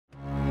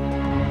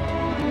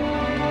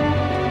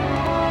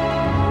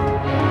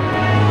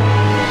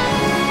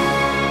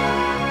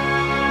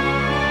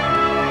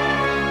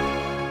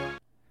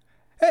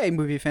Hey,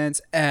 movie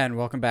fans, and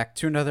welcome back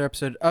to another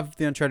episode of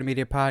the Uncharted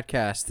Media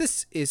Podcast.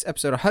 This is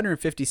episode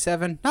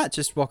 157. Not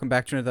just welcome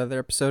back to another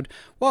episode,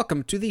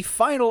 welcome to the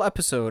final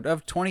episode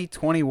of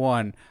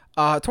 2021.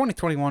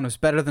 2021 was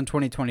better than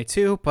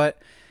 2022,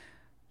 but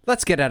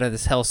let's get out of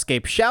this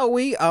hellscape, shall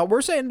we?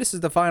 We're saying this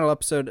is the final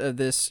episode of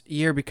this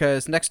year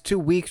because next 2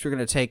 weeks we're going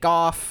to take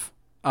off,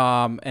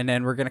 and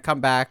then we're going to come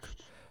back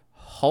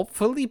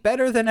hopefully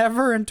better than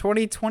ever in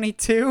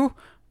 2022.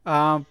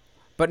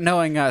 But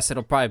knowing us,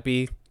 it'll probably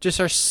be just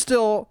our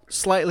still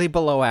slightly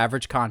below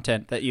average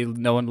content that you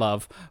know and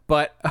love.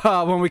 But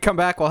when we come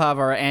back, we'll have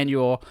our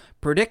annual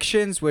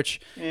predictions, which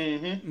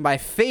my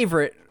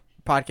favorite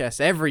podcast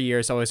every year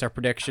is always our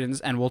predictions.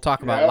 And we'll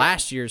talk about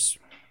last year's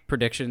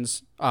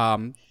predictions,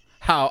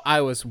 how I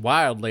was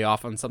wildly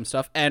off on some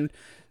stuff and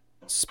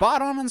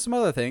spot on some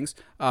other things.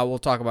 We'll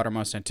talk about our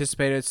most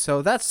anticipated,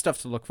 so that's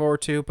stuff to look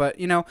forward to. But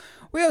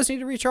we always need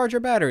to recharge our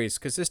batteries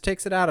because this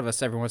takes it out of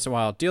us every once in a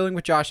while. Dealing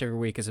with Josh every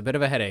week is a bit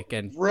of a headache,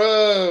 and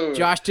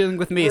Josh dealing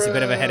with me is a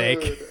bit of a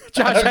headache.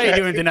 Josh, how you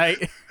doing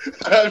tonight?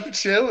 I'm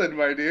chilling,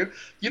 my dude.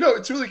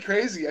 It's really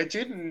crazy. I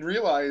didn't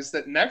realize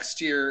that next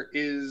year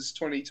is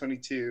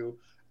 2022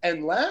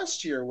 and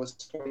last year was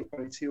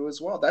 2022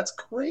 as well. That's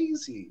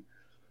crazy.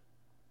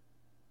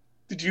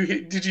 Did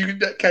you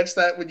catch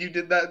that when you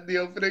did that in the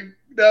opening?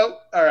 No?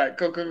 All right,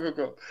 cool.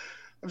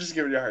 I'm just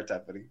giving you a hard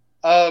time, buddy.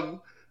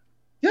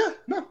 Yeah,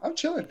 no, I'm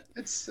chilling.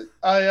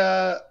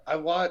 I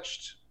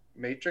watched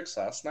Matrix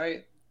last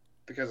night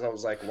because I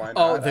was like, why not?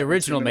 Oh, the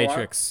original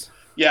Matrix.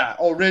 Yeah,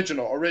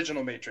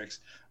 original Matrix.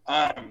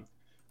 The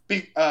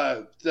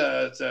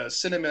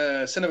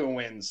cinema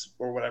wins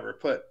or whatever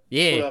put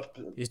up.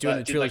 He's doing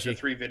the trilogy. Like the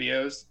 3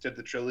 videos, did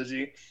the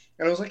trilogy.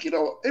 And I was like, it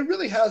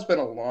really has been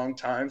a long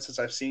time since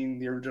I've seen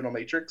the original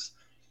Matrix.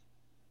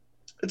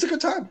 It's a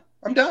good time.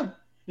 I'm down.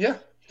 Yeah,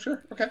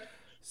 sure. Okay.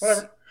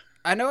 Whatever.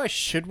 I know I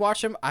should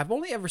watch them. I've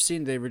only ever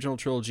seen the original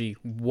trilogy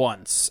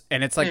once,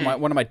 and it's like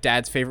one of my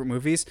dad's favorite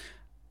movies.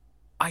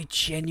 I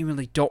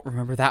genuinely don't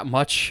remember that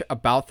much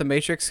about the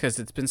Matrix because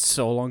it's been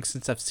so long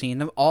since I've seen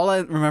them. All I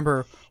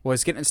remember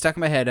was getting stuck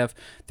in my head of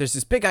there's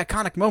this big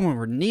iconic moment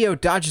where Neo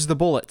dodges the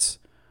bullets.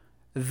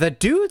 The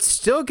dude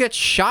still gets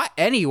shot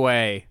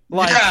anyway.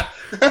 Yeah.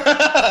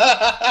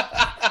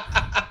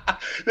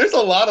 There's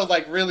a lot of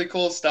really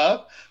cool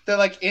stuff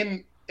that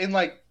in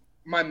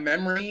my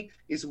memory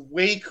is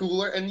way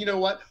cooler. And you know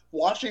what?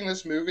 Watching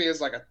this movie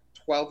as a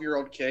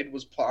 12-year-old kid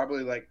was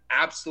probably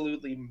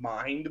absolutely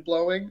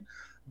mind-blowing.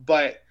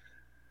 But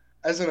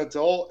as an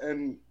adult,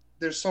 and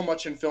there's so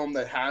much in film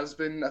that has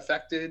been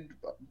affected,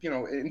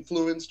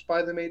 influenced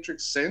by the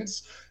Matrix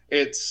since,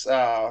 it's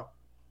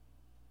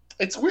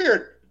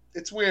weird.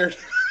 It's weird.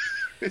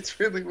 It's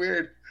really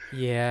weird.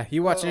 Yeah.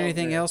 You watching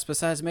anything else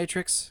besides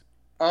Matrix?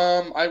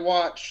 I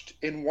watched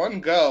in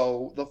one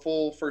go the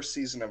full first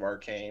season of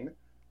Arcane.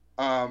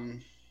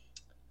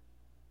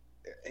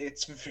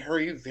 It's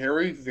very,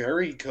 very,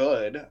 very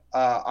good.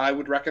 I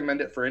would recommend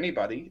it for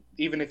anybody,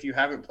 even if you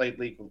haven't played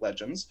League of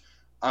Legends.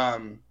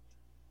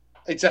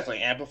 It's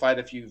definitely amplified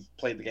if you've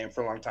played the game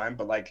for a long time,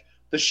 but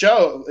the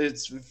show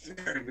is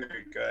very,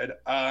 very good.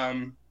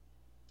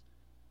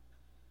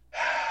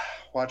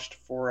 Watched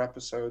 4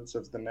 episodes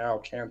of the now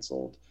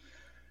canceled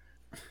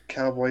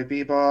Cowboy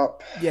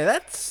Bebop. Yeah,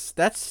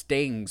 that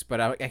stings, but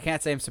I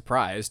can't say I'm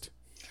surprised.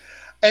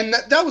 And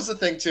that was the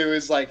thing too,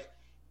 is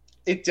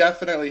it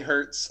definitely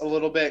hurts a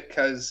little bit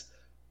because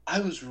I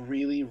was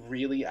really,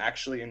 really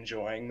actually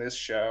enjoying this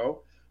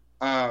show.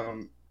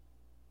 The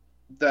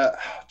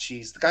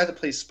guy that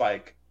plays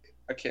Spike,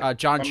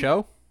 John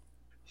Cho.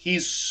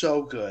 He's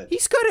so good.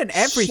 He's good in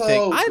everything.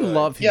 So I good.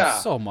 love him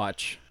so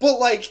much. But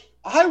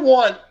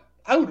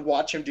I would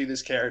watch him do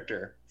this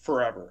character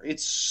forever.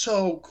 It's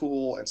so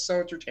cool and so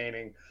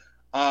entertaining.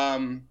 Are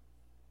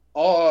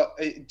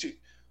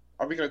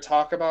we going to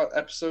talk about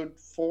episode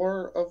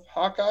 4 of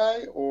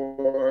Hawkeye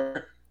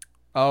or?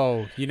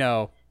 Oh,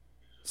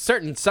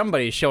 certain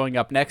somebody showing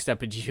up next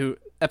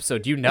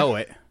episode. You know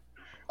it.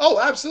 Oh,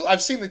 absolutely.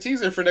 I've seen the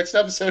teaser for next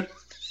episode.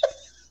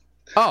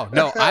 Oh,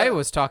 no. I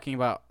was talking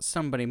about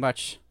somebody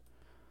much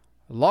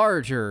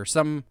larger.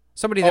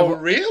 Somebody that. Oh,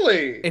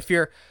 really? If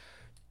you're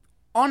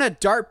on a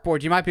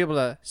dartboard, you might be able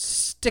to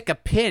stick a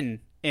pin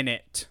in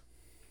it.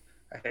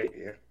 I hate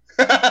you.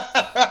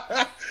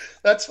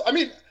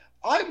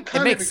 I'm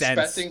kind of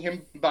expecting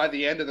him by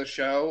the end of the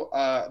show.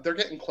 They're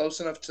getting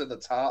close enough to the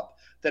top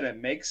that it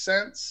makes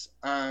sense.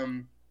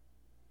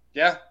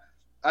 Yeah.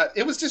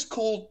 It was just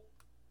cool.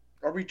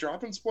 Are we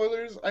dropping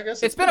spoilers? I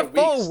guess it's been a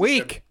full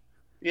week.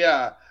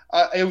 Yeah.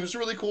 It was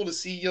really cool to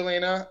see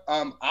Yelena.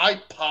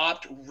 I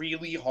popped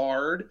really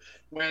hard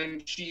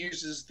when she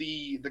uses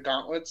the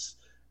gauntlets.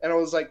 And I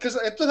was like, because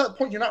at that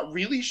point, you're not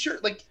really sure.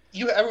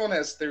 Everyone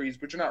has theories,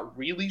 but you're not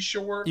really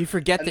sure. You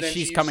forget that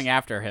she's coming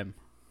after him.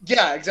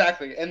 Yeah,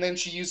 exactly. And then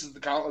she uses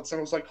the gauntlets, and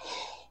I was like,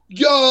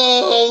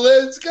 yo,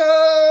 let's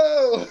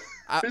go!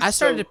 I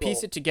started to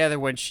piece it together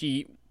when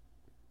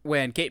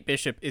Kate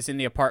Bishop is in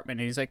the apartment,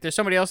 and he's like, there's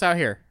somebody else out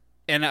here.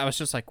 And I was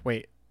just like,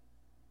 wait,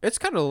 it's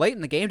kind of late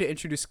in the game to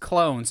introduce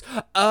clones.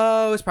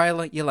 Oh, it's probably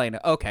like Yelena.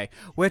 Okay.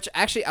 Which,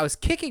 actually, I was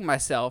kicking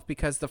myself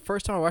because the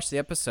first time I watched the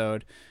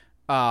episode,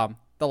 the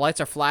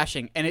lights are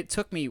flashing, and it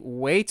took me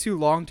way too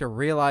long to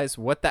realize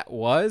what that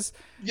was.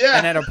 Yeah.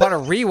 And then upon a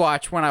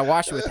rewatch, when I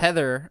watched it with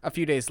Heather a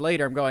few days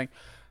later, I'm going,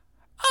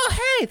 oh,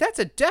 hey, that's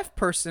a deaf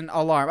person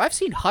alarm. I've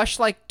seen Hush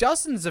like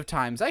dozens of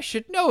times. I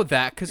should know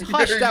that, because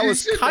Hush, that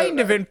was kind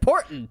of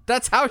important.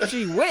 That's how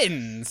she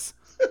wins.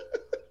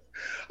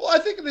 Well, I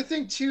think the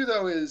thing, too,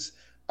 though, is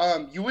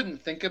you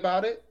wouldn't think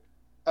about it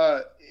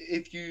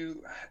if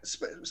you...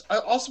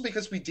 Also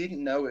because we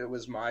didn't know it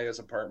was Maya's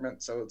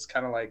apartment, so it's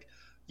kind of like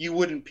you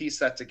wouldn't piece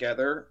that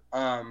together.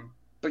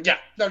 But yeah,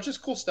 no,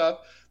 just cool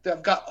stuff.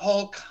 I've got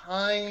all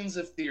kinds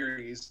of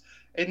theories.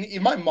 And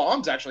my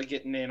mom's actually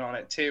getting in on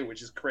it too,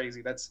 which is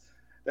crazy. That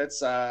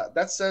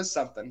says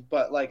something.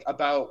 But like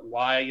about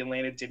why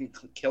Yelena didn't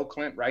kill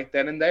Clint right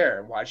then and there,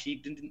 and why she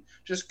didn't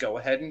just go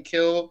ahead and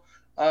kill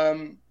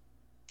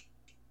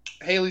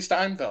Haley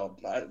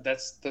Steinfeld.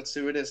 That's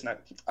who it is now.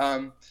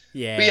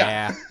 Yeah. But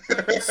yeah.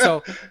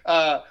 So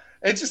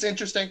it's just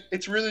interesting.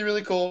 It's really,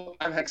 really cool.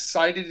 I'm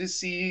excited to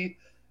see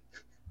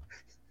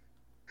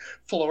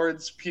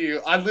Florence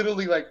Pugh. I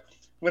literally, like,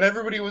 when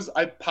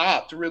I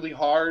popped really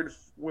hard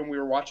when we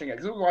were watching it,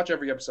 because we watch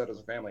every episode as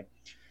a family,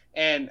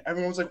 and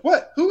everyone was like,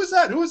 "What? Who is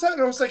that? Who is that?"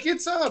 And I was like,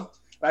 "It's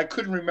I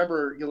couldn't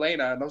remember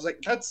Yelena, and I was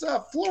like, "That's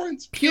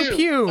Florence Pugh."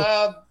 Pew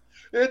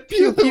pew.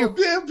 Pew pew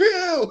pew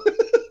pew.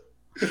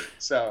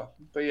 So,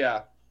 but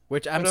yeah.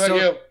 Which I'm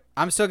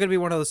still gonna be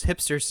one of those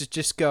hipsters to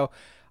just go,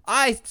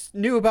 I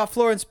knew about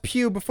Florence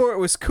Pugh before it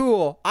was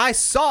cool. I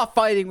saw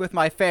Fighting with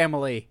My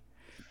Family,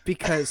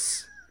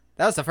 because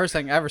that was the first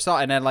thing I ever saw.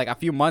 And then like a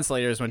few months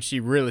later is when she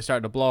really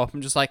started to blow up.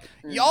 I'm just like,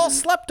 y'all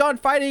slept on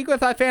Fighting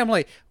with My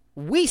Family.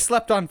 We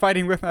slept on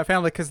Fighting with My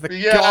Family because the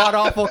god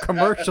awful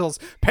commercials.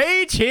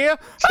 Paige here.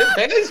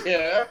 Paige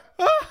here.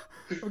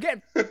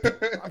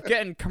 I'm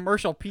getting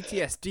commercial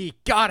PTSD.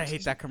 God, I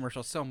hate that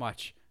commercial so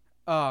much.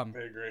 I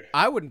agree.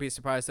 I wouldn't be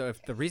surprised though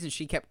if the reason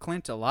she kept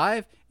Clint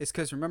alive is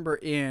because remember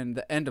in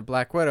the end of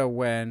Black Widow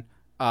when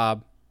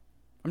I'm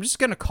just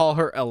gonna call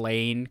her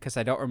Elaine because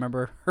I don't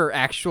remember her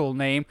actual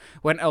name.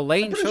 When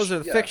Elaine shows her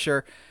the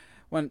picture,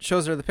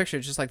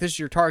 it's just like, this is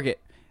your target.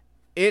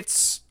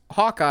 It's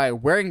Hawkeye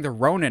wearing the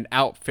Ronin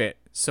outfit.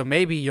 So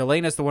maybe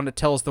Yelena's the one that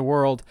tells the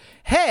world,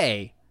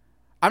 hey,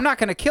 I'm not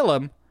gonna kill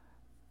him,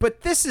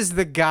 but this is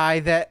the guy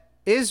that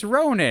is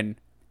Ronin.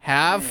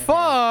 Have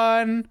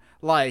fun.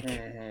 Like,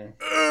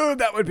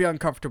 that would be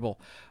uncomfortable.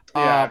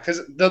 Yeah,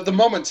 because the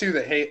moment too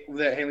that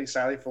Haley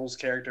Steinfeld's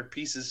character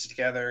pieces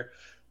together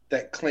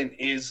that Clint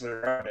is the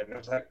Ronin, I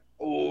was like,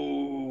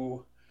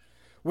 oh.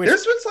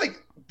 There's been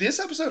like this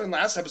episode and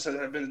last episode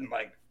have been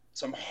like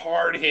some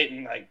hard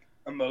hitting like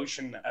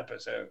emotion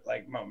episode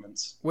like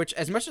moments. Which,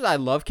 as much as I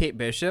love Kate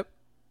Bishop,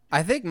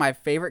 I think my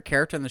favorite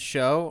character in the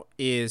show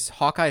is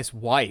Hawkeye's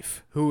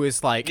wife, who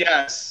is like,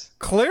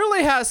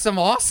 clearly has some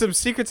awesome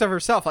secrets of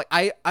herself. Like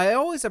I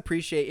always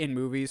appreciate in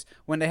movies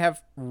when they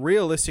have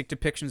realistic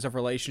depictions of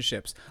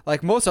relationships.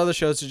 Like most other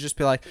shows to just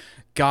be like,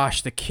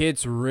 gosh, the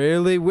kids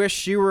really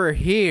wish you were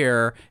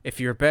here. If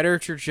you're better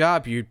at your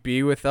job, you'd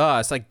be with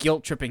us. Like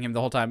guilt tripping him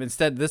the whole time.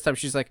 Instead, this time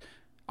she's like,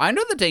 I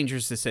know the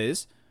dangers this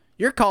is.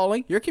 You're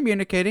calling, you're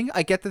communicating.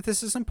 I get that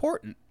this is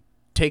important.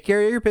 Take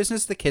care of your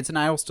business. The kids and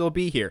I will still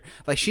be here.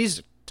 Like, she's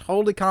a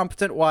totally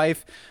competent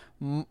wife,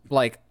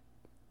 like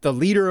the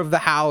leader of the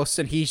house,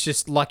 and he's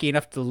just lucky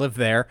enough to live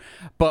there.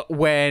 But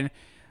when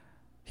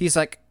he's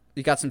like,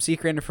 you got some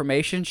secret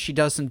information, she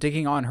does some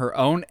digging on her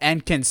own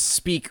and can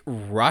speak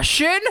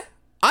Russian?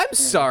 I'm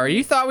sorry,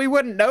 you thought we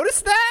wouldn't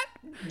notice that?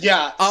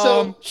 Yeah,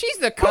 so she's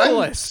the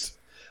coolest.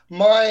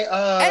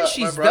 And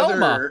she's my brother,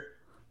 Velma.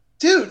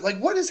 Dude, like,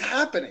 what is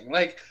happening?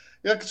 Like,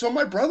 yeah, so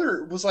my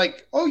brother was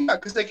like, "Oh yeah,"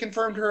 because they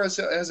confirmed her as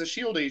a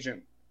SHIELD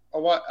agent,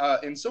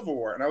 in Civil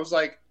War, and I was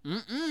like,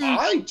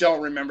 "I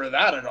don't remember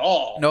that at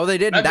all." No, they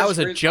didn't. That was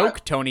a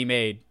joke Tony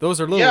made. Those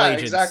are little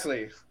agents.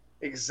 Yeah,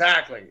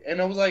 exactly.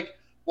 And I was like,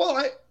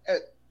 "Well,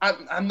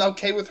 I'm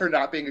okay with her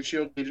not being a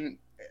SHIELD agent.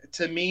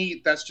 To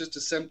me, that's just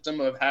a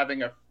symptom of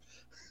having a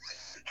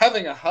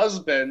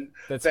husband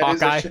that's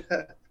Hawkeye."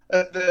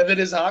 That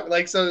is hot.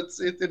 Like, so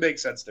it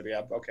makes sense to me.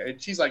 I'm okay.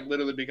 She's like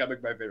literally becoming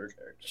my favorite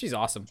character. She's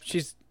awesome.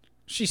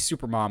 She's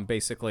super mom,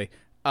 basically.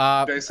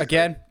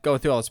 Again, going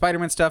through all the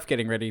Spider-Man stuff,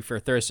 getting ready for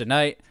Thursday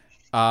night.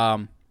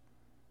 Saw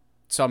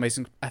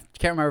Amazing. I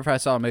can't remember if I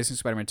saw Amazing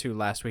Spider-Man 2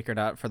 last week or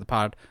not for the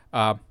pod.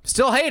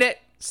 Still hate it.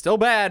 Still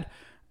bad.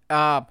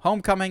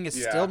 Homecoming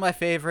is still my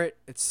favorite.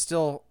 It's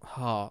still,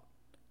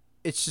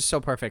 it's just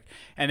so perfect.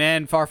 And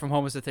then Far From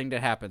Home is the thing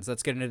that happens.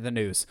 Let's get into the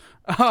news.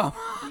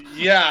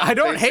 I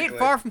don't hate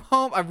Far From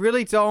Home. I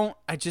really don't.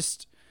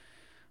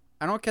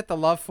 I don't get the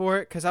love for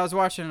it because I was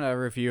watching a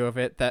review of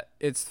it that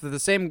it's the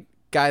same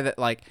guy that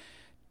like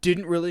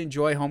didn't really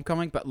enjoy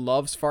Homecoming but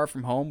loves Far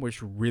From Home,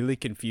 which really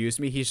confused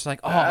me. He's just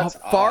like,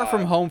 Far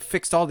From Home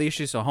fixed all the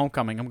issues of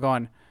Homecoming. I'm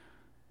going,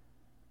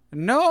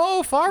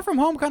 No, Far From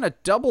Home kind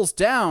of doubles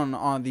down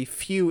on the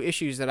few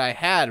issues that I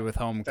had with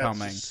Homecoming.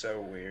 That's just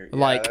so weird.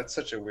 Like, that's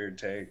such a weird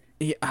take.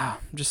 Yeah,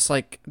 just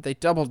like they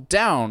doubled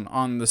down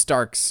on the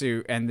Stark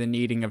suit and the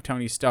needing of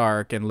Tony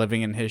Stark and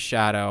living in his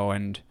shadow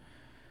and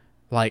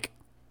like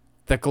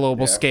the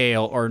global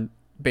scale, or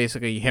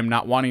basically him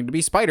not wanting to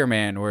be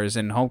Spider-Man, whereas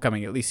in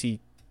Homecoming at least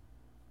he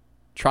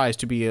tries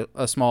to be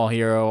a small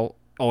hero,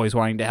 always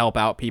wanting to help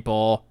out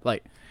people.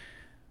 Like,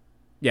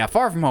 yeah,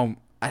 Far From Home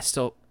I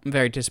still am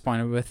very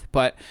disappointed with,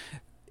 but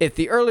if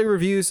the early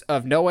reviews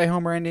of No Way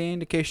Home are any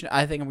indication,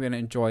 I think I'm going to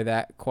enjoy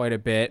that quite a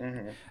bit.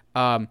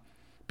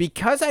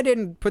 Because I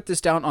didn't put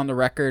this down on the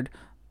record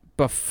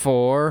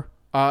before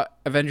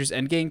Avengers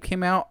Endgame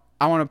came out,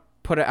 I want to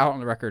put it out on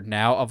the record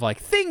now of like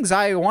things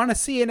I want to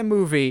see in a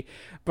movie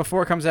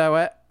before it comes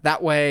out.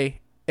 That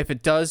way, if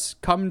it does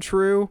come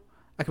true,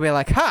 I can be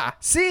like, ha,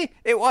 see,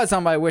 it was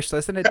on my wish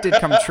list and it did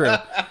come true.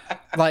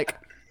 Like,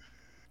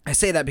 I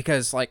say that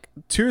because like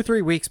 2 or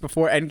 3 weeks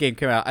before Endgame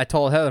came out, I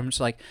told Heather, I'm just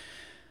like,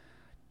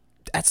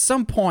 at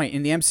some point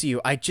in the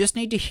MCU, I just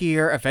need to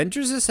hear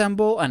Avengers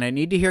Assemble and I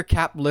need to hear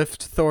Cap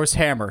lift Thor's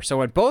hammer. So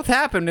when both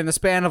happened in the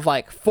span of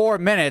like 4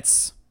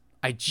 minutes,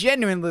 I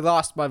genuinely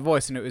lost my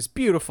voice and it was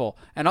beautiful.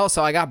 And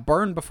also I got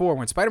burned before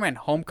when Spider-Man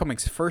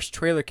Homecoming's first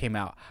trailer came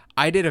out.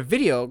 I did a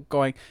video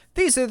going,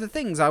 these are the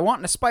things I want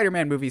in a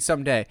Spider-Man movie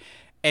someday.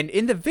 And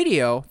in the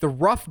video, the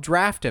rough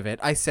draft of it,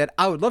 I said,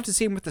 I would love to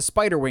see him with the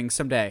spider wings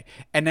someday.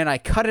 And then I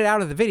cut it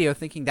out of the video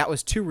thinking that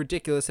was too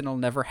ridiculous and it'll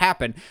never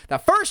happen. The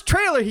first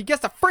trailer, he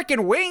gets the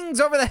freaking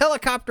wings over the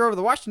helicopter over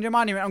the Washington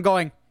Monument. I'm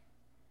going,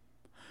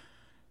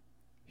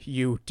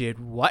 you did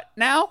what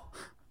now?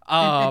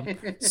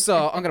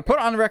 So I'm going to put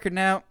it on the record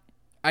now.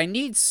 I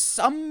need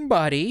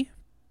somebody,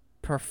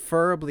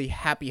 preferably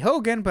Happy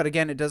Hogan, but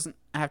again, it doesn't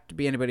have to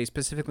be anybody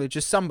specifically,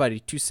 just somebody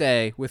to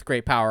say, with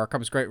great power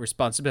comes great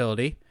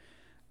responsibility.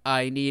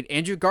 I need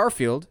Andrew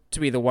Garfield to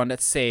be the one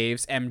that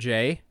saves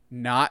MJ,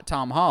 not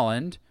Tom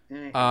Holland.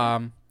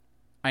 I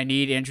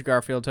need Andrew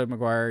Garfield, Tobey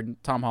Maguire,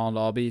 and Tom Holland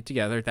all be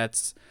together.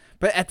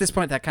 But at this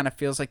point, that kind of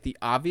feels like the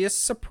obvious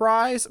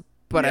surprise.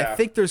 But I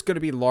think there's going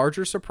to be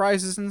larger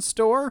surprises in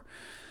store.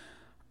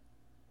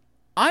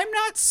 I'm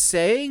not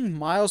saying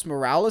Miles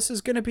Morales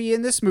is going to be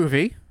in this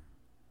movie,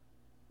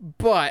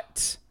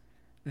 but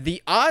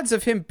the odds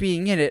of him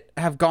being in it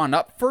have gone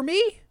up for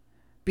me.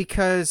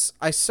 Because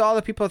I saw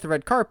the people at the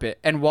red carpet,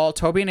 and while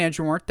Toby and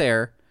Andrew weren't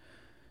there,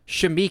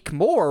 Shameik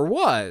Moore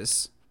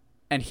was,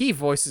 and he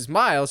voices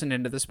Miles in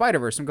Into the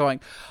Spider-Verse. I'm going,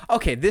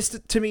 okay, this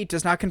to me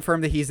does not confirm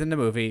that he's in the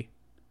movie,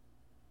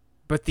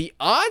 but the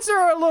odds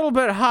are a little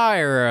bit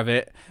higher of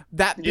it.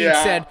 That being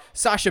said,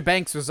 Sasha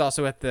Banks was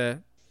also at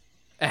the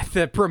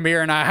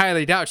premiere, and I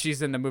highly doubt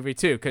she's in the movie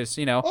too, because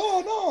you know.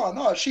 Oh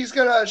no, she's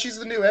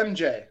the new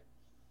MJ.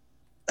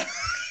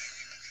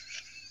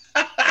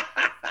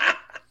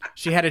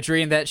 She had a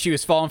dream that she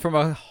was falling from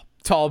a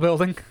tall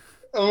building.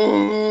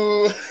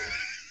 Oh.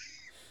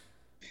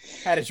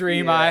 Had a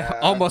dream I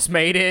almost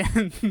made it,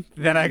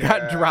 then I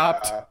got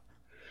dropped.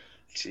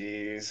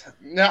 Jeez.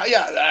 Now,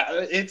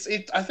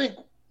 I think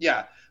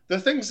the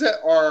things that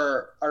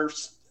are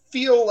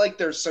feel like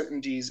they're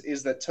certainties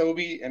is that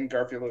Toby and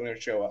Garfield are going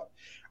to show up.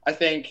 I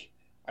think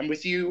I'm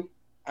with you.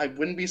 I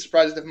wouldn't be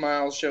surprised if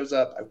Miles shows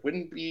up. I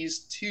wouldn't be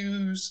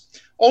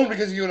only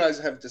because you and I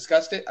have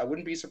discussed it. I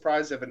wouldn't be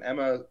surprised if an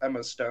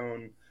Emma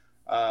Stone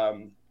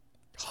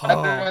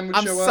Spider-Man would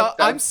show up.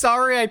 I'm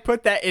sorry I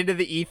put that into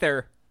the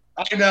ether.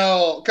 I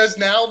know, because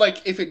now,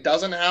 like, if it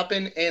doesn't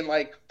happen, and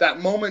like that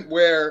moment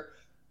where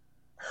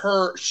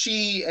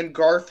she and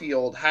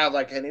Garfield have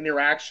like an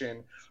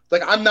interaction,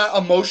 like I'm not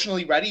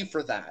emotionally ready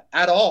for that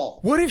at all.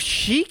 What if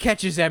she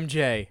catches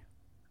MJ?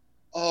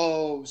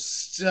 Oh,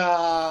 stop.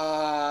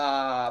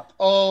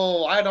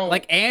 Oh, I don't...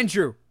 Like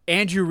Andrew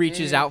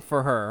reaches out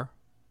for her,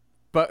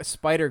 but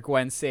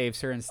Spider-Gwen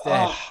saves her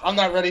instead. Oh, I'm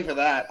not ready for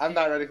that. I'm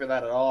not ready for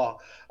that at all.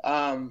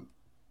 I'm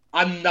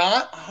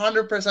not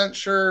 100%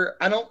 sure.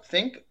 I don't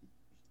think...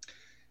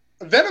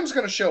 Venom's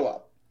going to show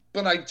up,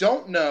 but I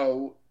don't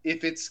know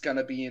if it's going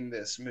to be in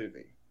this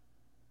movie.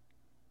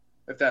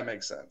 If that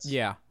makes sense.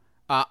 Yeah.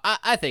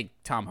 I think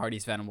Tom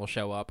Hardy's Venom will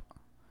show up.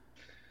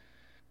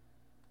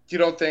 You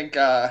don't think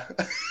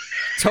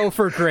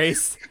Topher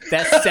Grace,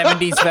 that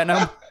 70s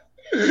Venom?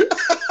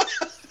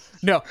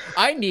 No,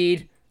 I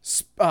need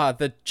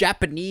the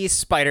Japanese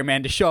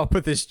Spider-Man to show up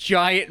with this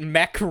giant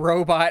mech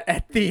robot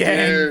at the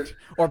end.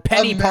 Or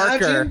Penny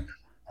Parker.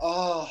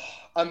 Oh,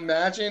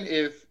 imagine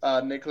if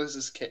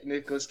Nicolas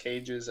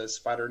Cage's as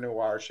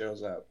Spider-Noir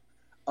shows up.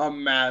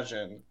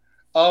 Imagine.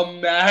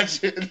 No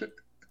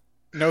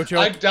joke.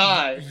 I'd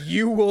die.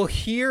 You will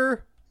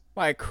hear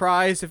my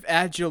cries of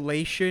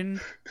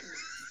adulation.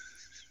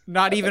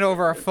 Not even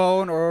over a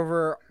phone or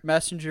over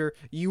Messenger.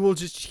 You will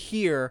just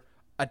hear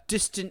a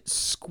distant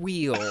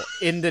squeal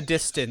in the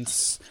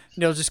distance.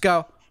 And you'll just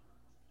go,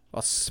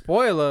 well,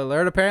 spoiler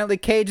alert, apparently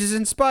Cage is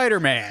in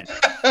Spider-Man.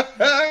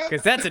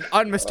 Because that's an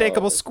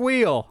unmistakable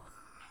squeal.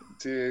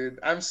 Dude,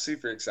 I'm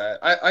super excited.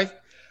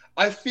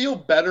 I feel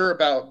better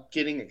about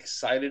getting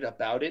excited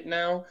about it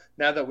now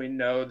that we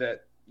know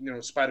that,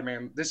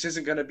 Spider-Man. This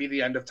isn't going to be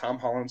the end of Tom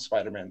Holland's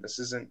Spider-Man. This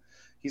isn't.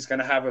 He's going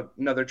to have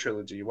another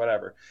trilogy,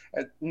 whatever.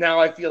 And now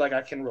I feel like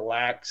I can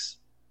relax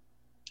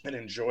and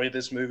enjoy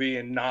this movie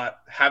and not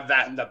have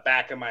that in the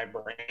back of my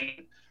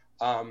brain.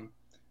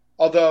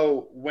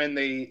 Although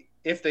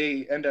if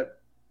they end up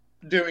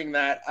doing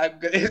that,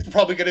 it's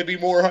probably going to be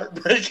more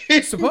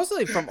heartbreaking.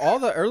 Supposedly, from all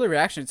the early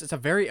reactions, it's a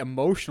very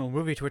emotional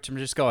movie to which I'm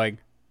just going,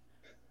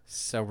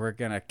 so we're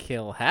going to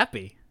kill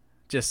Happy,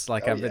 just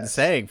like I've been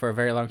saying for a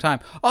very long time.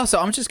 Also,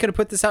 I'm just going to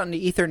put this out in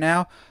the ether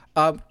now.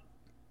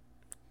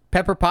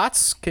 Pepper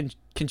Potts, can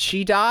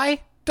she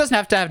die? Doesn't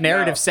have to have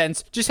narrative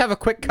sense. Just have a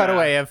quick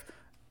cutaway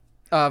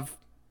of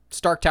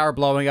Stark Tower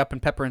blowing up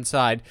and Pepper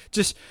inside.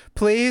 Just,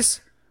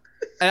 please.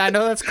 And I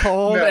know that's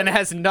cold and it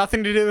has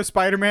nothing to do with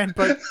Spider-Man,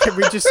 but can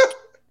we just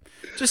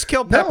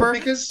kill Pepper?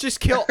 Just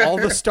kill all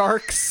the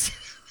Starks.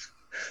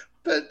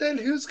 But then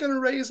who's going to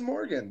raise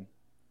Morgan?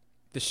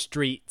 The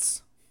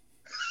streets.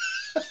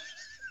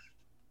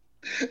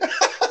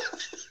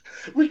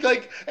 We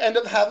end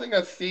up having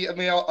a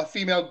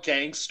female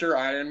gangster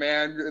Iron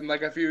Man in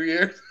a few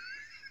years.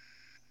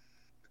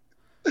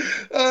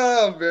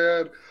 Oh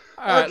man!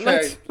 All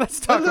right, let's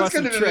talk about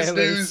some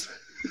trailers.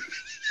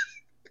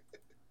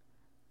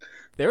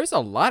 There was a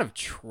lot of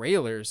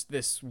trailers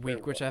this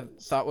week, which I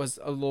thought was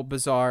a little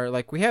bizarre.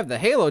 Like, we have the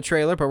Halo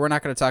trailer, but we're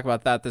not going to talk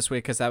about that this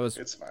week because that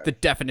was the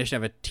definition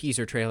of a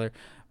teaser trailer.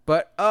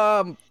 But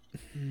a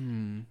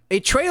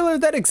trailer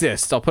that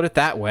exists, I'll put it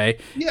that way,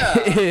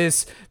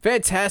 is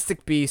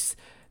Fantastic Beasts: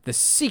 The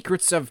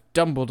Secrets of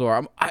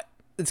Dumbledore.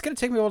 It's going to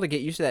take me a while to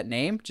get used to that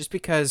name just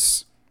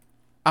because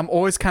I'm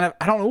always I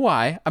don't know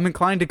why, I'm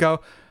inclined to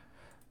go,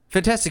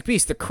 Fantastic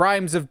Beasts: The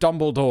Crimes of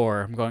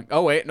Dumbledore. I'm going,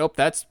 oh wait, nope,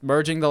 that's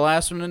merging the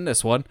last one and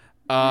this one.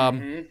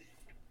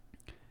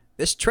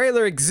 This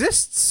trailer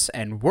exists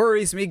and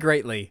worries me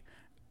greatly.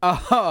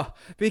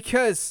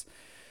 Because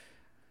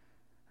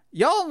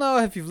y'all know,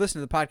 if you've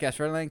listened to the podcast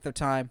for a length of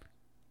time,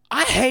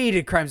 I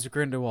hated Crimes of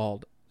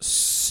Grindelwald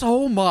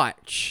so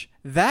much.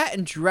 That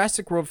and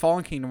Jurassic World: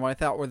 Fallen Kingdom, what I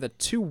thought were the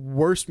two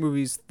worst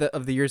movies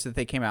of the years that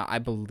they came out. I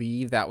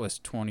believe that was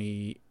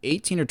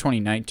 2018 or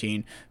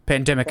 2019.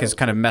 Pandemic has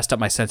kind of messed up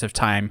my sense of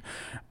time.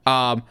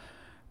 I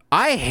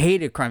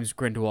hated Crimes of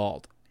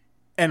Grindelwald.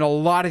 And a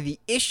lot of the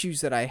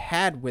issues that I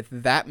had with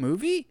that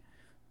movie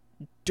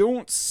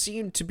don't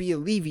seem to be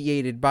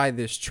alleviated by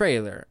this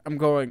trailer. I'm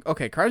going,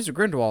 okay, Crimes of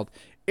Grindelwald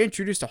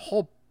introduced a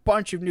whole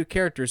bunch of new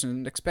characters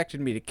and expected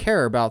me to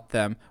care about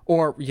them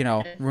or,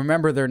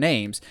 remember their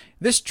names.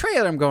 This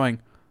trailer, I'm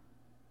going,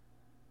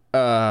 who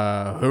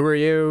are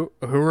you?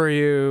 Who are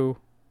you?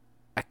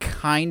 I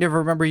kind of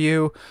remember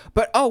you.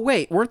 But, oh,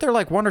 wait, weren't there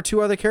one or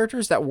two other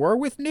characters that were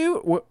with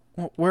Newt?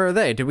 Where are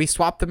they? Did we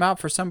swap them out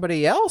for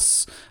somebody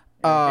else?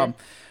 I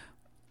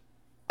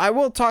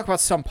will talk about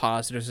some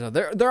positives.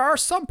 There are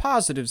some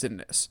positives in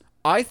this.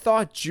 I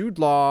thought Jude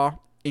Law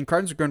in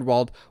Crimes of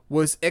Grindelwald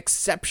was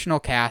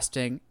exceptional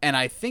casting, and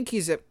I think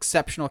he's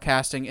exceptional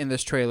casting in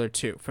this trailer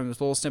too. From the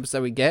little snippets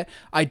that we get,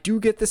 I do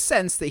get the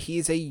sense that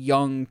he's a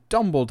young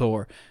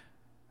Dumbledore,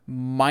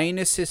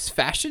 minus his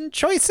fashion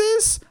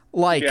choices.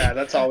 Yeah,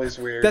 that's always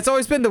weird. That's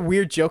always been the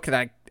weird joke that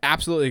I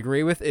absolutely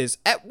agree with, is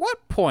at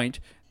what point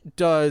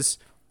does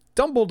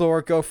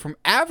Dumbledore go from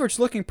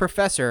average-looking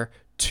professor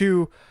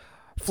to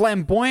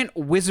flamboyant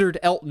wizard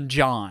Elton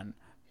John?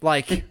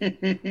 His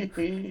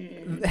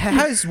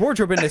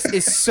wardrobe in this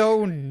is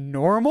so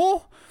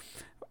normal.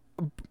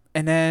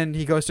 And then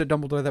he goes to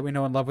Dumbledore that we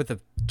know and love with a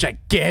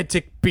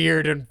gigantic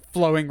beard and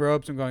flowing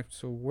robes. I'm going,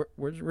 so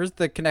where's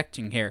the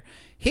connecting here?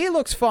 He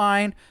looks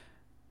fine.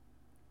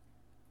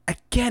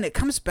 Again, it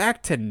comes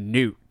back to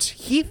Newt.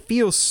 He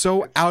feels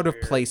so out of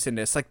place in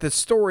this. The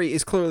story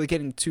is clearly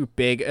getting too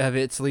big of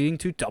it's leading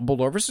to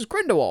Dumbledore versus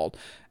Grindelwald.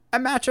 A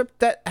matchup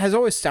that has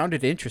always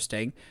sounded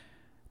interesting.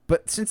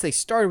 But since they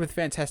started with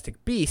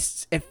Fantastic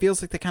Beasts, it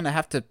feels like they kind of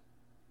have to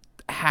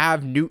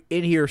have Newt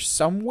in here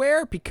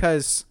somewhere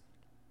because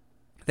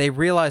they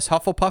realized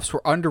Hufflepuffs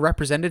were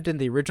underrepresented in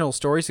the original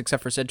stories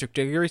except for Cedric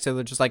Diggory. So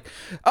they're just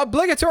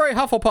obligatory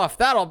Hufflepuff.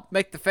 That'll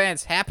make the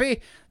fans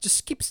happy.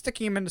 Just keep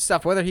sticking him into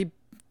stuff, whether he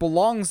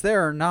belongs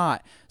there or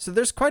not. So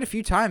there's quite a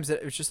few times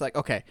that it was just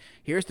okay,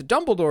 here's the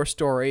Dumbledore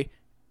story.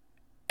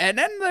 And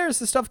then there's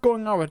the stuff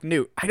going on with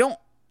Newt. I don't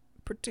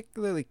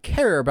particularly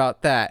care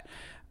about that.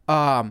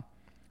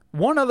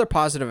 One other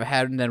positive I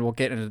had, and then we'll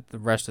get into the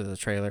rest of the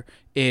trailer,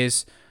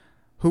 is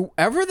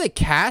whoever they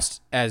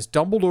cast as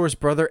Dumbledore's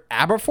brother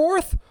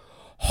Aberforth,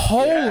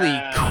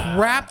 holy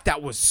crap,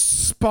 that was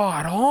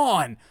spot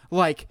on.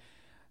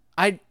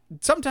 I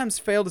sometimes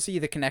fail to see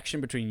the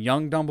connection between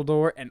young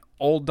Dumbledore and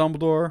old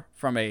Dumbledore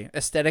from a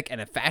aesthetic and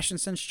a fashion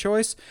sense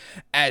choice.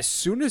 As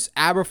soon as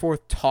Aberforth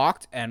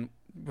talked and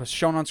was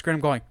shown on screen,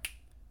 I'm going,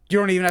 you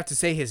don't even have to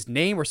say his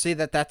name or say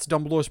that that's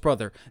Dumbledore's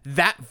brother.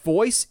 That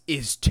voice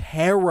is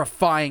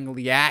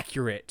terrifyingly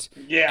accurate.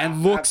 Yeah,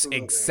 and looks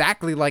absolutely.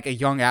 exactly like a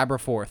young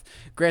Aberforth.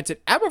 Granted,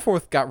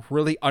 Aberforth got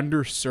really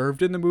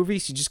underserved in the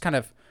movies. He just kind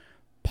of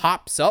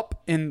pops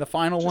up in the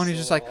final one. He's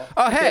just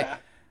oh, hey,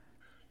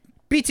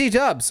 BT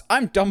Dubs,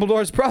 I'm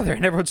Dumbledore's brother.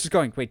 And everyone's just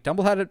going, wait,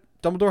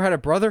 Dumbledore had a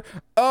brother?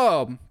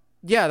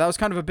 Yeah, that was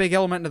kind of a big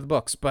element in the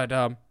books. But,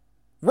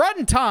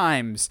 run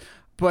times.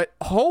 But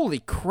holy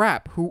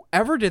crap,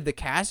 whoever did the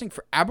casting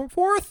for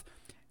Aberforth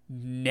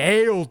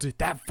nailed it.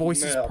 That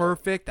voice is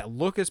perfect. That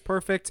look is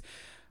perfect.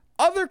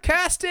 Other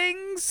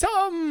castings,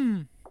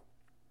 I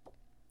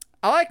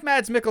like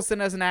Mads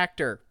Mikkelsen as an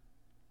actor.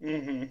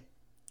 Mm-hmm.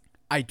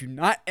 I do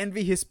not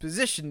envy his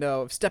position,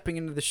 though, of stepping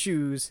into the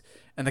shoes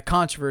and the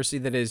controversy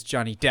that is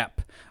Johnny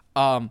Depp.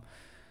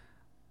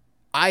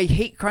 I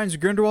hate Crimes of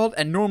Grindelwald,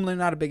 and normally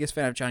not a biggest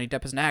fan of Johnny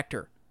Depp as an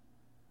actor.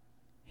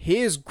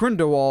 His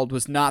Grindelwald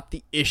was not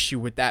the issue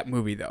with that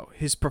movie, though.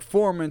 His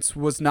performance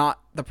was not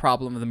the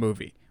problem of the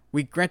movie.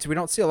 Granted, we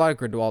don't see a lot of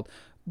Grindelwald,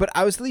 but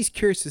I was at least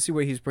curious to see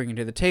what he was bringing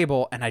to the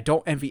table, and I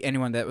don't envy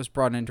anyone that was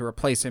brought in to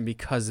replace him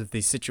because of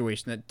the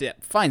situation that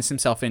Depp finds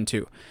himself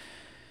into.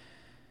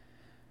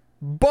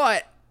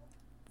 But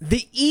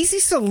the easy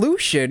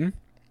solution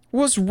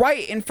was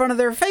right in front of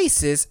their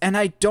faces, and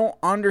I don't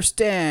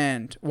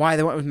understand why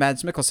they went with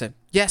Mads Mikkelsen.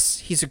 Yes,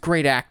 he's a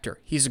great actor.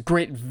 He's a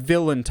great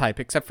villain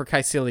type, except for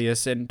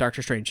Caecilius and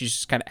Doctor Strange. He's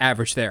just kind of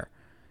average there.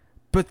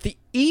 But the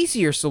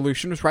easier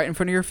solution was right in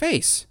front of your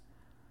face.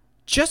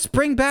 Just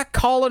bring back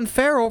Colin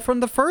Farrell from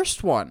the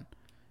first one.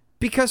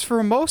 Because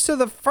for most of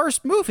the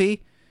first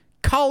movie,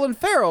 Colin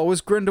Farrell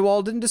was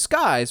Grindelwald in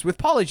disguise with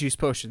Polyjuice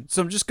Potion.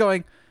 So I'm just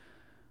going,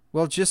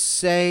 well, just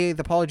say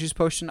the Polyjuice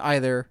Potion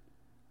either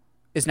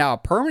is now a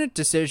permanent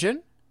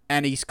decision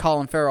and he's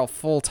Colin Farrell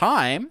full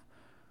time,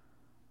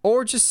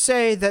 or just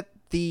say that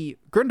the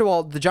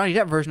Grindelwald, the Johnny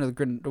Depp version of the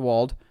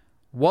Grindelwald,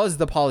 was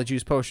the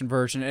Polyjuice Potion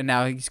version, and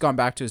now he's gone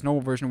back to his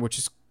normal version, which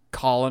is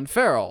Colin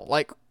Farrell.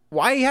 Like,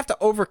 why do you have to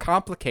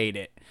overcomplicate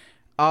it?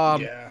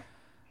 Yeah.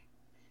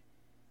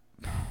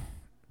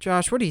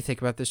 Josh, what do you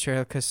think about this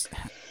trailer? Because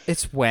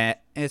it's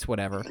wet. It's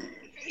whatever.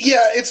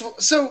 Yeah,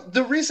 so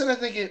the reason I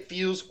think it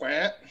feels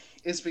wet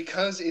is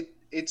because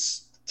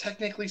it's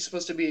technically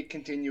supposed to be a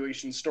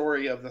continuation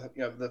story of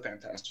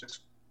the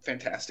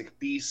Fantastic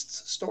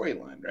Beasts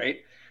storyline,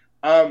 right?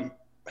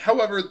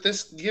 However,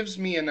 this gives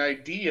me an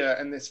idea,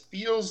 and this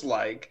feels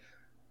like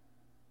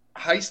a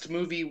heist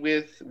movie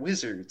with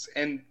wizards,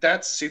 and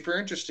that's super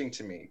interesting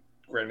to me.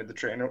 Granted, the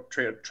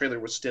trailer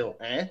was still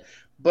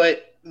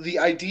but the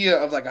idea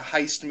of like a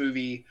heist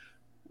movie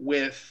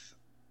with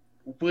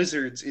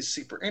wizards is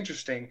super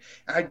interesting.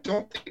 And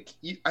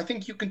I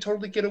think you can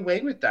totally get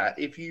away with that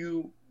if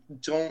you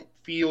don't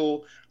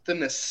feel the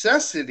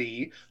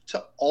necessity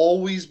to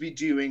always be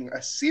doing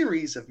a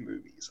series of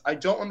movies. I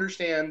don't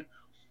understand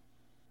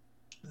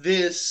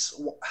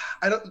this.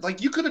 I don't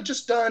like. You could have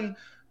just done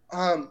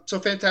so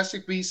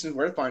Fantastic Beasts and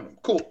Where to Find Them.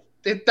 Cool.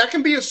 That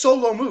can be a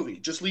solo movie.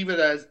 Just leave it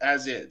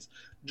as is.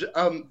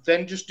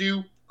 Then just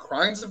do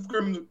Crimes of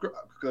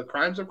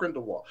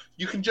Grindelwald.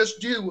 You can just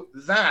do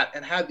that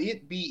and have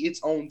it be its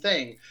own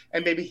thing,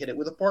 and maybe hit it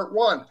with a part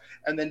 1,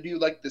 and then do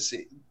like the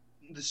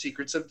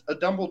Secrets of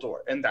Dumbledore,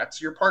 and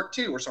that's your part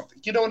 2 or something.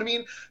 You know what I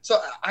mean? So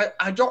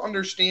I don't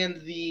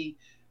understand the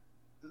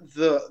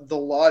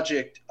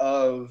logic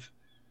of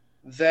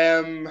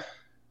them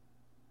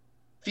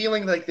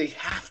feeling like they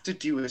have to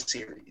do a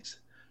series.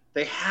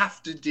 They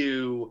have to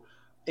do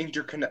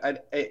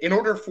in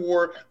order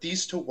for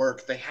these to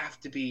work, they have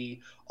to be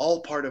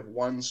all part of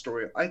one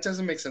story. It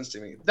doesn't make sense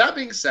to me. That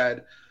being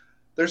said,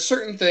 there's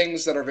certain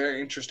things that are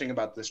very interesting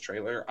about this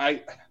trailer.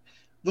 The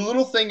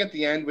little thing at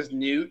the end with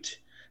Newt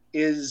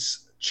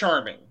is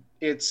charming.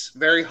 It's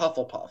very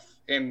Hufflepuff,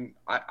 and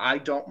I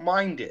don't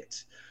mind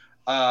it.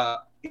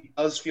 It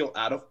does feel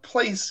out of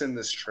place in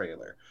this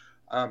trailer.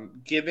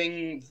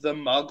 Giving the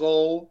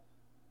Muggle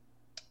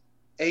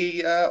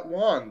a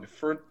wand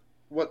for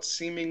what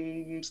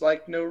seems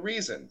like no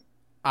reason.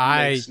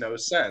 Makes no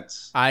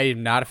sense.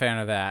 I'm not a fan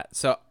of that.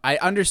 So I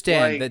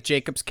understand that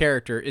Jacob's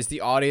character is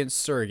the audience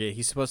surrogate.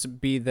 He's supposed to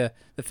be the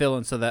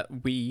fill-in so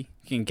that we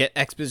can get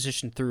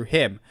exposition through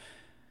him.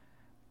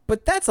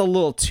 But that's a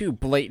little too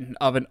blatant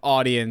of an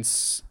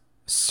audience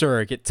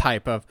surrogate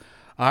type of,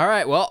 all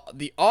right, well,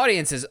 the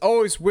audience has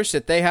always wished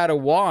that they had a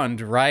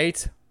wand,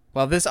 right?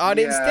 Well, this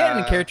audience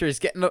standing character is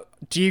getting...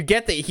 Do you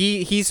get that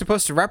he's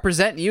supposed to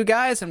represent you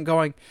guys? I'm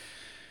going...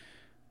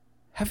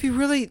 Have you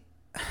really...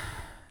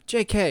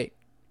 JK,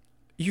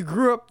 you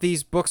grew up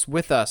these books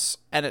with us,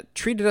 and it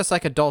treated us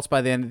like adults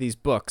by the end of these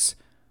books.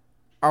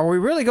 Are we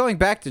really going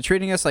back to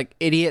treating us like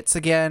idiots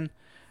again?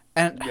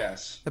 And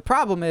yes. The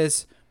problem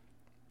is,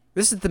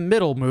 this is the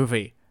middle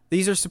movie.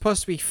 These are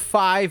supposed to be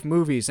 5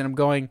 movies, and I'm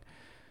going...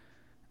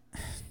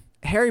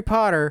 Harry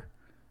Potter,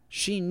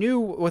 she knew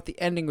what the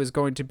ending was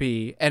going to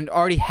be, and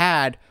already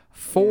had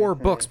 4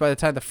 books by the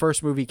time the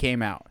first movie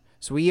came out.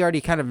 So we already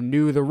kind of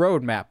knew the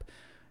roadmap.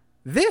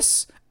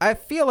 This, I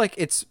feel like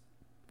it's,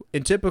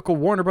 in typical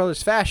Warner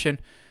Brothers fashion,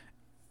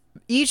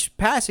 each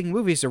passing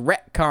movie is a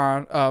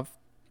retcon of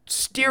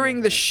steering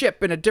the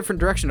ship in a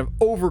different direction, of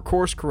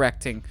over-course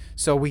correcting.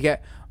 So we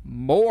get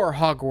more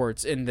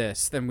Hogwarts in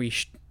this than we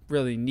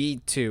really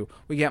need to.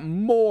 We get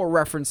more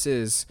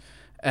references,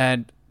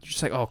 and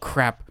just like, oh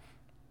crap.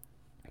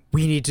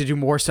 we need to do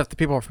more stuff that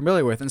people are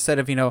familiar with instead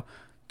of,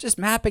 just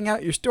mapping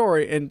out your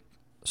story and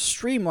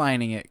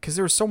streamlining it, because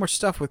there was so much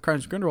stuff with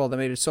Crimes of Grindelwald that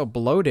made it so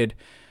bloated.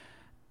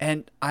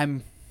 And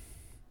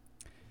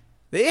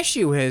the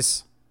issue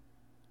is,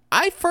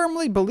 I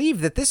firmly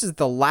believe that this is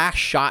the last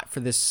shot for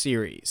this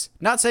series.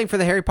 Not saying for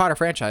the Harry Potter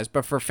franchise,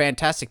 but for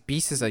Fantastic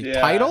Beasts as a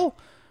title.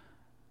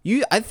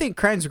 I think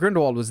Crimes of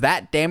Grindelwald was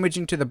that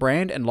damaging to the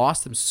brand and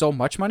lost them so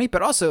much money.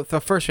 But also,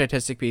 the first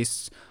Fantastic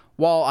Beasts,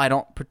 while I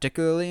don't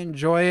particularly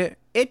enjoy it,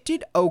 it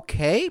did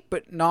okay,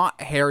 but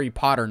not Harry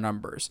Potter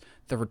numbers.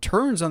 The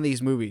returns on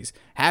these movies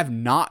have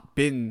not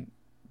been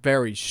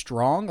very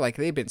strong. Like,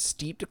 they've been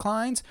steep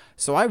declines.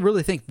 So I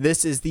really think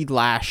this is the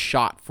last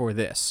shot for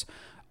this.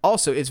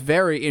 Also, it's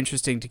very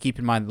interesting to keep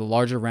in mind the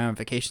larger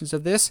ramifications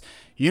of this.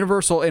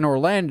 Universal in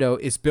Orlando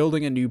is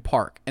building a new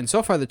park. And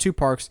so far, the two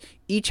parks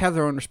each have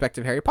their own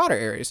respective Harry Potter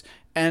areas.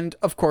 And,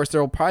 of course,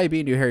 there will probably be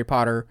a new Harry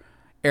Potter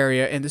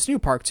area in this new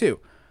park, too.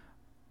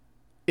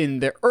 In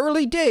the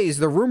early days,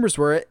 the rumors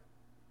were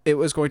it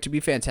was going to be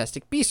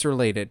Fantastic Beasts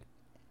related.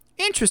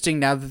 Interesting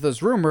now that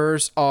those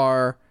rumors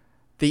are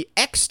the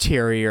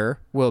exterior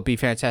will be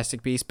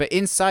Fantastic Beasts, but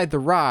inside the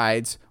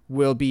rides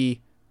will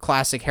be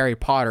classic Harry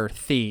Potter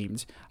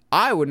themed.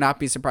 I would not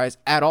be surprised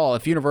at all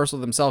if Universal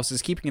themselves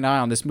is keeping an eye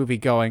on this movie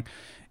going,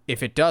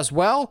 if it does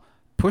well,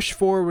 push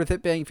forward with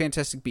it being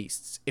Fantastic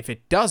Beasts. If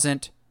it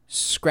doesn't,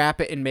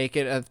 scrap it and make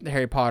it a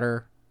Harry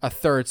Potter, a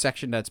third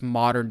section that's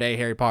modern day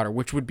Harry Potter,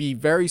 which would be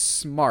very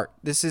smart.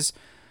 This is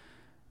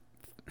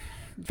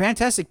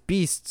Fantastic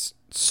Beasts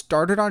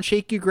started on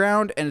shaky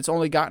ground and it's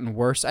only gotten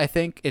worse. I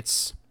think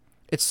it's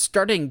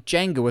starting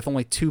Jenga with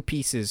only two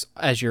pieces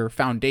as your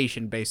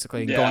foundation,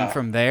 basically, and going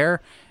from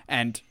there.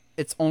 And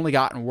it's only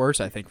gotten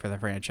worse, I think, for the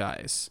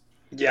franchise.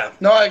 Yeah,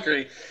 no, I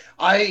agree.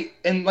 I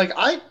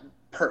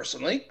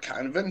personally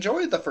kind of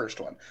enjoyed the first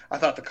one. I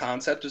thought the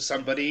concept of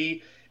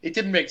somebody, it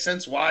didn't make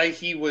sense why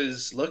he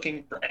was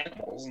looking for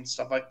animals and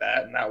stuff like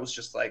that. And that was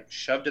just like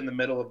shoved in the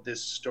middle of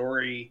this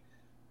story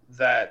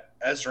that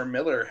Ezra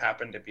Miller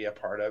happened to be a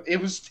part of. It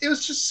was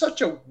just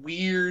such a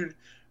weird,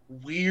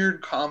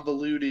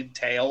 convoluted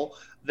tale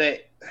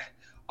that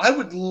I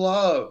would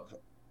love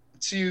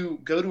to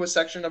go to a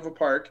section of a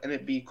park and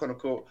it be quote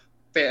unquote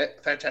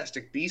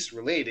Fantastic Beasts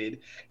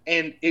related,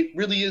 and it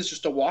really is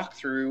just a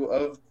walkthrough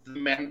of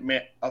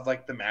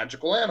the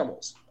magical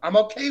animals. I'm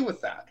okay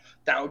with that.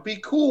 That would be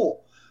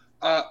cool.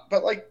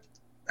 But like,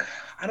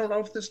 I don't know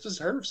if this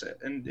deserves it,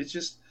 and it's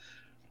just,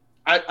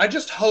 I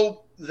just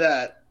hope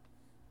that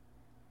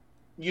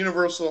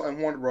Universal and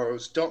Warner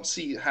Bros. Don't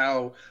see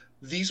how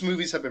these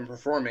movies have been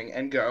performing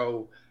and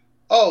go,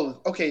 oh,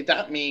 okay,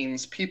 that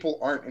means people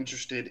aren't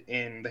interested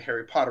in the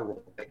Harry Potter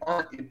world. They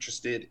aren't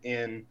interested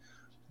in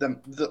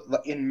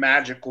in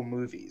magical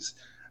movies.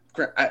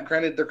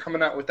 Granted, they're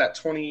coming out with that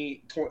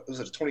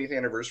 20th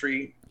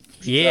anniversary?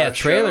 Trailer.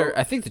 Show.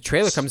 I think the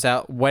trailer comes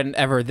out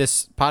whenever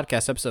this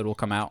podcast episode will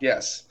come out.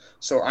 Yes.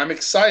 So I'm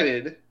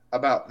excited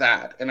about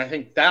that. And I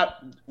think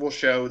that will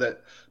show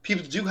that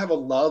people do have a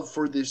love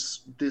for this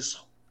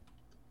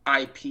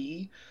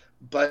IP,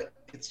 but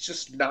it's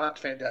just not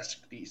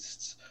Fantastic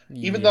Beasts.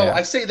 Even though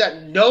I say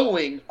that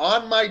knowing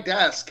on my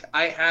desk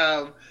I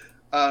have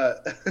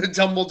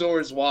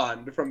Dumbledore's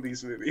wand from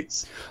these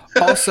movies.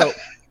 Also,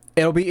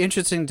 it'll be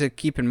interesting to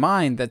keep in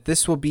mind that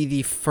this will be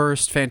the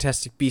first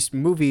Fantastic Beasts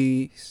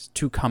movies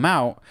to come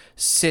out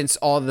since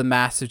all the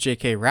massive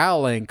J.K.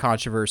 Rowling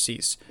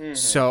controversies. Mm-hmm.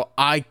 So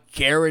I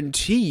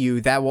guarantee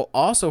you that will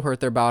also hurt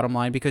their bottom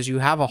line, because you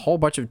have a whole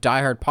bunch of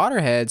diehard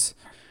Potterheads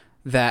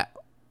that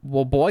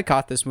will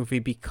boycott this movie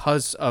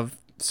because of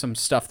some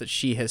stuff that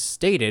she has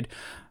stated.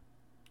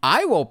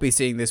 I won't be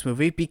seeing this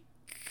movie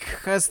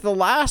because the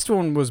last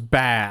one was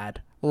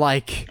bad.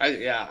 Like,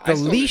 the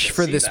leash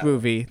for this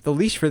movie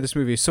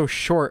is so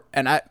short,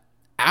 and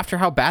after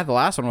how bad the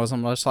last one was,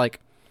 I'm just like,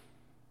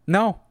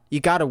 no,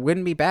 you gotta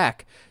win me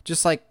back.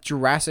 Just like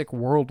Jurassic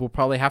World will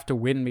probably have to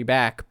win me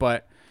back,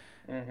 but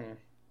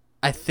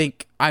I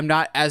think I'm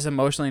not as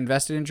emotionally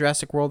invested in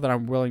Jurassic World that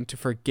I'm willing to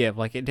forgive.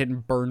 Like, it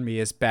didn't burn me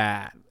as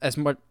bad as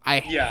much.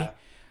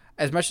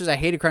 As much as I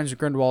hated Crimes of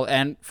Grindelwald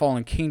and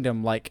Fallen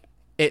Kingdom, like,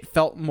 it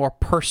felt more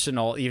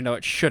personal, even though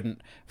it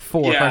shouldn't,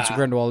 for Crimes of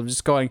Grindelwald. I'm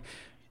just going,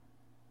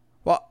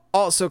 well,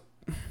 also,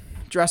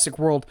 Jurassic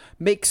World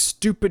makes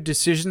stupid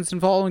decisions in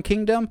Fallen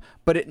Kingdom,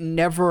 but it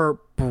never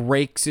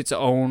breaks its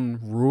own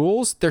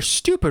rules. They're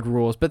stupid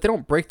rules, but they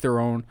don't break their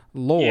own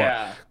lore.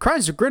 Yeah.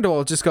 Crimes of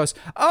Grindelwald just goes,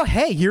 oh,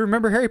 hey, you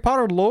remember Harry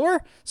Potter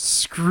lore?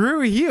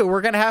 Screw you.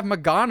 We're going to have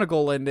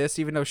McGonagall in this,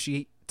 even though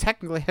she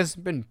technically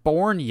hasn't been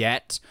born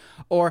yet.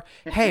 Or,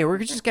 hey, we're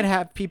just going to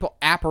have people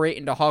apparate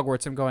into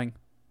Hogwarts. I'm going,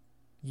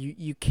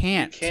 You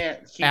can't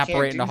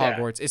apparate into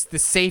Hogwarts. It's the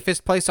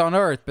safest place on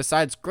Earth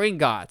besides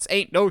Gringotts.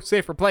 Ain't no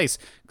safer place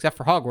except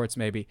for Hogwarts,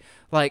 maybe.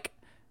 Like,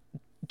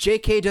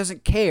 JK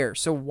doesn't care,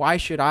 so why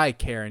should I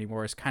care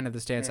anymore? Is kind of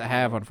the stance I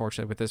have,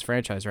 unfortunately, with this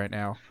franchise right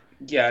now.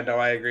 Yeah, no,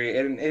 I agree,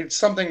 and it's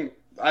something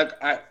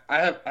I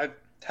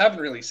haven't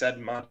really said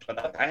much,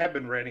 but I have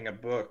been writing a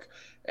book,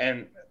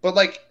 but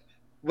like,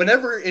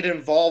 whenever it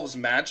involves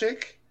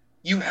magic,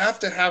 you have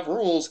to have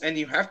rules and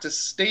you have to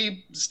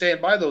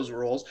stand by those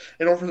rules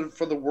in order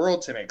for the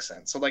world to make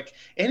sense. So like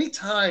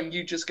anytime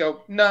you just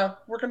go, nah,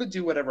 we're gonna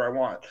do whatever I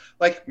want.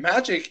 Like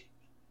magic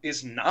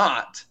is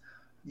not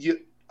you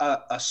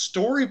a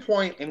story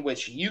point in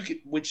which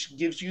which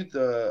gives you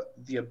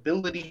the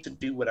ability to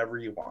do whatever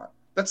you want.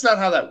 That's not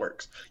how that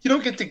works. You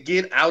don't get to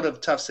get out of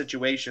tough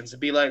situations and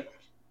be like,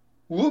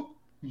 whoop,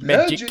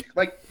 magic.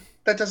 Like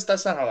that's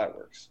not how that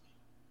works.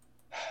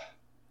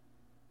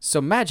 So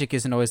magic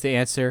isn't always the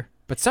answer,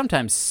 but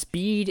sometimes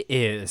speed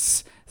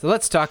is. So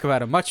let's talk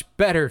about a much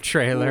better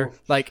trailer,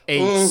 like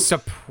a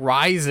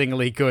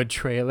surprisingly good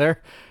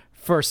trailer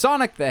for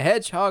Sonic the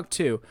Hedgehog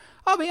 2.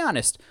 I'll be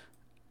honest,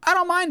 I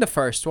don't mind the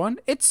first one.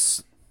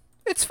 It's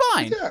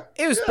fine. Yeah,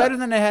 it was better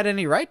than it had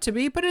any right to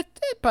be, but it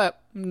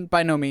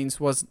by no means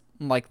was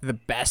like the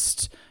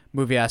best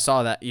movie I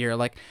saw that year.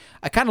 Like,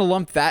 I kind of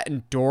lumped that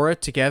and Dora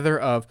together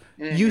of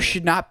you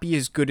should not be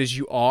as good as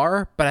you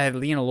are, but I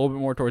lean a little bit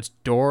more towards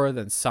Dora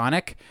than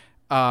Sonic.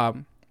 I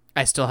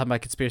still have my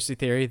conspiracy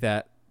theory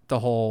that the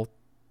whole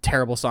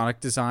terrible Sonic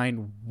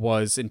design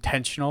was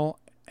intentional,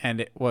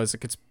 and it was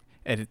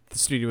the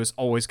studio was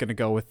always going to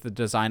go with the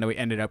design that we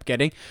ended up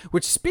getting.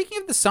 Which,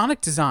 speaking of the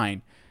Sonic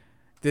design,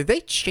 did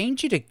they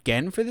change it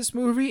again for this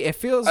movie? It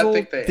feels I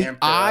think they amped it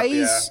up,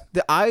 yeah.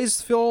 The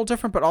eyes feel a little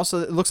different, but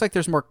also it looks like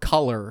there's more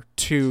color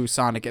to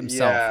Sonic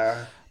himself.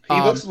 Yeah, he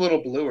looks a little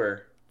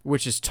bluer,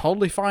 which is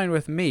totally fine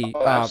with me.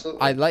 Oh,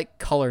 absolutely. I like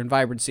color and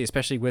vibrancy,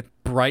 especially with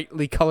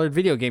brightly colored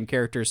video game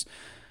characters.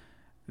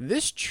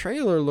 This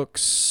trailer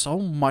looks so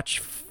much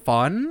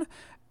fun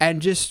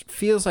and just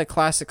feels like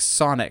classic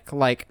Sonic.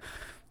 Like,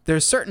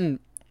 there's certain,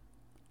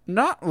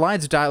 not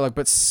lines of dialogue,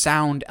 but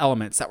sound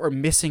elements that were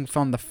missing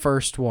from the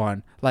first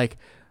one. Like,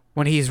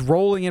 when he's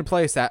rolling in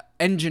place, that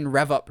engine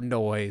rev up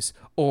noise,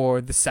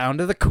 or the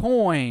sound of the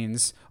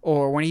coins,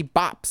 or when he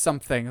bops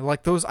something.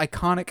 Like, those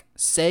iconic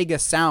Sega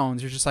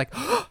sounds. You're just like,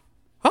 ah,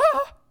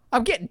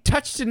 I'm getting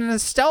touched in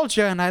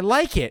nostalgia, and I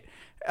like it.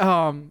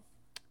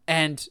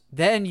 And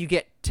then you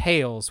get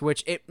Tails,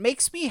 which it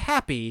makes me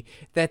happy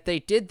that they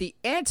did the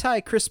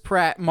anti-Chris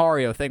Pratt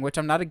Mario thing, which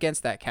I'm not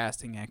against that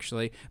casting,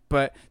 actually,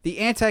 but the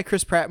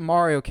anti-Chris Pratt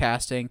Mario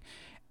casting,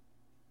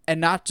 and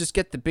not just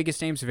get the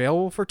biggest names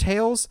available for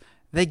Tails,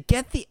 they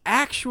get the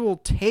actual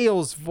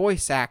Tails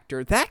voice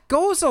actor. That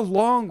goes a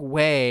long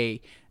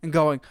way in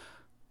going,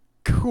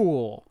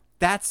 cool,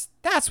 that's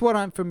what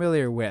I'm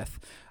familiar with.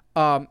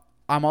 I'm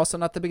also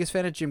not the biggest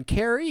fan of Jim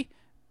Carrey,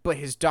 but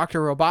his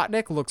Dr.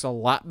 Robotnik looks a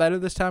lot better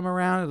this time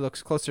around. It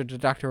looks closer to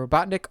Dr.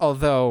 Robotnik,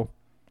 although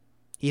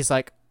he's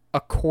like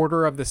a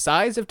quarter of the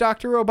size of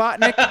Dr.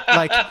 Robotnik.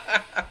 Like,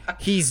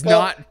 he's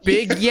not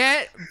big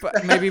yet,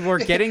 but maybe we're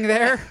getting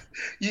there.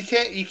 You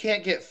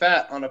can't get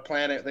fat on a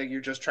planet that you're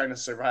just trying to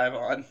survive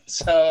on.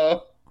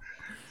 So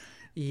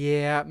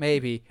yeah,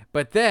 maybe.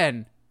 But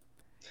then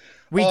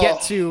we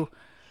get to,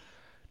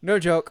 no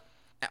joke,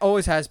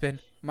 always has been,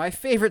 my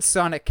favorite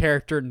Sonic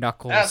character,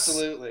 Knuckles.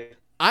 Absolutely.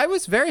 I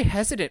was very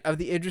hesitant of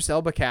the Idris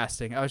Elba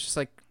casting. I was just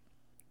like,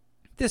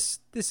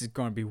 this is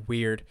going to be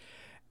weird.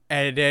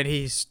 And then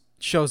he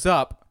shows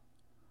up.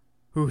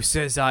 Who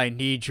says I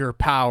need your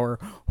power?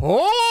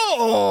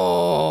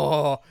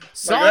 Oh!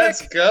 Sonic,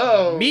 let's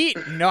go.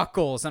 Meet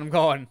Knuckles. And I'm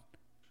going,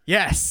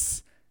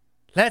 yes.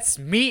 Let's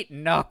meet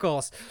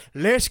Knuckles.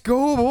 Let's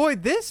go, boy.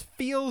 This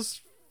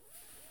feels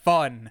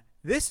fun.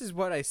 This is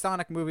what a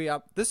Sonic movie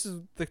this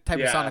is the type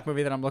of Sonic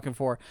movie that I'm looking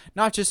for.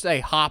 Not just a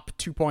Hop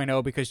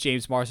 2.0 because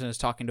James Marsden is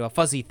talking to a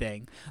fuzzy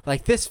thing.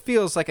 Like, this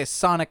feels like a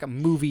Sonic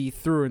movie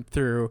through and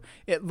through.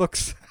 It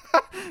looks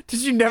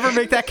Did you never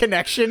make that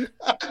connection?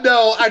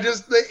 No,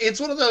 it's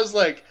one of those,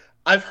 like,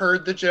 I've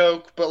heard the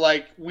joke, but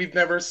like we've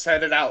never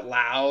said it out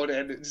loud,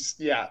 and it's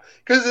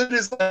because it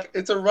is like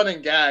it's a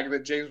running gag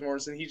that James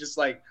Morrison he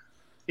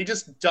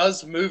just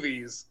does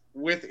movies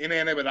with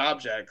inanimate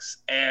objects,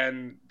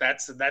 and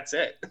that's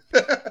it.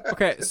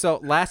 Okay, so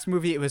last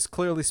movie, it was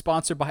clearly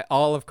sponsored by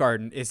Olive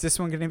Garden. Is this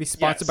one going to be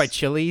sponsored by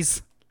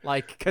Chili's?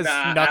 Like, because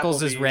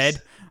Knuckles is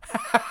red?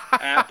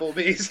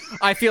 Applebee's.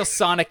 I feel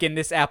Sonic in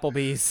this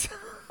Applebee's.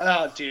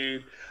 Oh,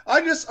 dude.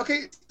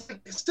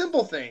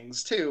 Simple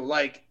things, too.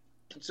 Like,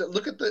 so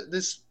look at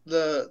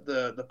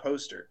the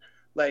poster.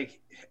 Like,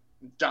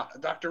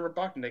 Dr.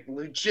 Robotnik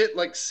legit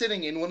like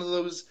sitting in one of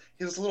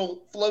his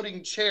little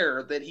floating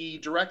chair that he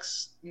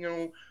directs,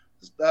 the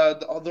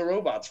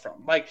robots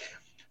from. Like,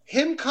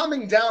 him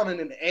coming down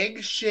in an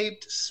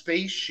egg-shaped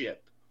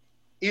spaceship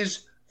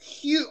is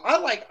huge.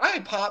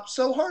 I popped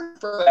so hard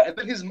for that. And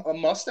then his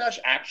mustache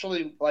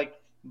actually like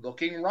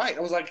looking right.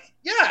 I was like,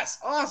 yes,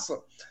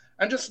 awesome.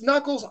 And just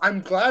Knuckles,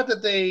 I'm glad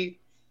that they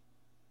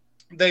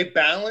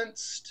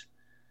balanced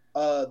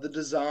the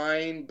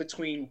design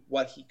between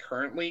what he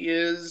currently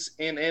is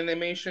in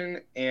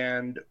animation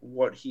and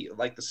what he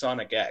like the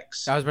Sonic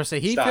X. I was about to say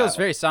he feels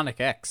very Sonic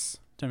X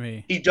to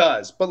me. He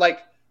does, but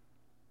like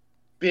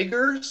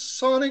bigger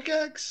Sonic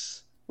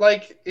X.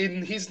 Like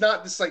he's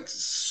not this like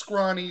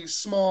scrawny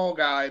small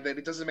guy that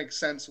it doesn't make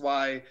sense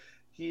why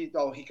he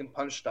can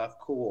punch stuff.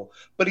 Cool,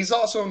 but he's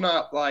also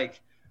not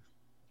like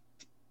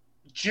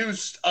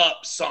juiced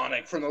up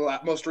Sonic from the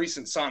most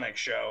recent Sonic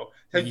show.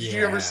 Did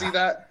you ever see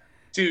that?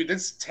 Dude,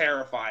 this is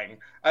terrifying.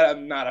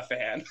 I'm not a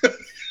fan.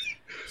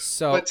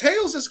 So, but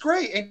Tails is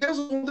great, and Tails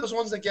is one of those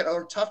ones that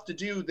are tough to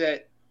do.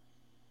 That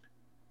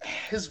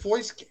his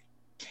voice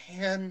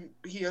can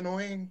be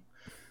annoying.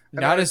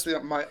 Not as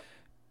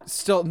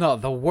still no.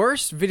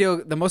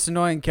 The most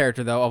annoying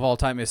character though of all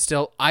time is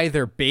still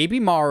either Baby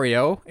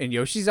Mario in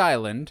Yoshi's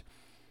Island,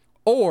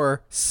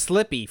 or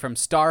Slippy from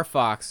Star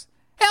Fox.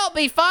 Help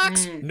me,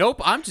 Fox!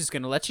 Nope, I'm just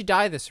gonna let you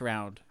die this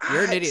round.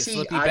 You're an idiot,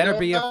 Slippy. Better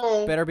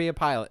be a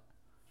pilot.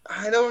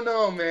 I don't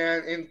know,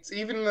 man. And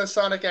even in the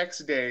Sonic X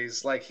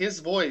days, like his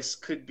voice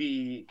could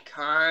be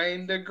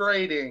kind of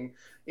grating.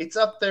 It's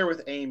up there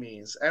with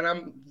Amy's, and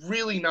I'm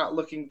really not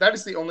looking. That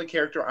is the only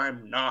character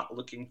I'm not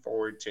looking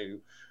forward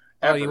to.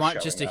 Oh, you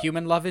want just a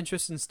human love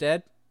interest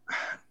instead?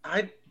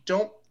 I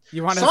don't.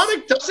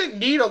 Sonic doesn't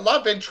need a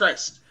love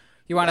interest.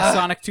 You want a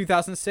Sonic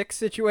 2006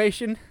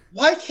 situation?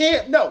 Why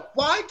can't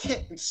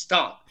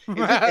stop?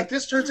 If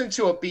this turns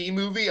into a B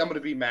movie, I'm gonna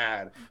be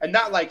mad, and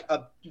not like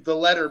the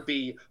letter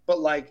B, but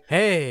like,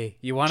 hey,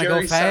 you want to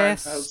go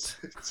fast?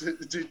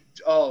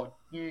 No,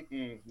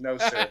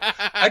 sir.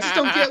 I just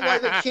don't get why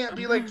they can't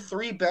be like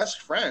three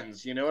best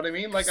friends. You know what I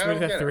mean? Like, I don't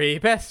get three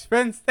best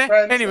friends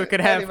anyone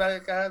could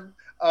have.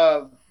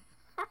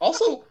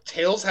 Also,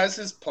 Tails has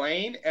his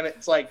plane, and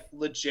it's like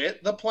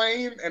legit the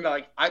plane, and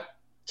like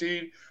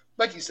dude,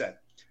 like you said,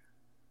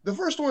 the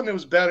first one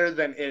was better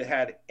than it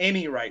had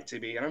any right to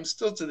be, and I'm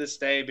still to this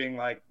day being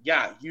like,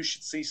 yeah, you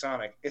should see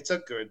Sonic. It's a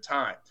good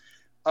time.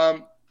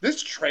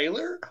 This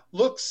trailer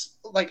looks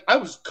like I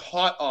was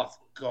caught off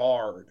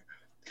guard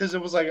because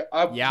it was like,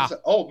 by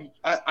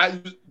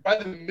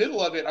the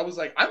middle of it, I was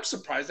like, I'm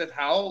surprised at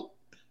how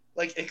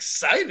like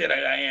excited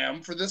I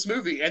am for this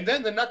movie. And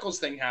then the Knuckles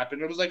thing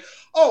happened. It was like,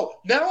 oh,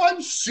 now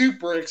I'm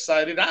super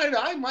excited.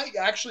 I might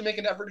actually make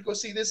an effort to go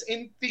see this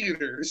in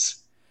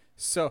theaters.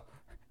 So,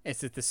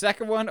 is it the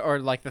second one or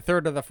like the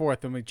third or the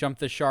fourth when we jump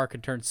the shark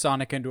and turn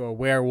Sonic into a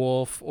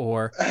werewolf?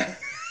 Or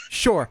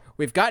sure,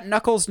 we've got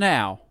Knuckles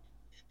now.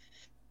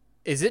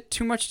 Is it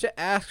too much to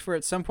ask for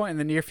at some point in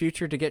the near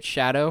future to get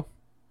Shadow?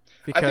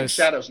 Because I think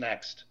Shadow's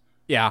next.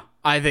 Yeah,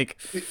 I think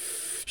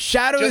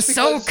Shadow is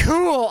so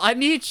cool. I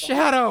need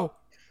Shadow.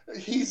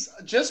 He's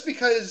just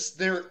because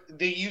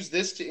they use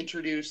this to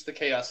introduce the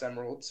Chaos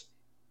Emeralds,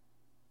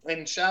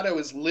 and Shadow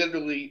is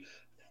literally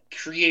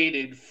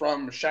created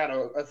from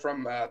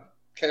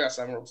Chaos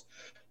Emeralds.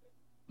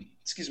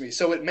 Excuse me.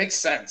 So it makes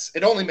sense.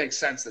 It only makes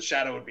sense that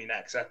Shadow would be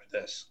next after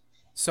this.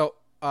 So,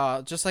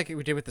 just like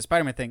we did with the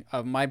Spider-Man thing,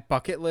 my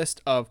bucket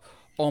list of,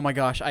 oh my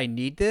gosh, I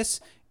need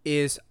this,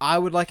 is I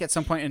would like at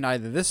some point in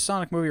either this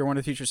Sonic movie or one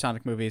of the future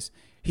Sonic movies,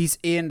 he's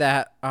in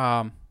that,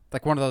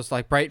 like one of those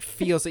like bright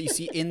fields that you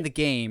see in the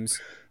games.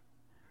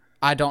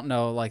 I don't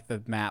know like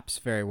the maps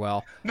very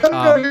well. No,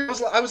 I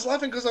was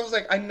laughing because I was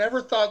like, I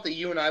never thought that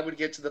you and I would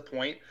get to the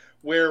point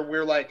where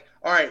we're like,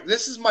 all right,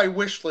 this is my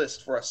wish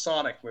list for a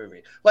Sonic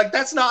movie. Like,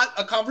 that's not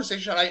a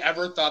conversation I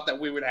ever thought that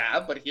we would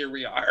have, but here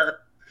we are.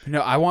 No,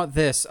 I want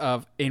this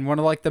in one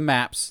of like the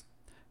maps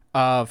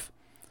of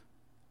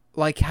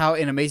like how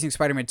in Amazing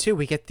Spider-Man 2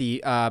 we get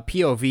the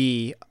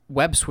POV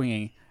web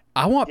swinging.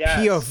 I want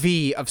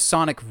POV of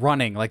Sonic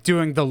running, like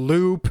doing the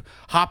loop,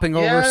 hopping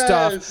over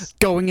stuff,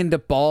 going into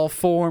ball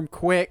form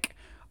quick.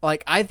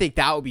 Like, I think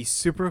that would be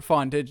super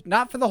fun to,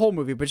 not for the whole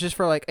movie, but just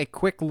for like a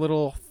quick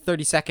little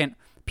 30-second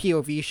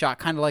POV shot,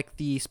 kind of like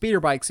the speeder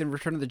bikes in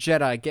Return of the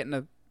Jedi, getting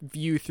a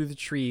view through the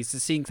trees, to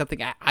seeing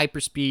something at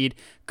hyperspeed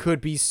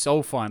could be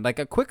so fun. Like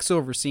a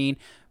Quicksilver scene,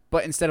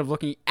 but instead of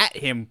looking at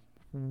him,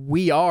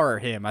 we are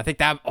him. I think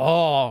that,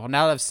 now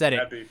that I've said it.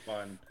 That'd be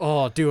fun.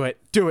 Oh, do it.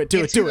 Do it.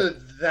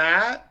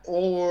 That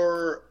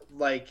or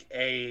like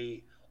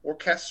a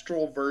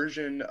orchestral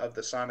version of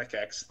the Sonic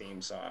X theme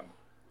song.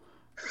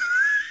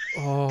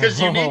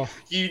 Because you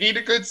need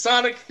a good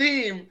Sonic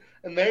theme,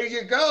 and there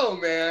you go,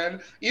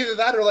 man. Either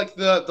that or like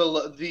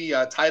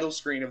the title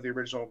screen of the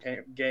original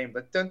game.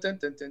 But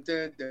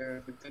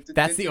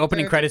that's the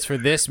opening credits for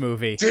this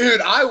movie.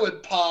 Dude, I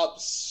would pop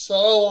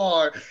so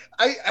hard.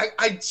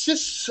 It's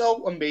just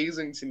so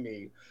amazing to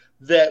me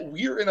that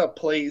we're in a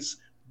place,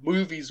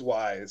 movies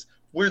wise,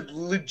 where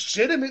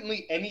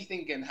legitimately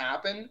anything can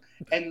happen,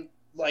 and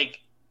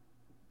like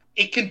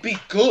it can be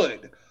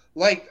good.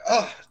 Like,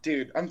 oh,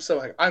 dude, I'm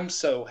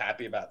so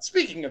happy about it.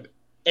 Speaking of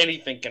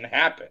anything can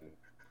happen.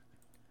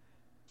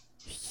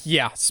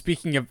 Yeah,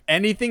 speaking of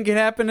anything can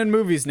happen in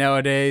movies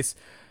nowadays,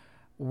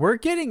 we're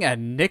getting a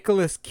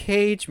Nicolas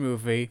Cage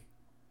movie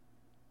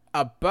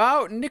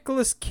about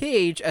Nicolas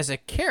Cage as a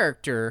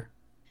character,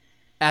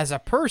 as a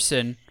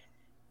person,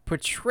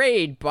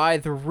 portrayed by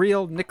the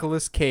real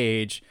Nicolas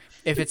Cage.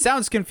 If it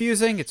sounds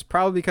confusing, it's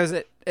probably because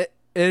it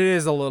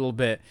is a little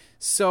bit.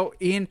 So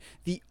in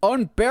The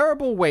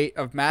Unbearable Weight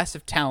of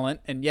Massive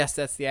Talent, and yes,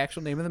 that's the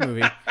actual name of the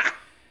movie,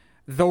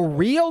 the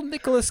real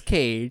Nicolas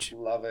Cage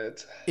love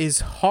it.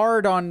 Is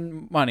hard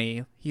on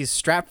money. He's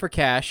strapped for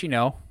cash, you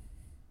know.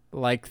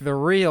 like the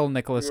real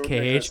Nicolas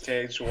Cage.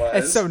 Nicolas Cage was.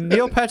 And so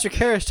Neil Patrick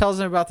Harris tells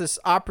him about this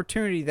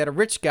opportunity that a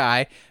rich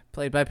guy,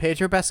 played by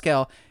Pedro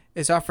Pascal,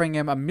 is offering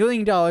him $1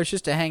 million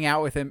just to hang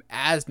out with him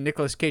as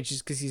Nicolas Cage,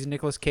 just because he's a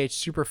Nicolas Cage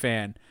super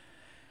fan.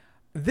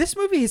 This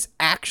movie has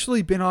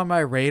actually been on my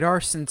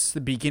radar since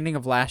the beginning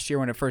of last year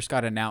when it first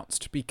got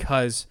announced,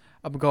 because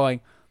I'm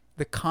going,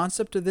 the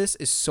concept of this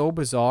is so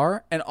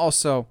bizarre, and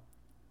also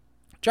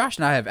Josh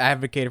and I have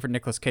advocated for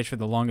Nicolas Cage for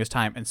the longest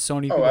time, and so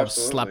many people have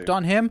slept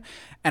on him,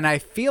 and I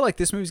feel like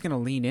this movie's going to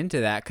lean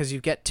into that, because you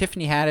get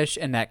Tiffany Haddish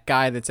and that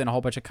guy that's in a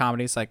whole bunch of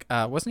comedies, like,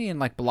 wasn't he in,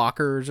 like,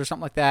 Blockers or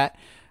something like that?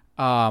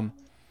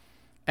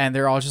 And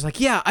they're all just like,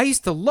 yeah, I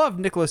used to love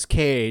Nicolas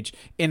Cage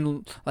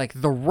in, like,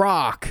 The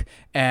Rock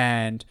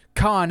and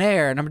Con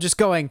Air. And I'm just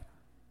going,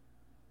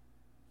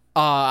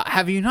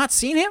 have you not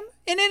seen him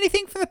in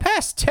anything for the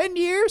past 10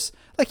 years?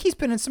 Like, he's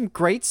been in some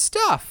great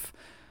stuff.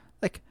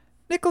 Like,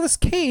 Nicolas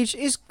Cage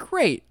is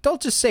great.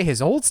 Don't just say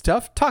his old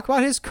stuff. Talk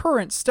about his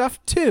current stuff,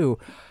 too.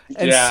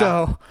 And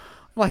so,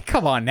 I'm like,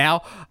 come on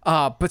now.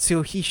 But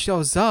so he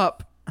shows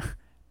up,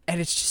 and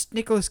it's just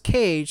Nicolas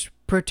Cage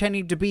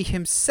pretending to be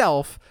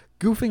himself,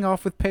 goofing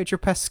off with Pedro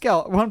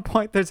Pascal. At one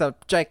point, there's a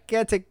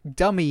gigantic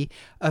dummy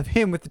of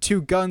him with the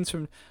two guns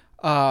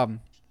from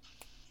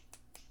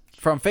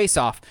Face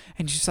Off,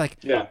 and she's like,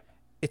 "Yeah,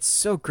 it's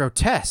so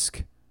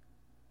grotesque.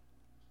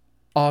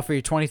 I'll offer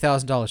you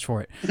 $20,000 for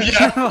it."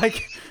 Yeah,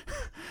 like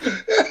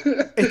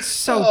it's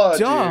so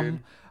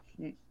dumb.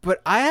 Dude.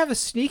 But I have a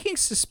sneaking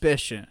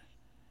suspicion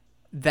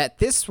that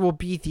this will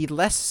be the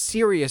less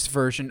serious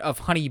version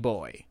of Honey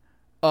Boy,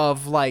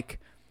 of like.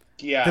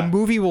 Yeah. The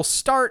movie will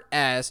start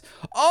as,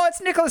 oh, it's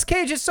Nicolas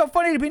Cage. It's so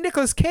funny to be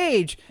Nicolas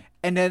Cage.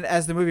 And then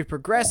as the movie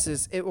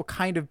progresses, it will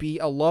kind of be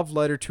a love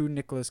letter to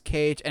Nicolas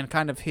Cage and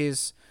kind of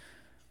his,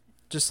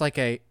 just like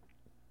a,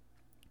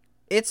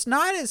 it's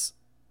not as,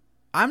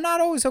 I'm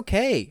not always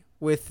okay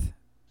with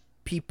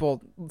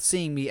people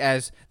seeing me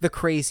as the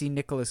crazy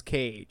Nicolas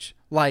Cage.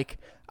 Like,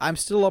 I'm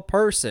still a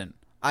person.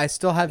 I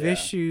still have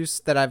issues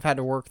that I've had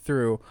to work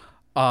through.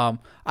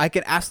 I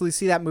can absolutely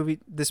see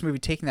this movie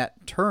taking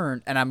that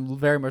turn, and I'm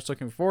very much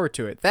looking forward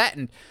to it. That,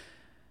 and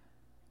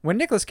when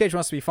Nicolas Cage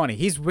wants to be funny,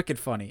 he's wicked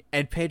funny,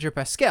 and Pedro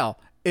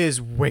Pascal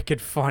is wicked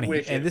funny.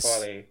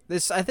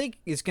 This I think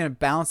is going to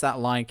balance that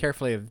line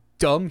carefully of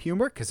dumb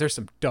humor, because there's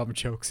some dumb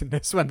jokes in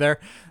this when they're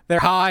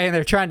high and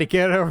they're trying to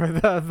get over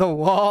the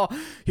wall.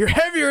 You're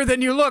heavier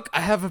than you look.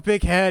 I have a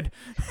big head.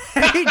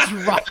 And he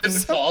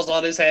drops falls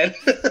on his head.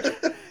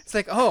 It's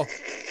like, oh,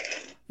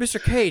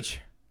 Mr.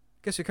 Cage,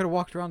 guess we could have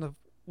walked around the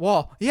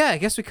wall. Yeah, I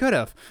guess we could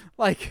have.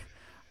 Like,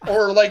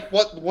 or like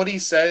what he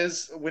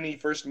says when he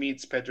first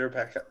meets Pedro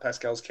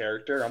Pascal's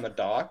character on the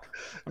dock.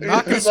 I'm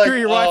not going to screw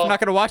your wife. I'm not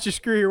going to watch you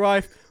screw your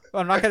wife.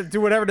 I'm not going to do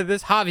whatever to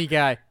this Javi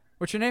guy.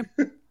 What's your name?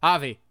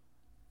 Javi.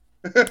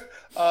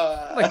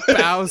 Like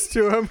bows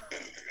to him.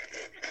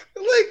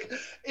 Like,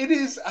 it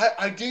is.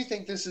 I do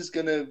think this is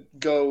going to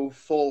go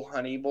full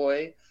Honey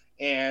Boy,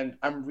 and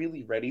I'm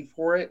really ready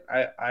for it.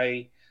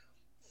 I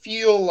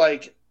feel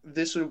like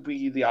this would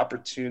be the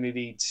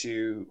opportunity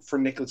for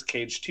Nicolas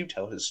Cage to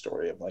tell his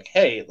story of like,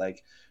 hey,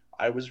 like,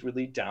 I was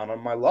really down on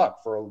my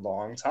luck for a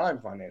long time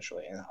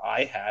financially, and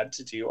I had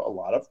to do a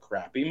lot of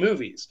crappy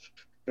movies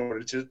in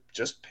order to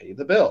just pay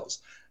the bills.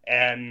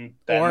 And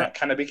then that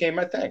kind of became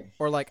my thing.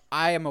 Or like,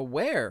 I am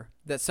aware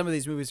that some of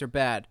these movies are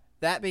bad.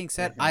 That being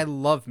said, I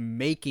love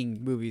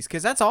making movies,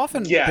 because that's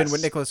often been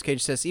what Nicolas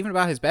Cage says, even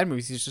about his bad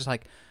movies. He's just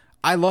like,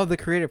 I love the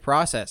creative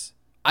process.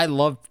 I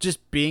love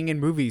just being in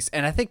movies.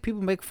 And I think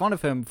people make fun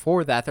of him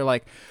for that. They're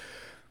like,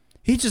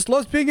 he just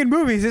loves being in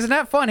movies. Isn't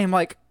that funny? I'm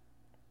like,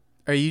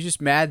 are you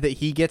just mad that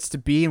he gets to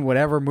be in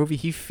whatever movie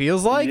he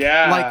feels like?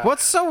 Yeah. Like,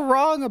 what's so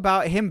wrong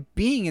about him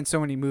being in so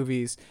many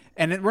movies?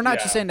 And we're not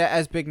just saying that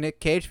as big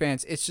Nick Cage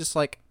fans. It's just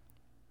like,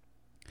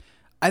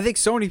 I think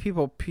so many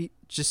people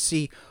just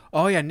see,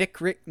 oh yeah, Nick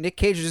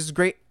Cage is a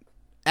great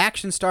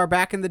action star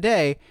back in the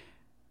day.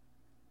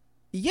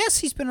 Yes,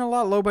 he's been in a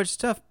lot of low budget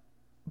stuff,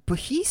 but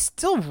he's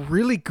still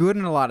really good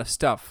in a lot of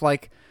stuff.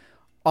 Like,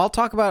 I'll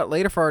talk about it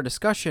later for our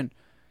discussion.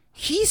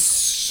 He's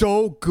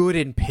so good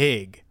in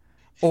Pig.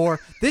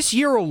 Or this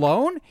year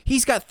alone,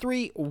 he's got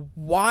 3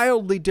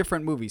 wildly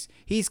different movies.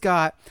 He's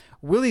got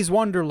Willy's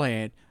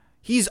Wonderland.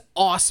 He's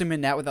awesome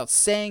in that without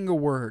saying a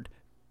word.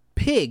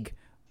 Pig,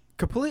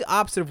 completely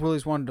opposite of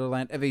Willy's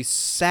Wonderland, of a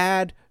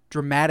sad,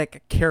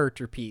 dramatic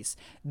character piece.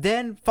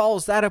 Then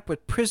follows that up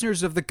with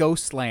Prisoners of the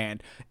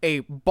Ghostland, a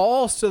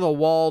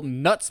balls-to-the-wall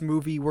nuts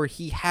movie where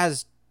he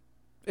has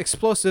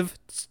explosive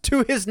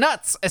to his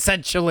nuts,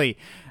 essentially.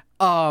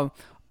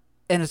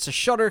 And it's a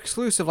Shudder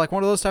exclusive, like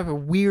one of those type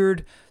of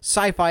weird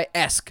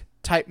sci-fi-esque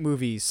type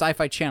movies.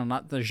 Sci-Fi Channel,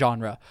 not the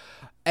genre.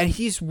 And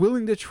he's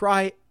willing to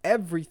try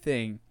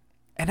everything.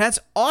 And that's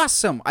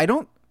awesome. I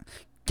don't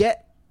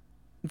get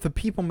the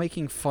people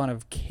making fun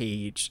of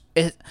Cage.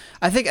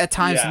 I think at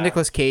times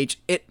Nicolas Cage,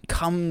 it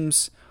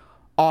comes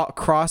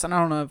across, and I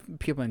don't know if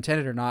people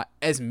intended or not,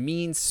 as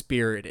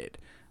mean-spirited.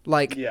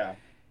 Like,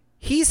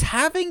 he's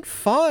having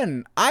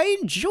fun. I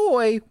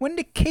enjoy when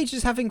Nick Cage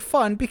is having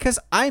fun because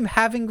I'm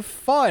having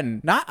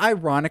fun. Not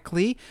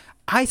ironically.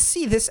 I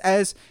see this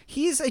as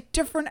he's a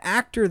different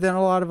actor than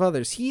a lot of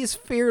others. He is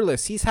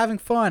fearless. He's having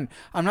fun.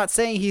 I'm not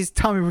saying he's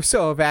Tommy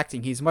Wiseau of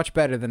acting. He's much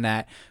better than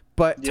that.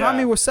 But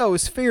Tommy Wiseau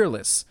is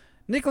fearless.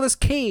 Nicolas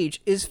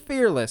Cage is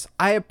fearless.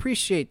 I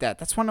appreciate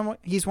that.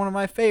 He's one of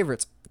my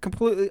favorites,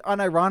 completely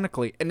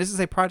unironically. And this is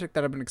a project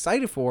that I've been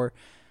excited for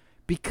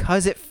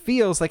because it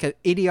feels like an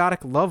idiotic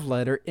love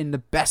letter in the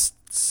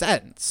best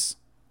sense.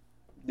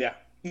 Yeah.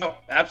 No,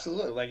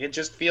 absolutely. Like, it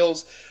just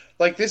feels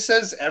like this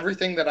says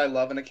everything that I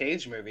love in a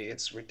Cage movie.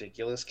 It's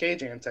ridiculous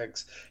Cage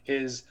antics.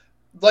 His,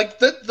 like,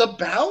 the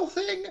bow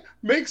thing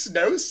makes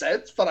no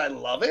sense, but I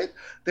love it.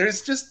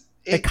 There's just...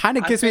 It kind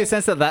of gives me a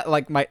sense that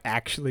like might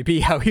actually be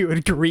how he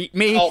would greet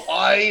me. Oh,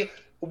 I,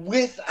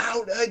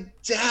 without a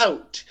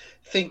doubt,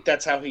 think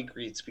that's how he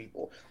greets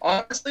people.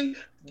 Honestly,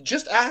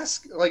 just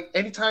ask, like,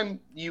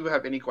 anytime you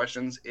have any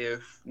questions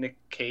if Nick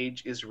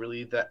Cage is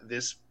really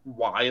this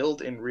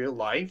wild in real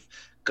life,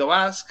 go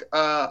ask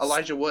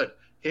Elijah Wood.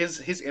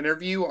 His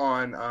interview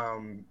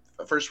on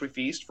First We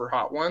Feast for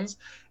Hot Ones,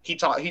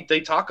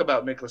 they talk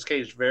about Nicolas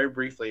Cage very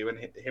briefly when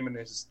him and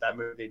that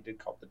movie they did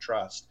called The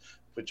Trust,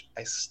 which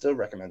I still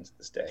recommend to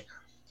this day.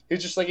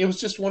 It's just like, it was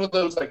just one of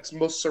those like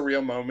most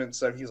surreal moments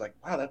that he's like,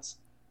 wow,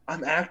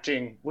 I'm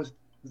acting with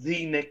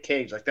the Nick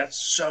Cage. Like, that's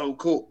so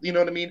cool. You know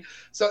what I mean?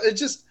 So it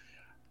just,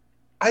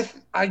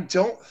 I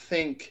don't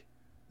think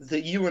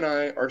that you and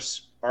I are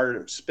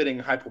spitting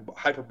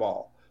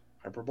hyperbole.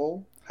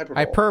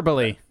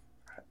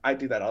 I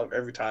do that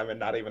every time and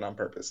not even on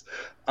purpose.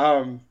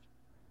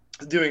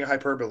 Doing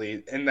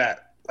hyperbole in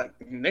that, like,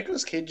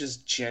 Nicolas Cage is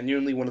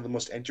genuinely one of the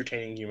most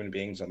entertaining human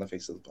beings on the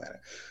face of the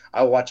planet.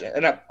 I'll watch it,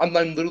 and I'm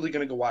literally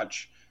going to go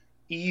watch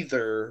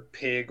either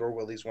Pig or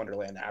Willy's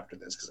Wonderland after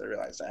this because I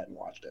realized I hadn't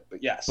watched it.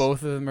 But yes,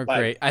 both of them are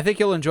great. I think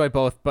you'll enjoy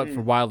both, but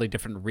for wildly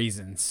different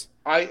reasons.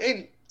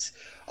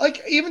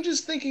 Like, even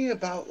just thinking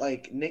about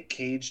like Nick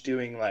Cage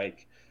doing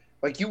like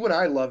you and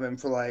I love him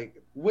for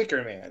like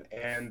Wicker Man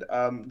and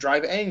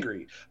Drive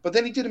Angry, but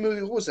then he did a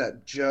movie. What was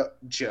that?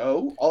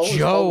 Joe.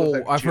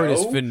 I've heard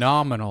is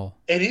phenomenal,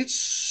 and it's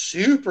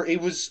super.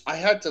 I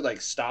had to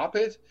like stop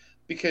it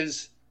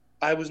because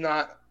I was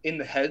not in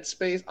the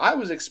headspace. I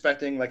was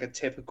expecting like a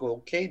typical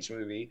Cage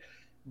movie,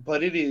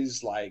 but it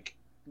is like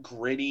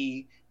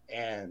gritty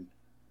and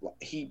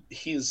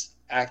he's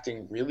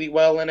acting really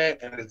well in it,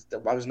 and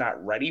I was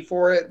not ready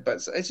for it.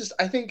 But it's just,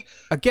 I think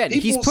again,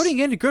 he's putting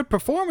in good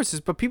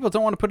performances, but people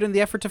don't want to put in the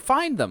effort to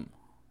find them.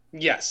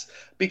 Yes,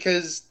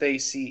 because they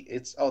see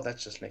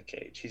that's just Nick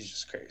Cage. He's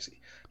just crazy.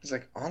 He's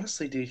like,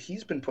 honestly, dude,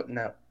 he's been putting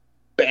out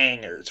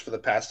bangers for the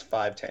past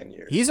 5-10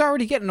 years. He's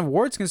already getting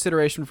awards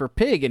consideration for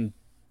Pig, and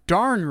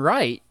darn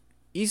right,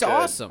 he's good.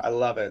 Awesome. I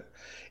love it.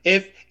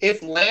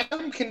 If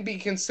Lamb can be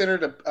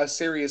considered a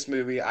serious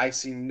movie, I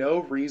see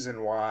no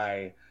reason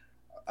why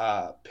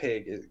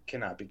Pig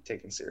cannot be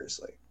taken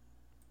seriously.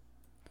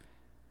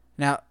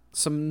 Now,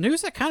 some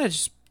news that kind of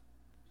just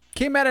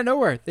came out of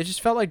nowhere. They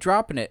just felt like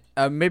dropping it.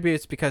 Maybe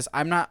it's because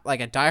I'm not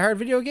like a diehard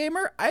video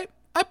gamer. I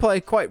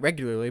play quite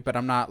regularly, but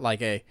I'm not like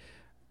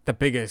the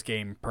biggest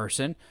game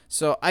person.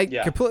 So I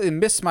completely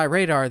missed my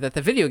radar that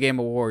the Video Game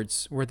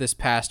Awards were this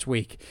past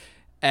week.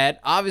 And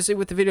obviously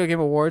with the Video Game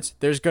Awards,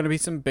 there's going to be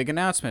some big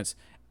announcements.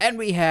 And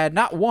we had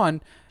not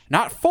one,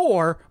 not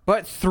four,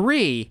 but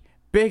three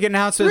big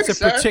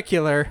announcements in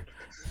particular.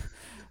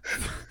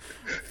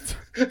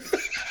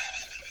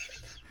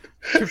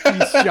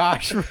 Confused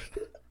Josh.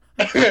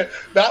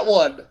 Not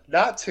one,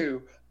 not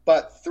two,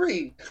 but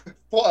three.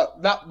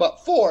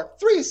 Four.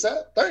 Three,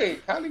 sir. Three.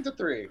 Counting to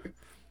three.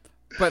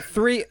 But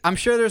three, I'm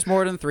sure there's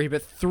more than three,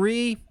 but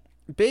three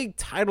big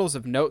titles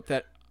of note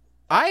that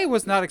I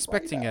was not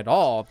expecting at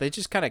all. They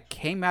just kind of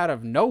came out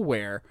of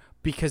nowhere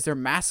because they're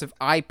massive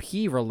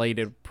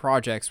IP-related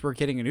projects. We're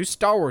getting a new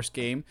Star Wars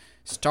game,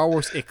 Star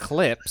Wars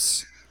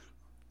Eclipse.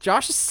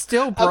 Josh is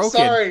still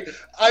broken. I'm sorry.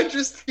 I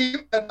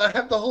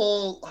have the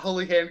whole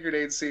Holy Hand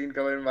Grenade scene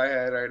going in my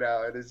head right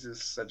now. It is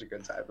just such a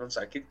good time. I'm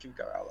sorry. Keep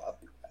going.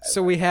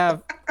 So we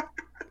have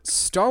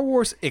Star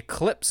Wars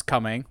Eclipse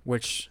coming,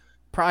 which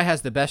probably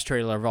has the best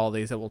trailer of all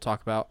these that we'll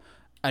talk about.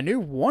 A new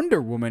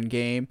Wonder Woman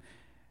game,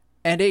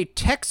 and a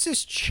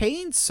Texas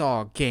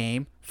Chainsaw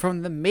game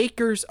from the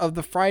makers of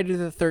the Friday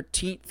the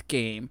 13th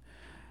game.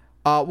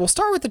 We'll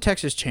start with the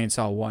Texas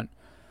Chainsaw one.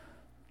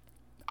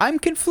 I'm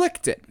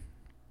conflicted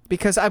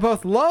because I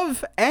both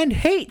love and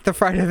hate the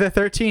Friday the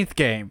 13th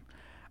game.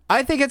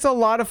 I think it's a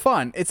lot of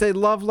fun. It's a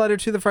love letter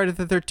to the Friday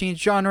the 13th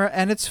genre,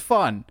 and it's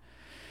fun.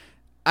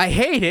 I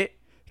hate it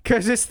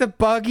because it's the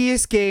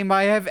buggiest game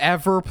I have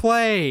ever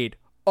played.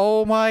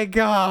 Oh my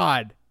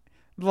god.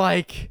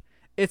 Like,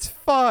 it's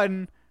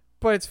fun,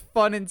 but it's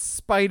fun in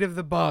spite of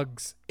the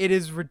bugs. It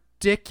is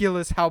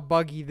ridiculous how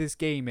buggy this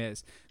game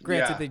is.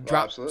 Granted, they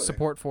dropped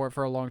support for it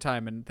for a long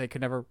time, and they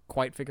could never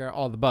quite figure out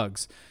all the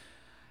bugs.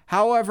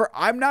 However,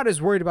 I'm not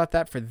as worried about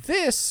that for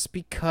this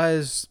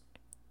because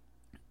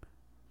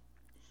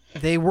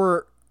they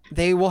were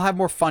they will have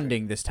more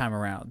funding this time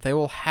around. They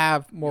will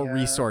have more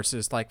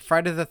resources. Like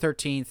Friday the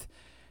 13th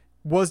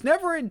was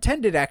never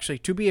intended actually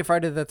to be a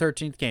Friday the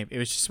 13th game. It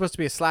was just supposed to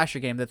be a slasher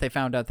game that they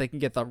found out they can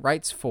get the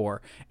rights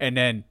for, and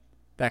then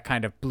that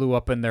kind of blew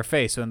up in their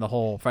face when the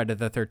whole Friday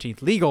the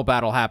 13th legal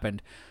battle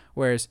happened.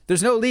 Whereas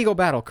there's no legal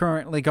battle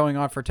currently going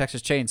on for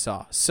Texas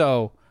Chainsaw,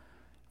 so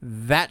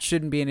that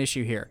shouldn't be an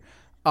issue here.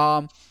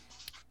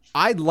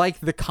 I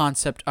like the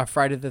concept of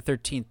Friday the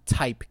 13th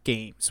type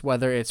games,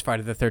 whether it's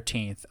Friday the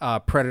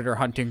 13th, Predator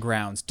Hunting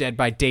Grounds, Dead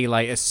by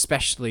Daylight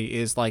especially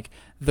is like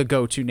the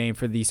go-to name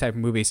for these type of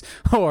movies.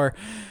 Or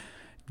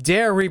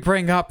dare we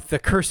bring up the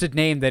cursed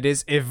name that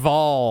is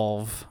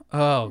Evolve.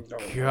 Oh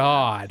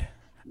God.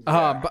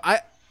 Yeah.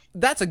 But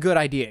that's a good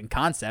idea in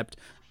concept.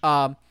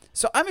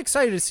 So I'm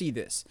excited to see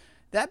this.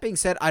 That being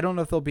said, I don't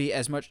know if there'll be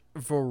as much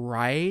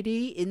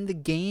variety in the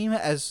game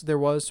as there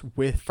was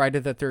with Friday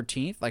the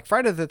 13th. Like,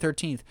 Friday the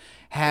 13th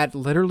had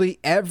literally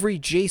every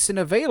Jason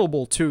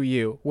available to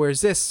you, whereas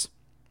this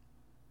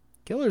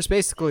killer's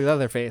basically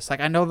Leatherface.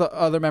 Like, I know the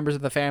other members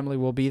of the family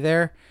will be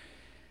there,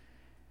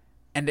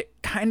 and it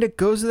kind of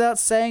goes without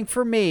saying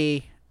for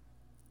me,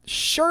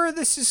 sure,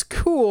 this is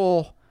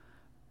cool,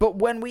 but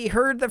when we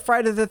heard that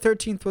Friday the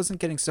 13th wasn't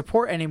getting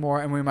support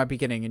anymore and we might be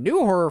getting a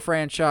new horror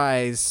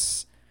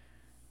franchise,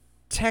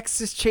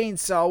 Texas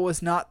Chainsaw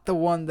was not the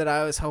one that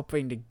I was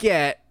hoping to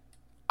get.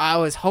 I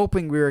was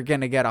hoping we were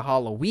going to get a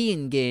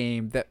Halloween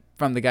game that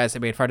from the guys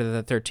that made Friday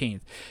the 13th.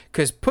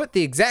 Because put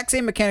the exact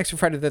same mechanics for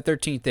Friday the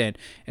 13th in.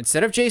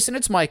 Instead of Jason,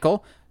 it's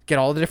Michael. Get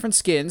all the different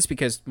skins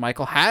because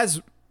Michael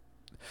has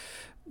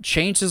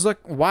changed his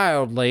look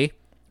wildly.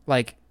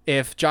 Like,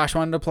 if Josh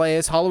wanted to play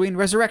as Halloween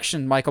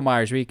Resurrection Michael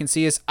Myers, where you can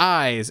see his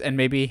eyes and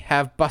maybe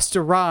have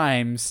Busta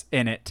Rhymes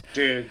in it.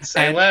 Dude,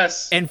 say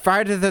less. And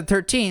Friday the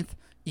 13th,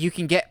 you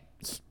can get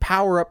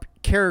power-up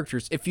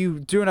characters. If you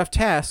do enough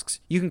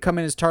tasks, you can come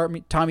in as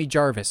Tommy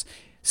Jarvis.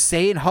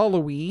 Say in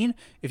Halloween,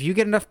 if you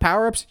get enough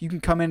power-ups, you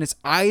can come in as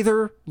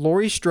either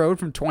Laurie Strode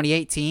from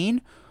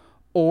 2018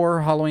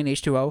 or Halloween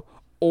H2O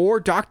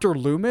or Dr.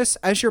 Loomis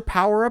as your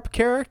power-up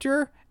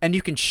character, and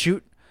you can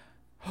shoot.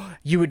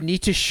 You would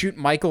need to shoot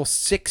Michael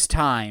 6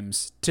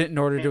 times in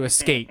order to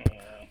escape.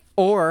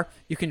 Or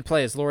you can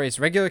play as Laurie's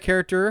regular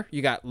character.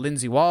 You got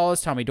Lindsay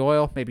Wallace, Tommy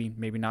Doyle,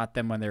 maybe not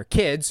them when they're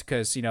kids,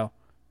 because,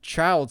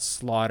 child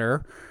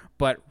slaughter,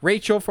 but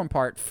Rachel from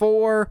part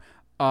 4,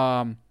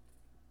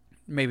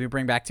 maybe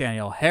bring back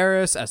Danielle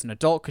Harris as an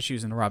adult because she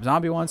was in the Rob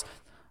Zombie ones.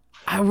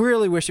 I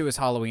really wish it was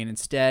Halloween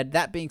instead.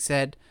 That being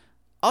said,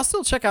 I'll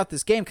still check out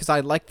this game because I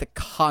like the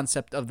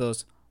concept of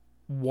those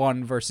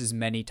one versus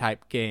many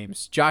type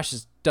games. Josh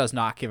does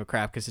not give a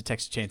crap because it's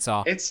Texas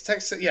Chainsaw. It's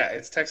Texas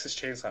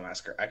Chainsaw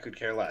Massacre. I could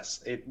care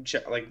less.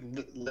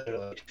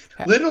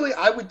 Literally,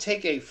 I would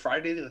take a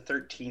Friday the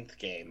 13th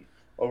game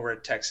over a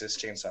Texas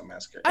Chainsaw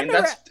Massacre.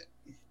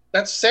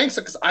 That's saying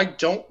so because I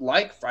don't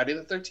like Friday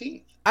the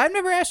 13th. I've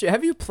never asked you,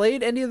 have you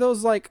played any of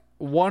those like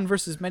one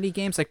versus many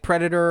games like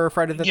Predator or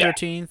Friday the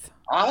 13th?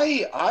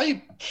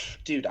 I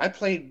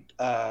played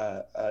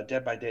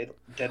Dead by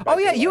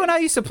Daylight. You and I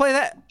used to play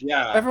that.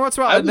 Yeah, every once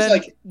in a while. And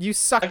then you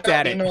sucked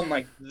at it. On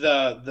like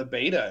the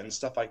beta and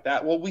stuff like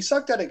that. Well, we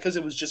sucked at it because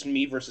it was just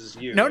me versus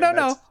you. No.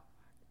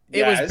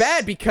 It was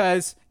bad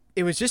because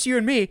it was just you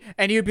and me,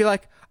 and you'd be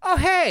like, "Oh,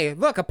 hey,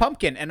 look, a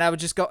pumpkin," and I would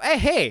just go,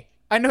 "Hey,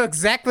 I know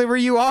exactly where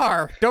you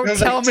are. Don't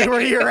tell me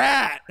where you're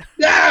at."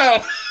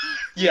 No.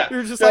 Yeah.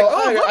 You're just like,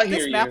 "Oh, look,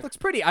 this map looks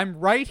pretty. I'm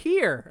right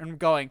here." And I'm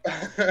going.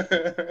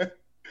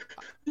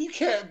 You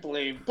can't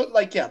blame, but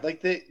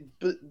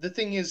the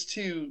thing is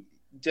too,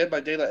 Dead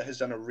by Daylight has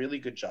done a really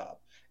good job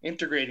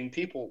integrating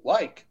people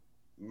like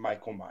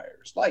Michael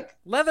Myers, like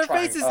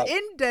Leatherface is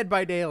in Dead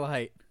by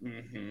Daylight.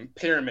 Mm-hmm.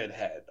 Pyramid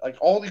Head, like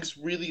all these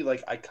really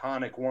like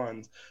iconic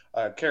ones,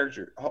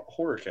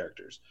 horror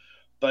characters,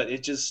 but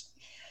it just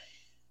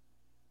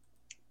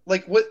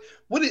like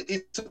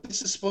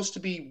this is supposed to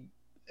be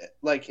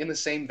like in the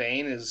same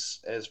vein as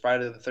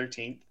Friday the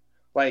 13th,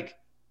 like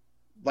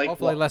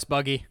hopefully less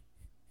buggy.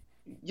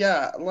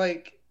 Yeah,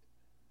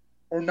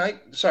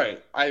 Sorry,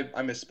 I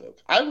misspoke.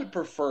 I would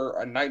prefer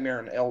a Nightmare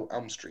on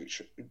Elm Street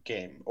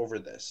game over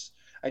this.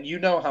 And you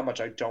know how much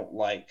I don't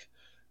like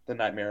the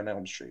Nightmare on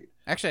Elm Street.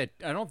 Actually,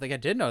 I don't think I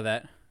did know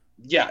that.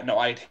 Yeah, no,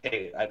 I hate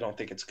it. I don't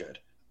think it's good.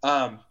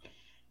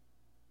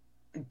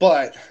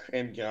 But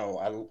in the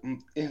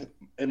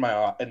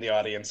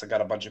audience, I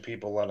got a bunch of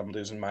people that I'm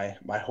losing my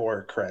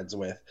horror creds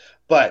with.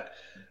 But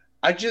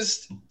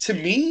to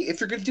me, if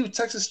you're gonna do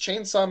Texas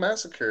Chainsaw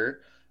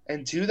Massacre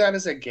and do that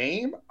as a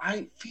game,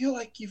 I feel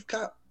like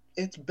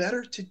it's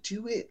better to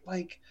do it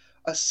like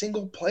a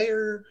single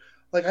player.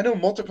 Like, I know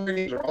multiplayer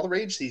games are all the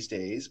rage these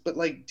days, but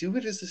like do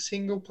it as a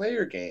single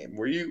player game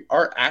where you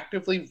are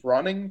actively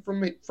running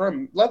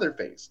from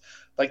Leatherface.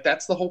 Like,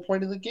 that's the whole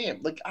point of the game.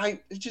 Like,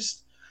 I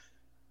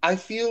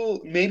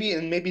feel maybe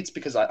it's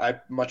because I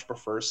much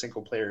prefer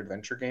single player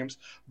adventure games,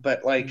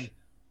 but like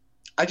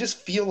I just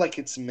feel like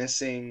it's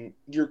missing.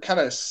 You're kind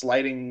of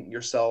sliding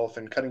yourself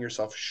and cutting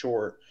yourself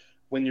short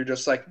when you're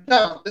just like,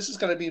 no, this is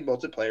going to be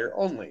multiplayer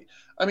only.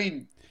 I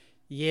mean,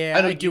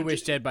 Yeah, I do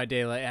wish Dead by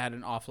Daylight had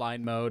an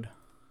offline mode.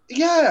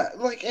 Yeah,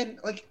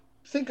 like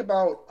think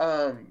about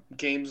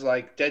games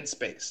like Dead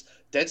Space.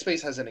 Dead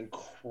Space has an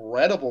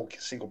incredible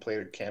single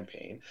player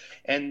campaign,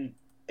 and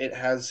it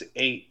has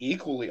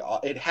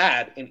it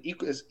had an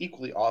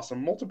equally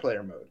awesome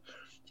multiplayer mode.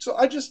 So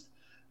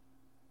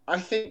I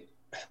think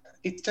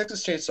it's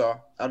Texas Chainsaw.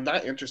 I'm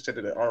not interested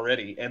in it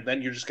already, and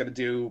then you're just gonna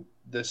do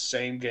the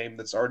same game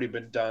that's already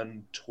been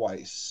done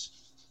twice.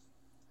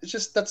 It's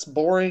just that's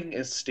boring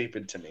and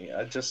stupid to me.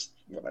 I just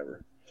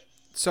whatever.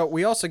 So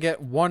we also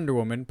get Wonder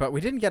Woman, but we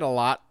didn't get a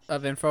lot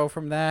of info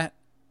from that.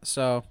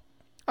 So,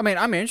 I mean,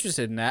 I'm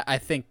interested in that. I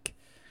think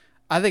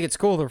it's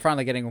cool that we're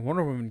finally getting a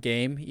Wonder Woman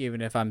game,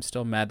 even if I'm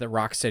still mad that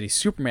Rocksteady's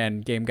Superman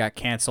game got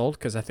canceled,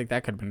 because I think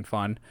that could have been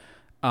fun.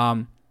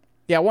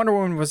 Yeah, Wonder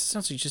Woman was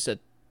essentially just a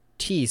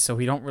tease, so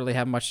we don't really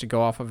have much to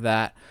go off of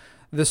that.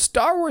 The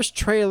Star Wars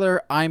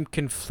trailer, I'm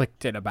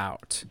conflicted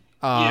about.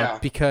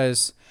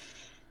 Because,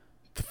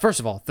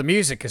 first of all, the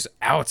music is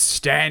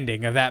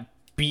outstanding of that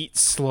beat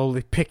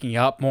slowly picking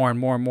up more and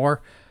more and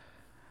more.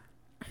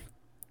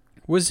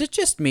 Was it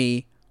just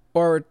me,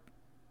 or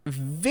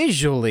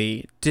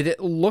visually did it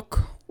look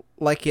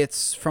like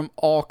it's from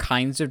all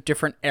kinds of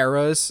different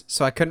eras,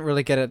 so I couldn't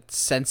really get a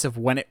sense of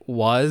when it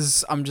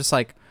was? I'm just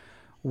like,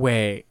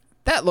 wait,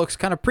 that looks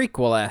kind of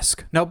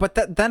prequel-esque. No, but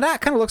then that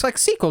kind of looks like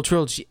sequel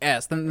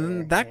trilogy-esque.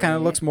 Then that kind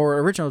of looks more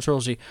original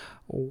trilogy.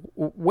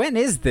 When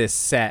is this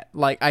set?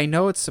 Like, I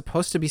know it's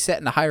supposed to be set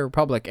in the High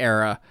Republic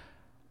era,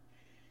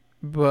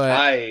 but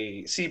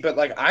I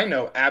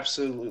know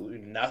absolutely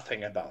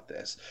nothing about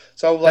this.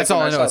 So like, that's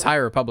all I know. It's High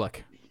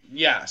Republic.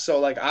 Yeah, so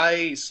like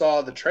I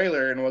saw the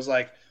trailer and was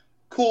like,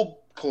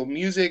 cool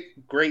music,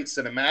 great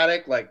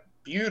cinematic, like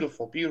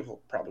beautiful.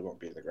 Probably won't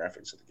be the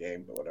graphics of the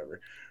game, but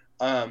whatever.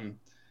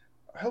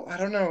 I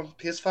don't know.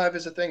 PS5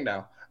 is a thing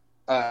now.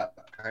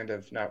 Kind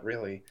of, not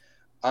really.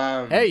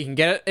 Hey, you can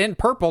get it in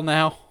purple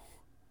now.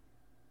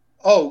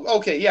 Oh,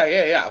 okay,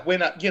 yeah.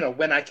 When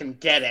I can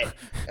get it,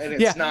 and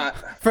it's not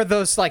for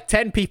those like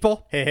 10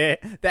 people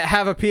that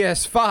have a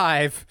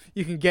PS5,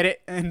 you can get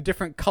it in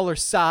different color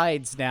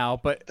sides now.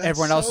 But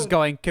everyone else is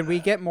going, can we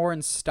get more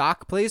in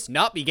stock, please?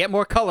 Nope, you get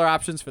more color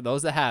options for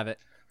those that have it.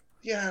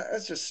 Yeah,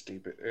 that's just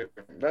stupid.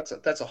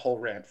 That's a whole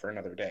rant for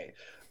another day.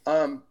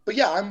 But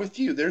yeah, I'm with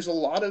you. There's a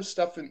lot of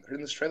stuff in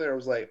this trailer. I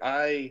was like,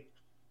 I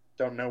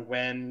don't know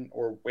when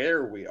or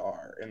where we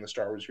are in the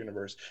Star Wars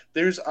universe.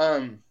 There's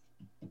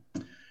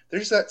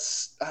that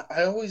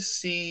I always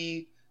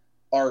see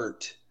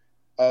art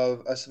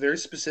of a very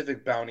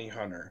specific bounty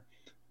hunter.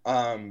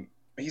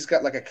 He's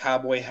got like a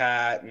cowboy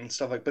hat and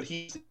stuff but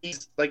he's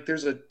like,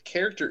 there's a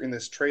character in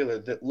this trailer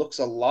that looks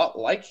a lot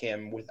like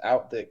him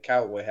without the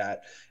cowboy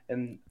hat.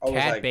 And I was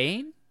Cad like,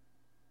 Bane?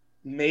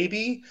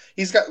 Maybe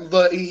he's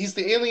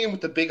the alien with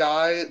the big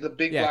eye, the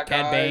big black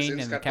Cad eyes, Bane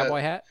and the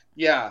cowboy hat.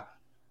 Yeah.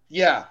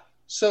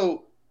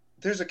 So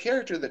there's a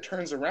character that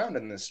turns around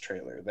in this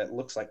trailer that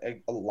looks like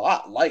a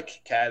lot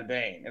like Cad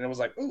Bane, and it was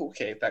like, oh,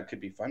 okay, that could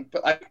be fun.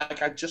 But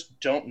I just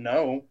don't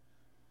know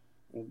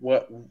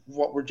what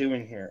we're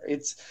doing here.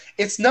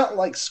 It's not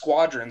like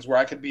Squadrons where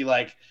I could be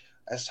like,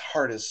 as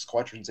hard as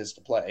Squadrons is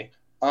to play.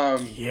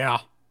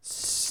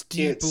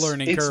 Steep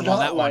learning curve on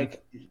that one.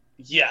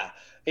 Yeah.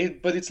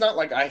 But it's not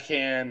like I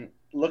can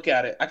look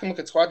at it. I can look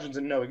at Squadrons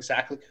and know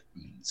exactly.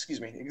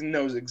 It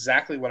knows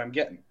exactly what I'm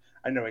getting.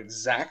 I know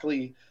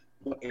exactly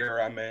what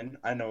era I'm in.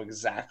 I know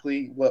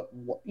exactly what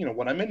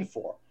I'm in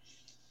for.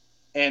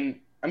 And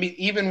I mean,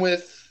 even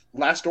with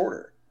Last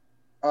Order,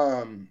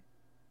 is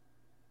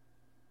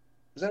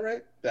that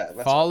right? Yeah,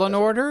 Fallen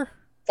Order.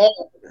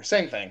 Fallen Order,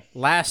 same thing.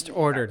 Last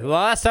Order. The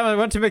last time I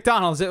went to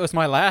McDonald's, it was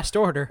my last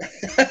order.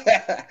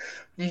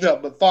 No,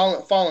 but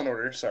Fallen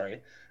Order.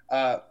 Sorry.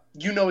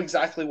 You know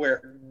exactly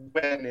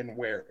when and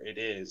where it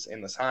is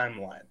in the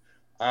timeline.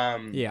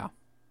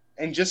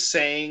 And just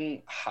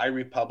saying High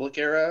Republic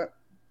era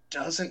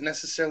doesn't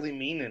necessarily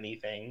mean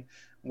anything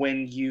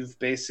when you've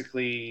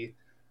basically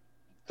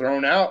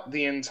thrown out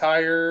the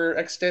entire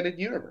extended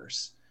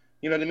universe.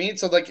 You know what I mean?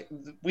 So like,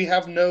 we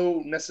have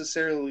no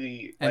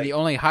necessarily. And the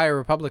only High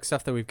Republic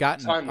stuff that we've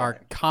gotten are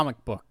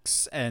comic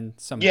books and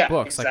some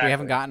books. Exactly. Like, we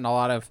haven't gotten a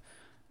lot of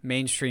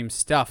mainstream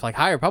stuff. Like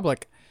High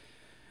Republic,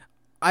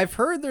 I've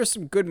heard there's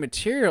some good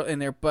material in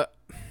there, but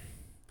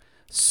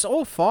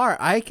so far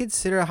I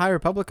consider High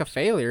Republic a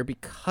failure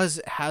because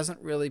it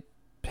hasn't really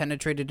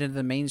penetrated into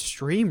the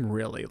mainstream,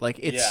 really. Like,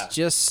 it's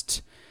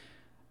just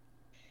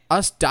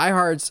us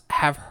diehards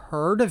have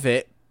heard of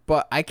it,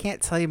 but I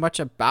can't tell you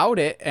much about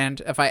it. And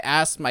if I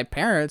asked my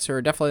parents, who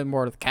are definitely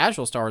more the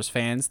casual Star Wars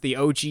fans, the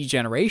OG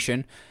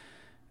generation,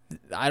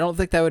 I don't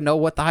think they would know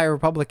what the High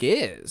Republic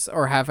is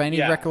or have any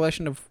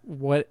recollection of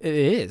what it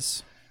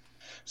is.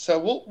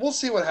 So we'll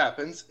see what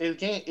happens.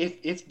 Again,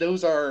 if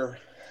those are,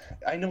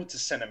 I know it's a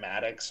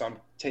cinematic, so I'm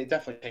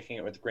definitely taking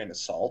it with a grain of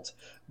salt.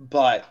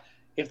 But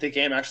if the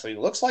game actually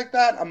looks like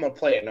that, I'm gonna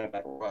play it no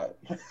matter what.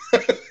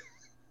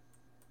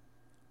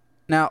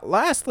 Now,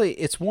 lastly,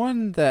 it's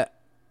one that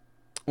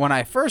when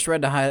I first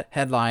read the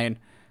headline,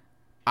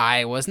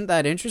 I wasn't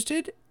that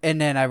interested,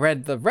 and then I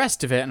read the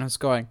rest of it and I was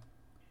going,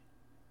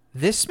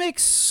 this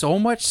makes so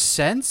much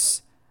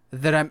sense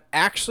that I'm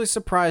actually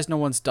surprised no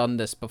one's done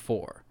this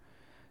before.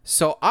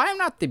 So I'm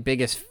not the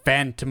biggest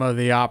Phantom of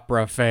the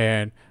Opera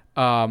fan.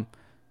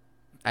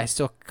 I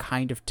still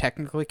kind of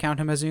technically count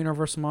him as a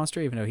Universal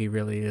monster, even though he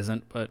really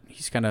isn't, but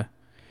he's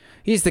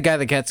the guy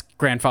that gets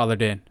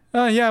grandfathered in.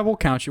 Yeah, we'll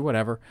count you,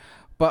 whatever.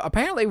 But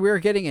apparently we're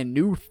getting a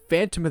new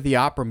Phantom of the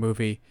Opera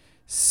movie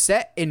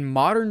set in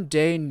modern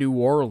day New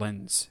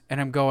Orleans. And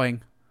I'm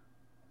going,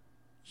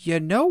 you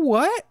know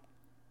what?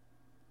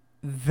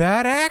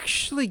 That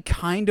actually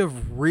kind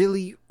of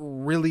really,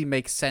 really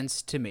makes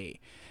sense to me.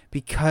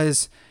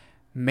 Because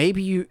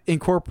maybe you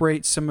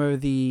incorporate some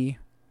of the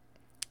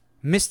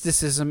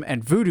mysticism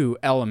and voodoo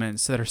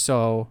elements that are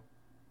so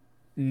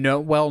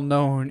well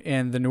known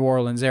in the New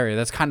Orleans area.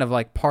 That's kind of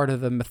like part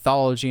of the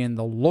mythology and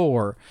the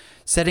lore.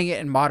 Setting it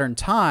in modern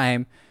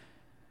time,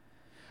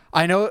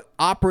 I know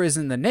opera is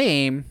in the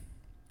name,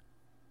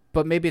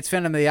 but maybe it's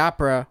Phantom of the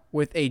Opera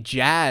with a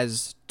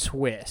jazz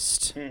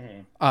twist.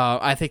 Mm-hmm.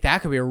 I think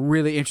that could be a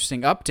really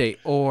interesting update.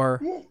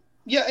 Or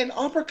yeah, and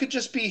opera could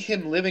just be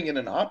him living in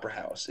an opera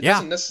house. It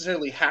doesn't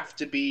necessarily have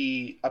to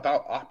be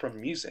about opera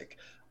music.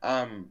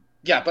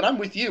 Yeah, but I'm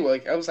with you.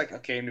 Like, I was like,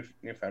 okay, new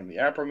Phantom of the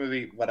Opera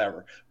movie,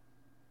 whatever.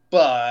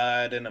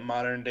 But in a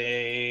modern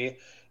day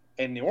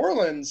in New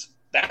Orleans,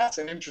 that's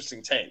an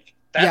interesting take.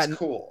 That's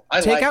cool.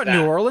 Take out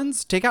New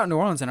Orleans,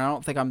 and I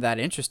don't think I'm that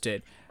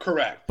interested.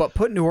 Correct. But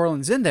put New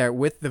Orleans in there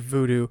with the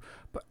voodoo.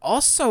 But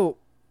also,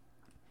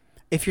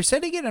 if you're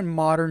setting it in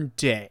modern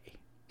day,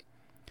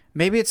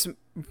 maybe it's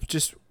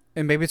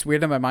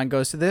weird that my mind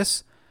goes to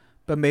this,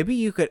 but maybe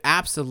you could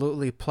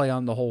absolutely play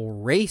on the whole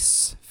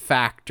race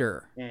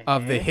factor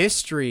of the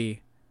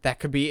history that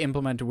could be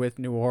implemented with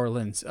New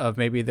Orleans, of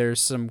maybe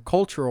there's some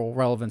cultural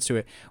relevance to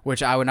it,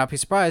 which I would not be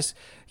surprised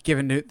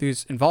given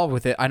who's involved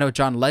with it. I know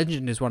John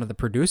Legend is one of the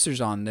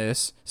producers on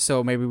this,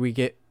 so maybe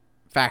we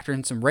factor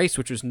in some race,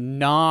 which was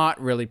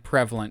not really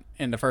prevalent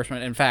in the first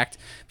one. In fact,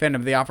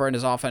 Phantom of the Opera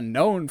is often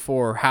known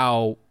for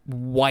how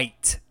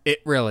white it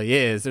really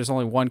is. There's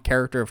only one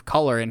character of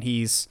color, and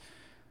he's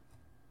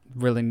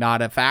really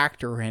not a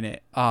factor in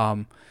it.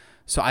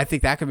 So I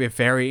think that could be a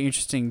very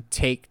interesting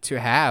take to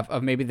have,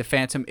 of maybe the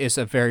Phantom is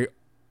a very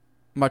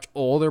much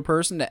older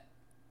person that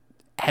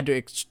had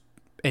to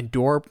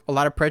endure a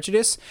lot of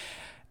prejudice,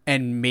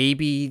 and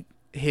maybe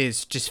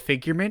his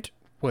disfigurement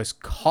was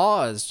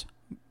caused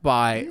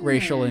by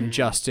racial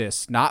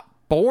injustice, not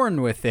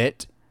born with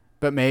it,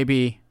 but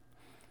maybe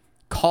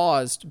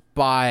caused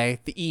by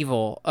the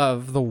evil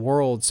of the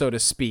world, so to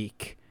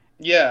speak.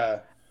 Yeah.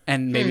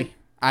 And maybe,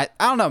 I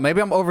don't know,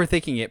 maybe I'm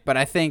overthinking it, but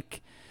I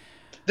think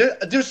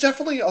there's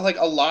definitely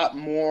a lot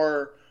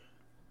more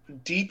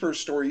deeper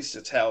stories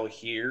to tell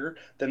here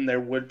than there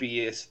would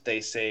be if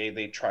they say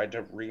they tried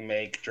to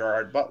remake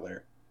Gerard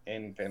Butler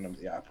in Phantom of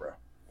the Opera.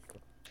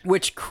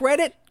 Which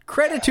credit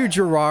to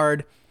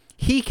Gerard.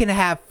 He can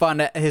have fun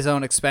at his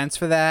own expense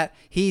for that.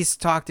 He's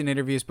talked in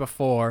interviews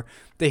before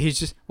that he's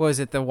just, what was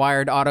it, the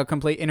Wired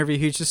autocomplete interview?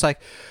 He's just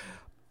like,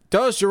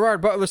 does Gerard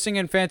Butler sing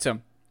in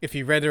Phantom? If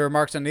you read the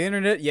remarks on the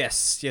internet,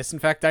 yes, in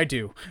fact, I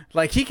do.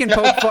 Like, he can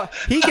poke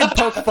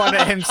fun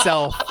at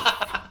himself.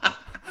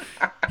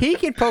 He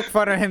can poke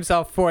fun at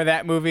himself for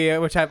that movie,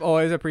 which I've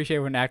always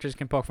appreciated when actors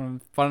can poke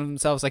fun of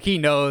themselves. Like, he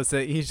knows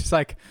that he's just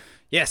like,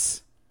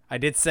 yes, I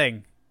did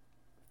sing.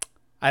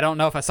 I don't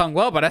know if I sung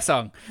well, but I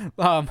sung.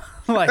 Like,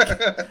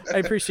 I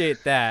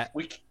appreciate that.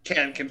 We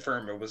can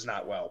confirm it was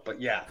not well,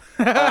 but yeah.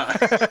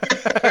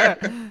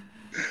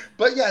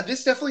 But yeah,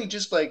 this definitely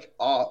just like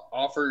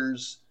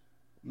offers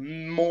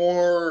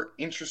more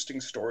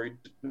interesting story,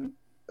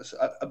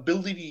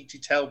 ability to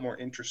tell more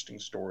interesting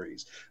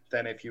stories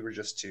than if you were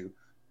just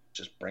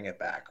bring it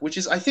back. Which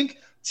is, I think,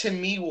 to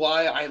me,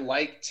 why I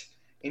liked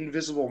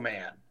Invisible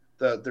Man,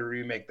 the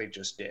remake they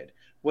just did.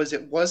 Was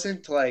it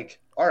wasn't like,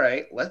 all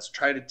right, let's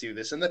try to do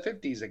this in the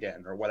 50s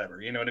again or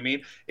whatever. You know what I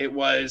mean? It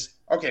was,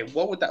 okay,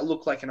 what would that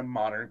look like in a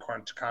modern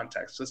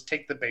context? Let's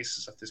take the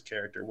basis of this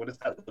character. What does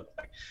that look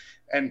like?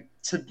 And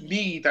to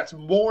me, that's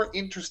more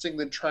interesting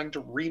than trying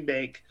to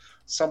remake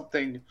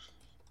something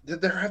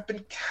that there have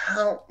been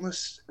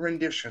countless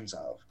renditions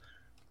of.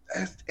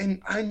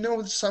 And I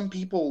know some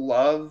people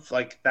love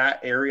like the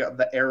era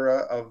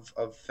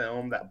of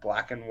film, that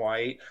black and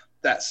white,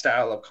 that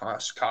style of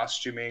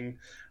costuming.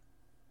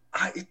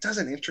 It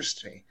doesn't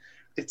interest me.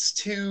 It's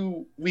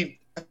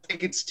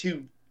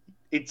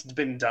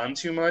been done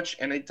too much,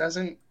 and it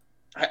doesn't.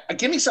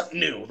 Give me something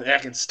new that I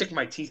can stick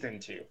my teeth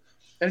into.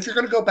 And if you're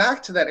going to go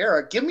back to that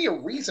era, give me a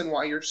reason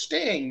why you're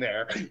staying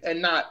there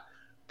and not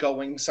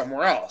going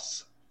somewhere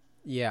else.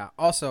 Yeah.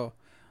 Also,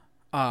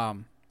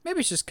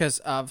 maybe it's just because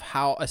of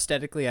how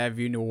aesthetically I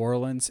view New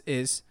Orleans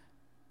is.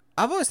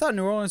 I've always thought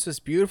New Orleans was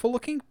beautiful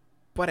looking,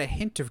 but a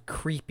hint of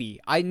creepy.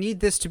 I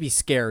need this to be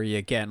scary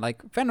again.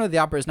 Like, Phantom of the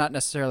Opera is not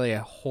necessarily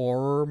a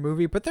horror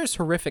movie, but there's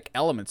horrific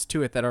elements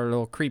to it that are a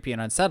little creepy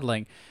and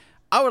unsettling.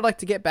 I would like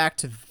to get back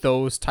to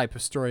those type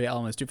of story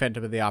elements to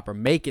Phantom of the Opera.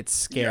 Make it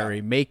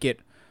scary. Make it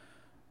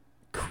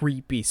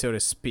creepy, so to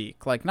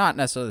speak. Like, not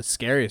necessarily the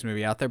scariest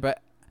movie out there,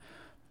 but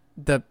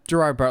the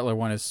Gerard Butler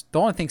one is the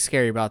only thing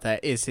scary about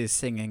that is his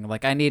singing.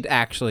 Like, I need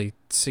actually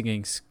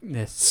singing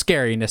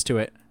scariness to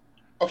it.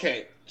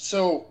 Okay,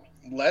 so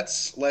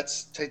let's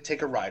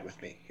take a ride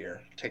with me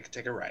here.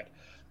 Take a ride.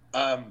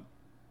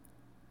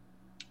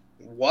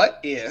 What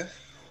if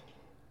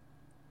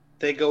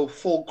they go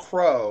full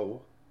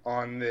Crow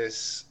on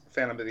this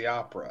Phantom of the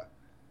Opera?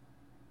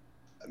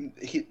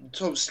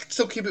 So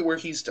still keep it where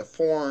he's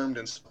deformed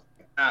and stuff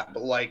like that,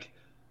 but like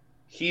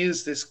he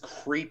is this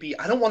creepy.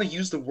 I don't want to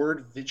use the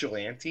word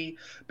vigilante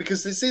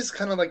because this is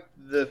kind of like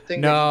the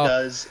thing that he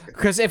does.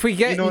 Because if we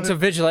get into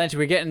vigilante,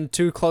 we're getting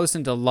too close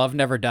into Love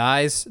Never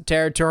Dies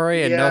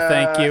territory, and no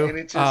thank you. And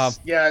it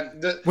just,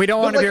 we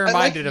don't want to be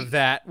reminded of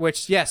that.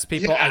 Which, yes,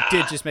 people, I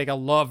did just make a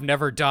Love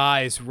Never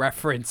Dies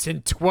reference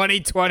in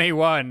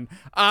 2021.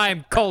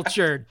 I'm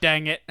cultured,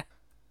 dang it.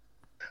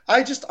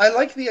 I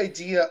like the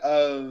idea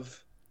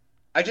of,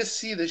 I just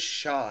see this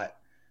shot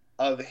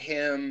of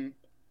him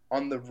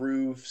on the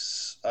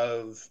roofs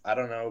of, I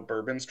don't know,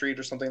 Bourbon Street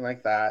or something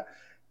like that,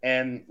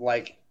 and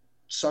like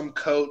some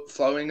coat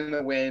flowing in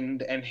the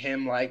wind, and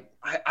him like,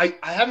 I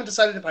haven't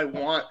decided if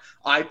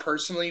I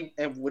personally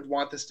would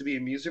want this to be a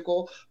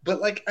musical,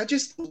 but like I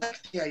just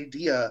like the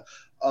idea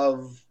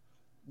of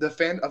a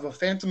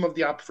Phantom of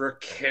the Opera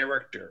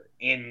character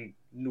in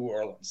New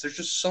Orleans. There's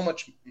just so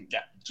much,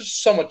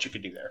 just so much you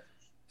could do there.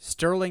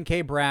 Sterling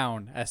K.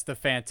 Brown as the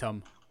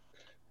Phantom.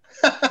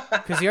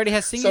 Because he already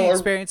has singing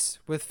experience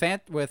with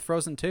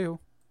Frozen 2.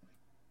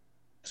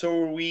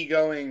 So are we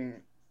going?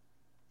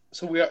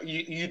 So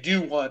you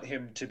do want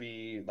him to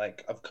be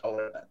like of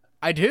color then?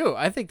 I do.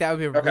 I think that would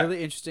be a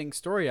really interesting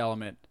story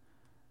element.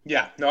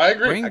 Yeah. No, I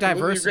agree. Bring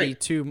diversity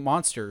to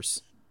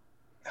monsters.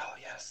 Oh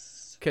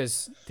yes.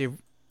 Because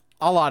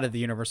a lot of the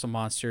Universal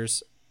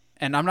monsters,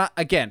 and I'm not,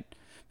 again,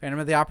 Phantom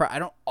of the Opera, I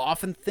don't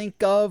often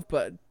think of,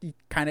 but it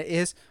kind of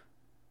is.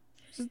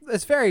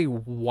 It's very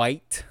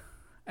white.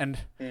 And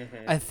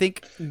I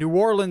think New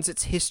Orleans,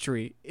 its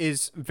history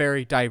is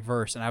very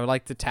diverse, and I would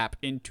like to tap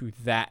into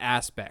that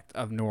aspect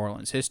of New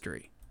Orleans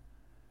history.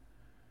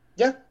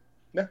 Yeah.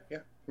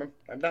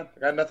 I'm done. I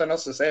got nothing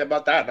else to say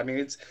about that. I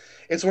mean,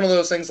 it's one of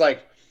those things,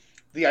 like,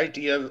 the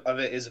idea of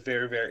it is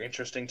very, very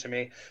interesting to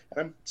me, and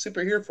I'm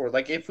super here for it.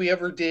 Like, if we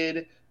ever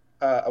did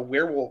a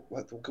werewolf,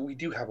 we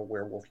do have a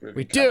werewolf movie.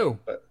 We do.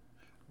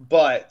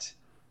 But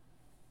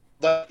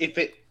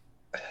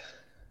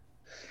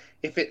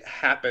if it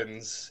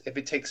happens, if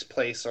it takes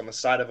place on the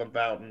side of a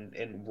mountain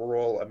in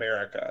rural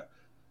America,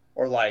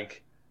 or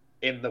like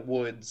in the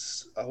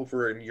woods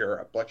over in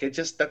Europe, like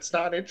that's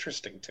not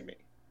interesting to me.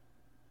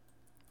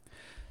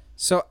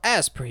 So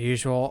as per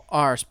usual,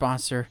 our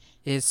sponsor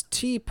is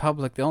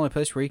TeePublic, the only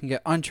place where you can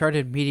get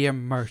Uncharted Media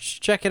merch.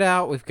 Check it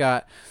out. We've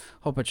got a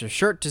whole bunch of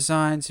shirt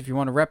designs. If you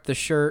want to rep the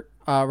shirt,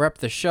 rep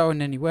the show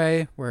in any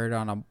way, wear it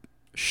on a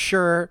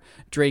shirt,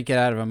 drink it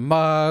out of a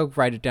mug,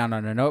 write it down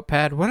on a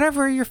notepad,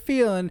 whatever you're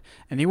feeling,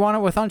 and you want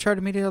it with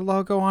Uncharted Media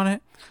logo on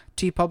it,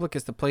 TeePublic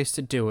is the place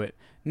to do it.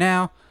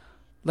 Now,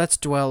 let's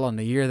dwell on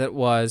the year that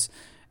was.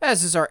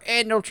 As is our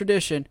annual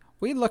tradition,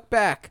 we look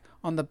back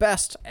on the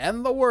best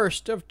and the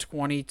worst of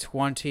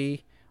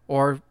 2020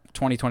 or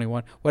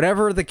 2021,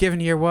 whatever the given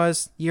year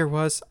was.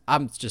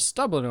 I'm just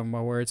stumbling on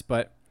my words,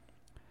 but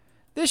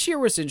this year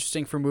was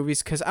interesting for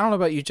movies because I don't know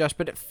about you, Josh,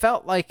 but it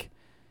felt like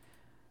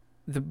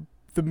the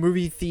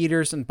movie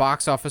theaters and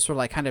box office were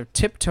like kind of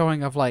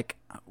tiptoeing of like,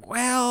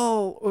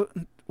 well,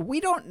 we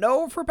don't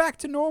know if we're back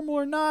to normal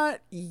or not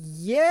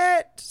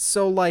yet.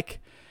 So like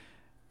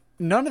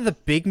none of the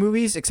big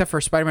movies except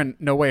for Spider-Man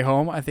No Way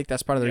Home, I think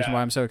that's part of the reason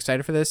why I'm so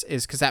excited for this,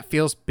 is because that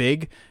feels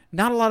big.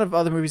 Not a lot of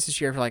other movies this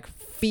year like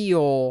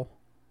feel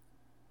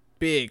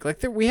big.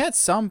 Like we had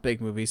some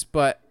big movies,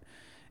 but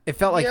it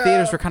felt like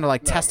theaters were kind of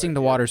like testing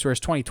the waters, whereas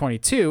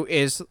 2022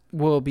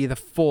 will be the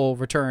full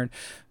return.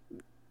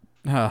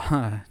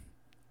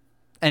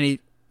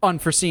 Any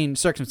unforeseen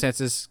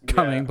circumstances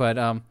coming,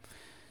 but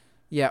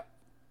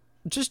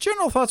just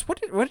general thoughts. What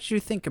did you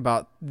think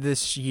about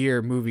this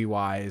year movie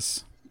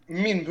wise? I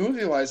mean,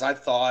 movie wise, I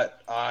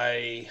thought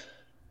I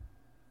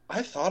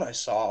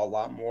saw a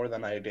lot more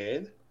than I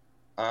did.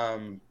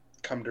 Come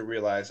to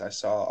realize I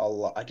saw a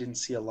lot. I didn't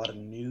see a lot of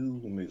new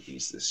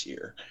movies this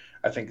year,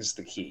 I think is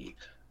the key.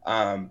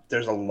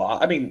 There's a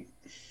lot. I mean,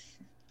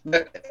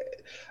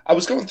 I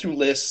was going through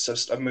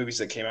lists of movies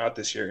that came out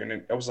this year,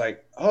 and I was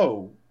like,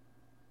 oh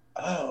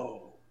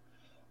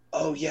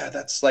yeah,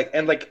 that's like,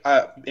 and like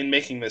in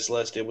making this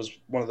list, it was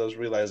one of those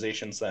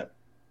realizations that,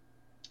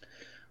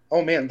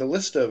 oh man, the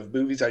list of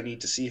movies I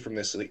need to see from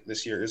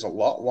this year is a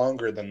lot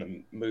longer than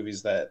the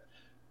movies that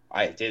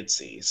I did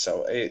see.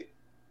 So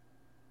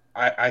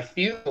I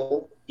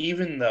feel,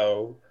 even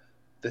though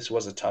this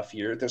was a tough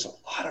year, there's a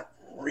lot of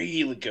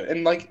really good,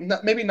 and like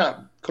maybe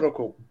not quote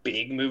unquote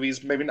big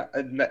movies, maybe not,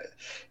 and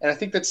I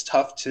think that's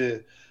tough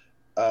to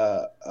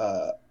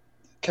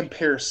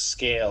compare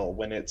scale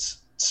when it's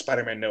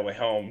Spider-Man No Way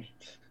Home,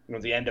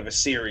 the end of a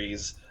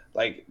series,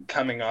 like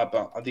coming up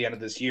at the end of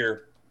this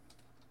year,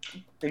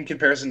 in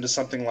comparison to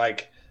something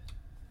like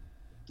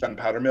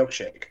Gunpowder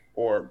Milkshake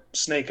or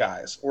Snake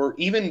Eyes, or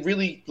even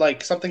really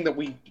like something that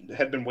we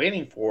had been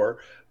waiting for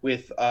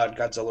with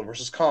Godzilla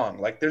versus Kong.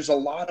 Like there was a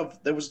lot of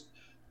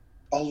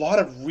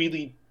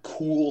really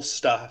cool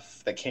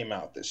stuff that came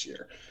out this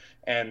year,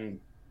 and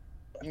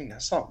I mean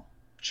that's not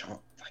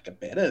like a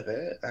bit of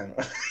it. I don't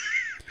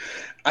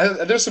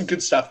know. There's some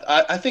good stuff.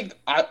 I think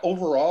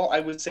overall I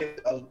would say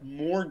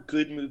more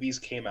good movies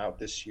came out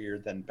this year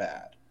than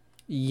bad.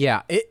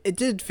 Yeah, it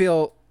did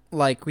feel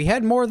like we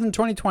had more than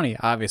 2020,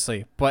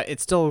 obviously, but it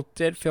still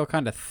did feel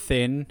kind of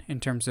thin in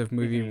terms of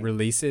movie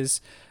releases.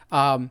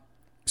 So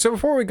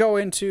before we go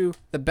into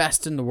the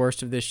best and the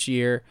worst of this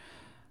year,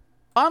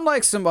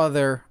 unlike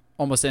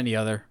almost any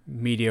other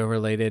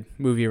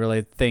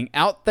movie-related thing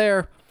out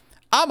there,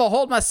 I'm going to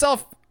hold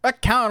myself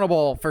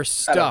accountable for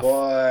stuff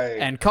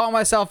and call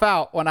myself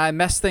out when I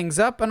mess things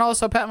up, and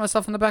also pat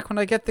myself on the back when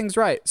I get things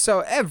right.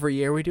 So every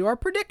year we do our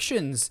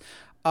predictions.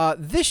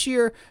 This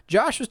year,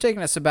 Josh was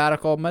taking a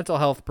sabbatical mental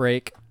health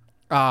break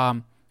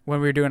when we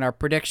were doing our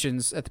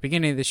predictions at the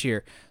beginning of this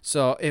year.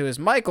 So it was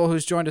Michael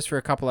who's joined us for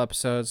a couple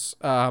episodes.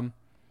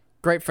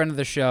 Great friend of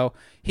the show.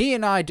 He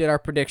and I did our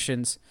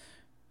predictions.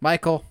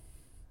 Michael,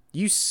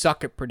 you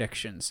suck at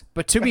predictions.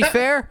 But to be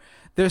fair,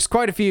 there's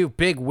quite a few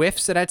big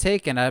whiffs that I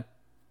take, and I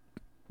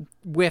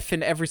whiff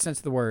in every sense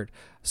of the word.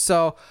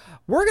 So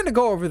we're going to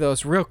go over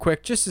those real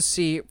quick just to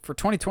see for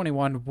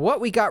 2021 what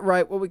we got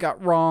right, what we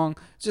got wrong,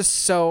 just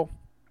so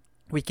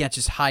we can't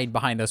just hide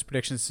behind those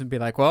predictions and be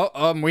like, well,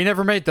 we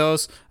never made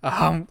those.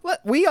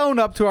 We own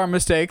up to our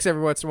mistakes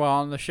every once in a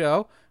while on the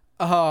show.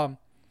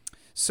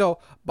 So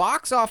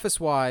box office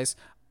wise,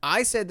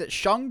 I said that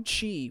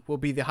Shang-Chi will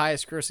be the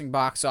highest grossing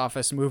box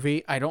office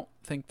movie. I don't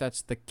think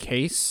that's the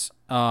case.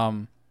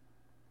 I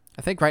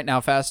think right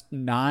now Fast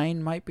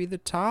 9 might be the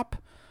top.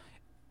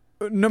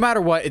 No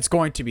matter what, it's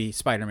going to be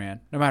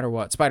Spider-Man. No matter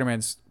what,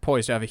 Spider-Man's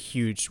poised to have a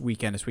huge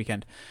weekend this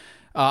weekend.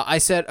 I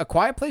said A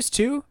Quiet Place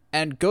 2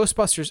 and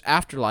Ghostbusters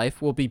Afterlife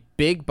will be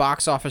big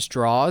box office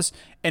draws,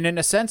 and in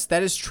a sense,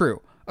 that is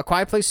true. A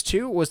Quiet Place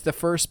 2 was the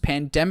first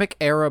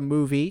pandemic-era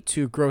movie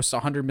to gross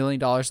 $100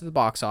 million at the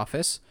box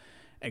office,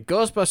 and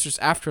Ghostbusters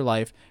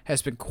Afterlife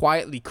has been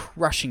quietly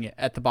crushing it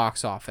at the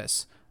box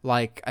office.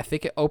 Like, I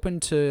think it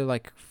opened to,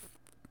 like,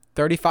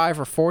 $35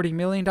 or $40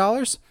 million.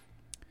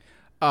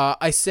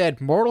 I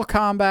said Mortal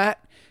Kombat,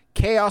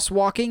 Chaos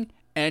Walking,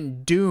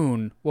 and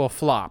Dune will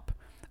flop.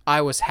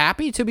 I was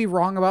happy to be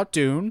wrong about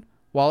Dune.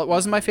 While it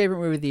wasn't my favorite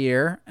movie of the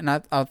year, and I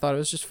thought it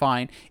was just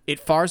fine, it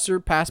far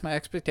surpassed my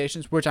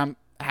expectations, which I'm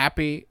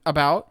happy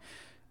about.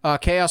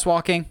 Chaos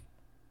Walking,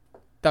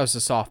 that was a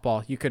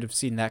softball. You could have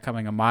seen that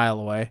coming a mile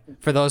away.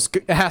 For those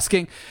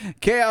asking,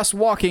 Chaos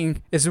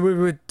Walking is a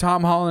movie with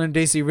Tom Holland and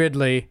Daisy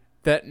Ridley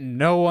that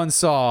no one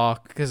saw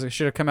because it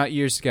should have come out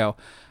years ago.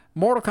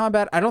 Mortal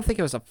Kombat, I don't think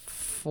it was a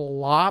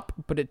flop,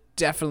 but it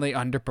definitely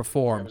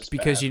underperformed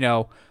because,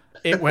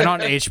 it went on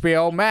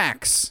HBO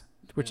Max,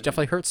 which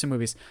definitely hurts some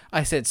movies.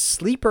 I said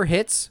sleeper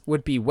hits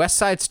would be West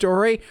Side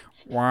Story.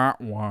 Wah,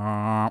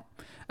 wah.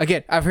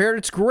 Again, I've heard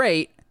it's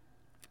great,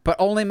 but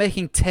only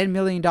making $10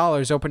 million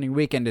opening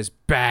weekend is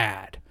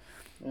bad.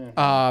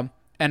 And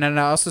then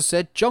I also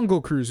said Jungle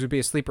Cruise would be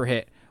a sleeper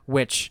hit,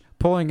 which,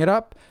 pulling it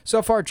up,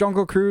 so far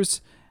Jungle Cruise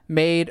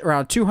made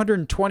around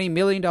 $220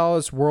 million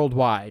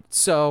worldwide.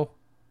 So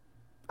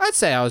I'd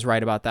say I was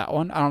right about that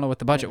one. I don't know what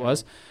the budget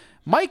was.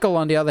 Michael,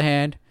 on the other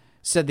hand,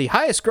 said the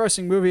highest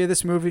grossing movie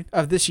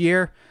of this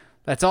year.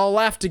 Let's all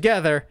laugh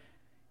together.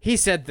 He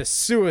said The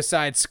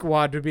Suicide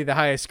Squad would be the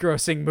highest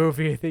grossing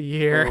movie of the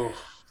year. Oof,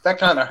 that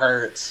kind of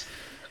hurts.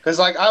 Because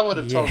I would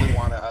have totally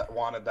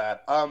wanted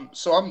that.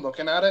 So I'm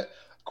looking at it.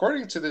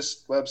 According to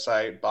this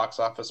website,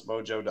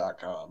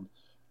 boxofficemojo.com,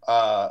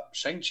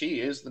 Shang-Chi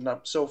is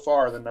so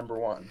far the number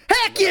one.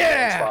 Heck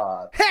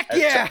yeah! Heck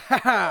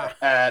yeah!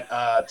 At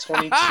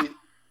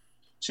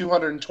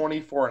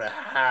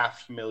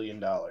 $224.5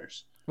 million.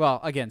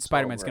 Well, again,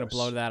 Spider-Man's going to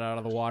blow that out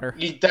of the water.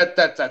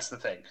 That's the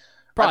thing.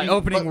 Probably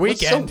opening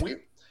weekend.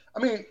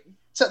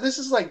 So this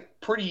is like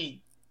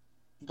pretty,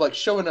 like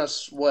showing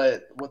us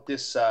what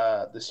this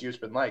year's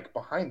been like.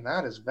 Behind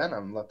that is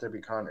Venom, Let There Be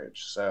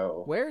Carnage.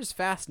 So where's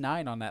Fast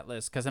 9 on that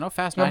list? Because I know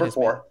Fast 9 number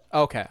 4.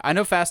 Okay, I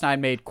know Fast 9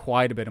 made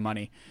quite a bit of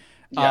money.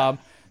 Yeah.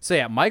 So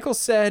yeah, Michael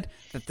said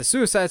that The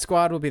Suicide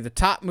Squad will be the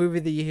top movie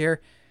of the year.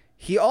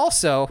 He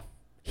also,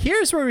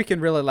 here's where we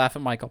can really laugh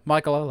at Michael.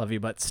 Michael, I love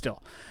you, but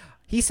still.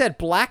 He said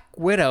Black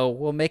Widow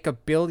will make $1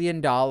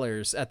 billion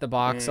at the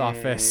box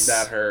office.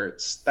 That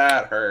hurts.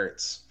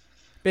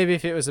 Maybe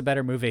if it was a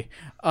better movie.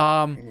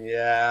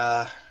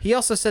 Yeah. He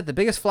also said the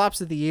biggest flops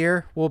of the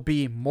year will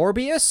be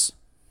Morbius.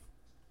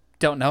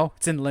 Don't know.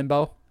 It's in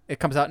limbo. It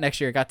comes out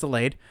next year. It got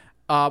delayed.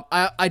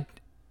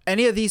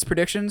 Any of these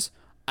predictions,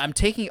 I'm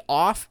taking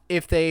off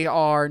if they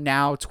are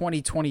now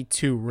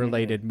 2022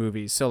 related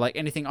movies. So like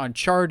anything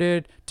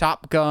Uncharted,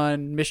 Top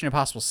Gun, Mission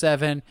Impossible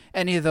 7,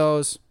 any of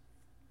those.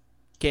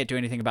 Can't do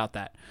anything about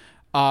that.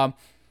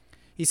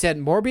 He said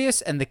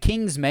Morbius and The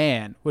King's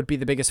Man would be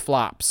the biggest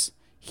flops.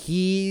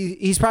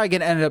 He's probably going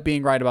to end up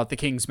being right about The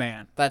King's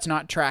Man. That's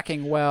not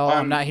tracking well.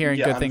 I'm not hearing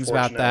good things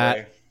about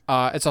that.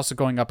 It's also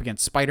going up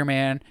against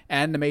Spider-Man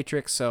and The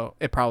Matrix, so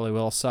it probably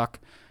will suck.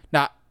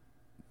 Not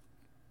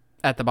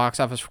at the box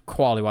office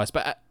quality-wise,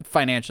 but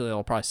financially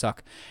it'll probably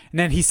suck. And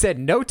then he said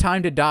No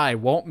Time to Die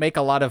won't make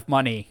a lot of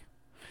money.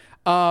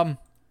 No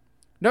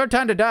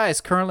Time to Die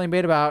is currently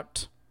made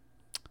about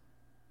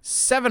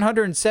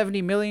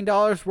 $770 million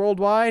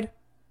worldwide.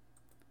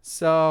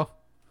 So,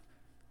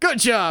 good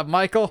job,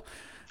 Michael.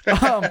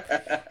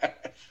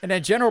 And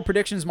then general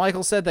predictions,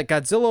 Michael said that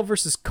Godzilla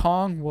vs.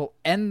 Kong will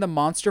end the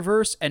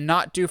MonsterVerse and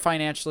not do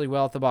financially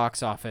well at the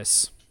box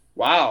office.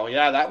 Wow,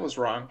 yeah, that was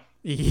wrong.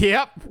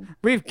 Yep,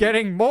 we're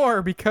getting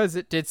more because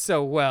it did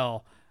so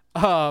well.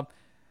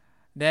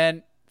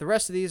 Then the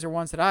rest of these are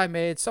ones that I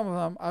made. Some of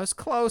them I was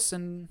close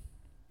and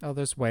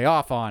others way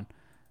off on.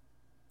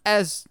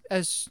 As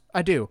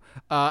I do.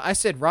 I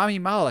said Rami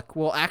Malek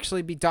will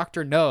actually be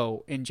Dr.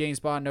 No in James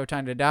Bond No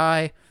Time to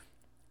Die.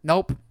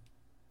 Nope.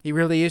 He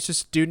really is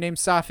just a dude named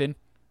Safin.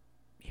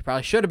 He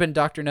probably should have been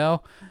Dr.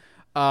 No.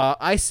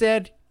 I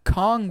said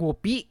Kong will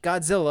beat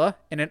Godzilla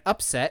in an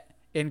upset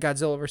in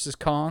Godzilla vs.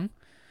 Kong.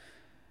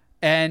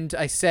 And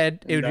I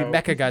said it would be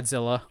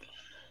Mechagodzilla.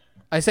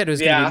 I said it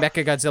was going to be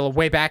Mechagodzilla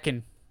way back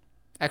in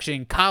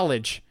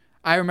college.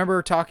 I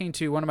remember talking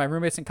to one of my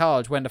roommates in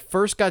college when the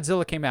first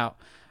Godzilla came out.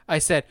 I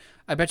said,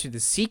 I bet you the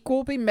sequel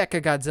will be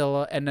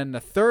Mechagodzilla, and then the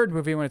third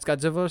movie, when it's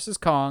Godzilla vs.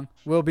 Kong,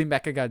 will be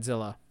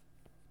Mechagodzilla.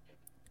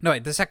 No,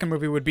 wait, the second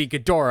movie would be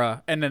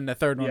Ghidorah, and then the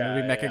third one would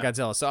be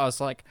Mechagodzilla. Yeah. So I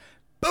was like,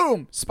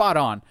 boom, spot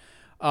on.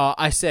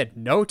 I said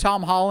no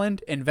Tom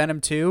Holland in Venom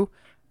 2.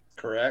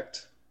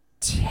 Correct.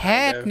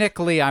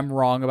 Technically, I'm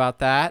wrong about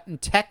that,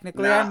 and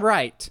technically, I'm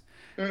right.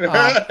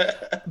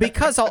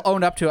 Because I'll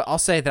own up to it, I'll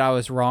say that I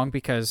was wrong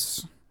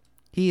because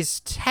he's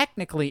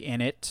technically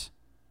in it,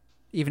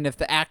 even if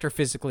the actor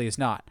physically is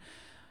not.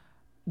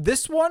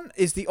 This one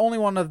is the only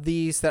one of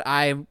these that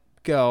I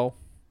go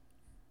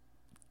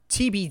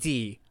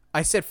TBD.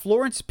 I said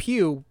Florence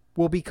Pugh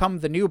will become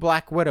the new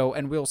Black Widow,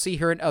 and we'll see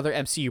her in other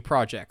MCU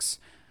projects.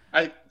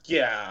 I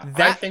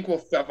think we'll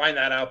find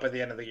that out by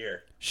the end of the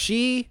year.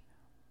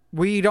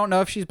 We don't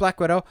know if she's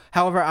Black Widow.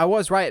 However, I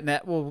was right in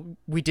that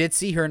we did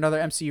see her in other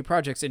MCU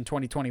projects in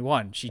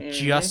 2021.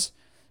 She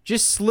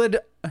just slid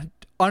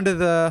under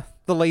the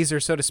laser,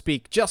 so to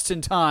speak, just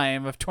in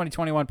time of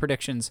 2021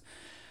 predictions.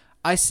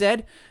 I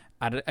said,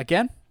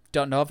 again,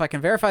 don't know if I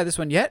can verify this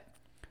one yet,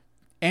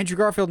 Andrew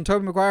Garfield and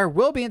Tobey Maguire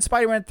will be in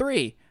Spider-Man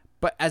 3,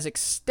 but as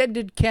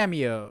extended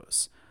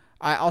cameos.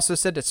 I also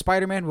said that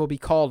Spider-Man will be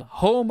called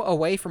Home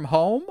Away from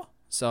Home,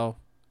 so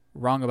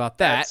wrong about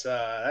that.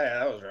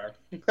 That was wrong.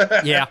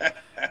 Yeah.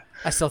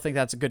 I still think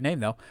that's a good name,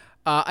 though.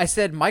 I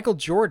said Michael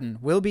Jordan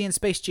will be in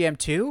Space Jam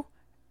 2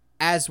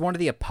 as one of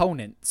the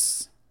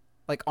opponents,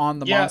 like on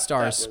the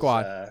Monstars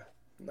squad.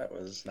 That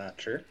was not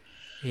true.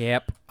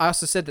 Yep. I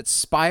also said that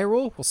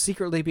Spiral will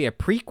secretly be a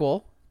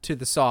prequel to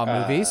the Saw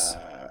movies.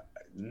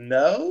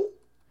 No.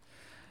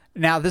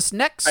 Now, this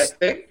next... I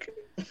think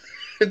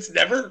it's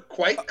never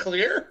quite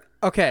clear.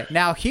 Okay,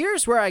 now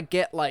here's where I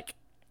get, like,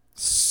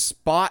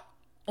 spot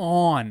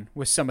on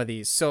with some of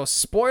these. So,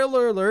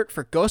 spoiler alert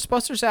for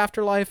Ghostbusters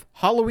Afterlife,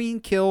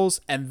 Halloween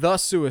Kills, and The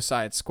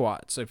Suicide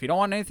Squad. So, if you don't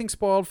want anything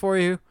spoiled for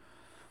you,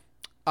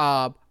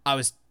 I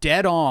was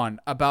dead on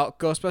about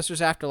Ghostbusters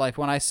Afterlife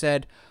when I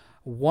said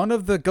one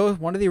of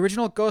the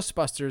original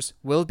Ghostbusters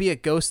will be a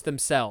ghost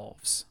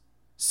themselves.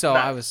 So,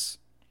 nice. I was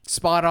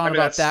spot on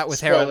about that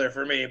with Harold. Spoiler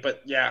for me,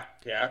 but yeah.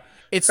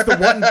 It's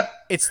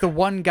the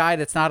one guy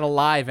that's not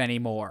alive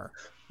anymore.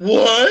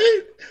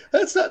 What?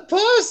 That's not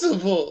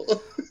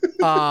possible.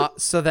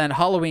 So then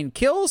Halloween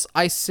Kills,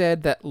 I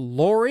said that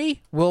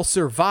Laurie will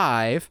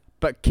survive,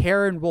 but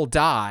Karen will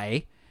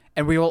die,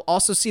 and we will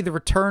also see the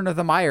return of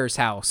the Myers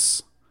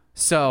house.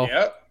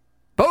 So,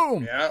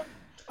 boom. Yep.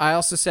 I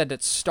also said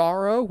that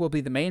Starro will be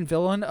the main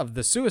villain of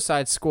the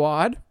Suicide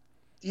Squad.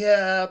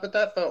 Yeah, but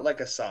that felt like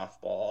a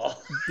softball.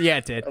 Yeah,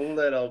 it did. A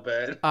little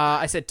bit.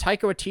 I said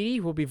Taika Waititi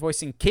will be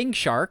voicing King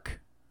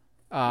Shark.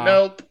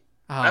 Nope.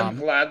 I'm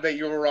glad that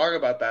you were wrong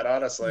about that,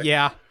 honestly.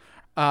 Yeah.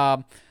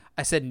 I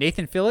said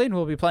Nathan Fillion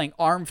will be playing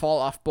Arm Fall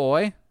Off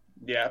Boy.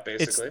 Yeah,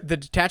 basically. It's the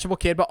detachable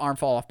kid, but Arm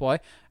Fall Off Boy.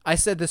 I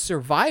said the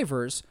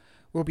survivors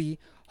will be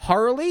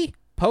Harley,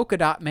 Polka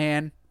Dot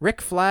Man,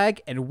 Rick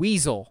Flag, and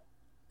Weasel.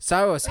 So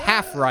I was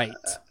half right.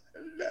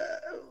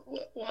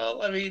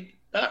 Well, I mean,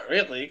 not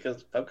really,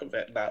 because Polka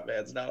Dot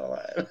Man's not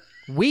alive.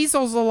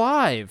 Weasel's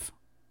alive.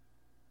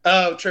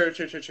 Oh, true.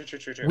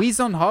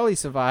 Weasel and Harley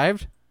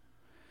survived.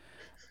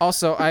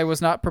 Also, I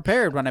was not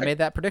prepared when I made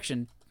that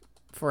prediction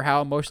for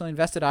how emotionally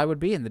invested I would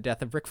be in the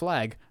death of Rick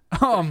Flag.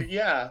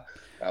 Yeah,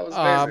 that was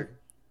amazing.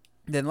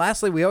 Then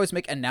lastly, we always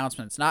make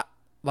announcements, not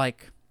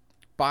like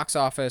box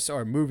office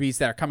or movies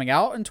that are coming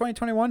out in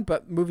 2021,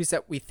 but movies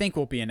that we think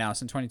will be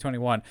announced in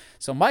 2021.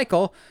 So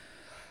Michael,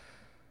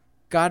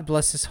 God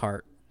bless his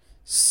heart,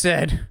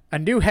 said a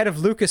new head of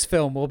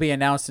Lucasfilm will be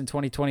announced in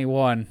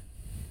 2021.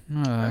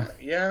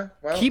 Yeah,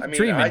 well, keep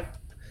dreaming.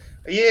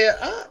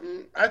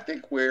 I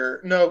think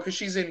because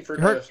she's in for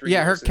another 3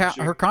 years.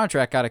 Yeah, her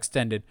contract got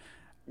extended.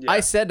 Yeah. I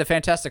said the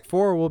Fantastic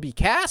Four will be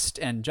cast,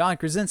 and John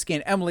Krasinski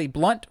and Emily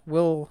Blunt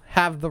will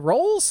have the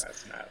roles.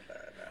 That's not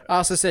bad. I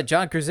also said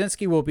John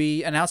Krasinski will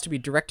be announced to be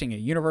directing a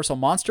Universal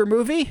Monster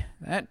movie.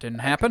 That didn't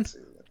happen.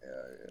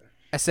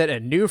 I said a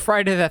new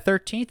Friday the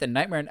 13th and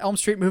Nightmare on Elm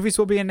Street movies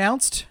will be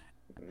announced.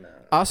 No.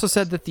 I also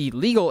said that the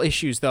legal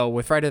issues, though,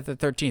 with Friday the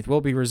 13th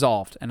will be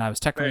resolved, and I was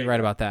technically right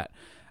about that.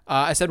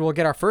 I said we'll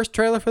get our first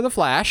trailer for The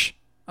Flash.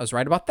 I was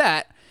right about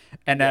that.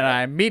 And then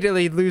I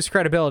immediately lose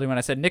credibility when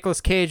I said Nicolas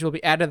Cage will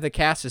be added to the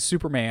cast as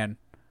Superman,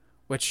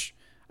 which,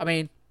 I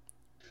mean,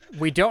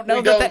 we don't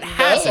know that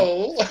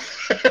hasn't.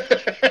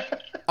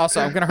 Also,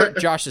 I'm going to hurt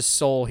Josh's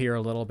soul here a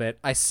little bit.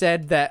 I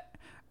said that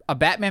a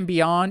Batman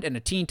Beyond and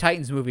a Teen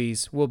Titans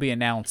movies will be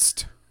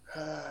announced.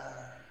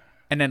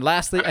 And then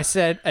lastly, I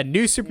said a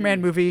new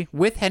Superman movie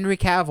with Henry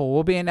Cavill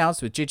will be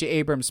announced with J.J.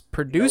 Abrams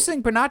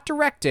producing but not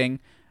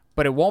directing,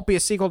 but it won't be a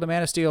sequel to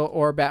Man of Steel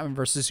or Batman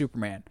vs.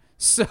 Superman.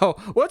 So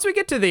once we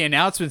get to the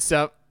announcement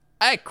stuff,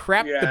 I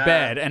crapped the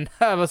bed and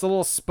I was a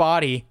little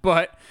spotty,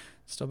 but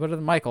still better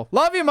than Michael.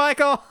 Love you,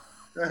 Michael.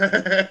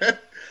 I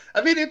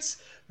mean,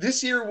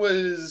 this year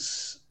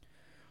was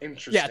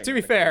interesting. Yeah, to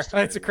be fair,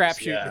 it's a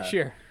crapshoot this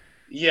year.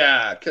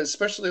 Yeah, because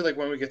especially like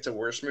when we get to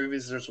worst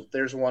movies,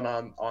 there's one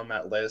on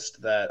that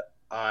list that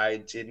I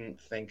didn't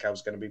think I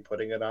was going to be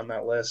putting it on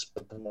that list,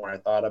 but the more I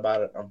thought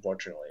about it,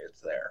 unfortunately, it's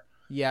there.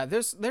 Yeah,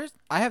 there's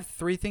I have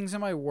 3 things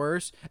in my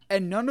worst,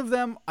 and none of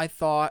them I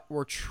thought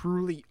were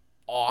truly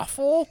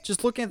awful.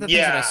 Just looking at the things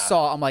that I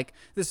saw, I'm like,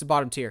 this is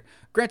bottom tier.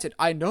 Granted,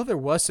 I know there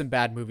was some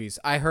bad movies.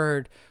 I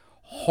heard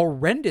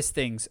horrendous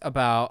things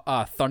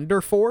about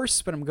Thunder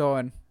Force, but I'm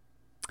going,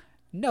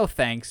 no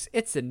thanks.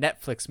 It's a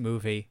Netflix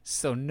movie,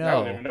 so no. I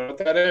don't even know what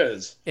that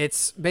is.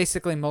 It's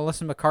basically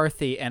Melissa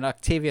McCarthy and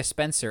Octavia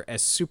Spencer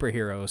as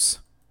superheroes.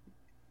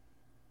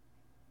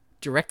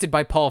 Directed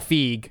by Paul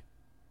Feig.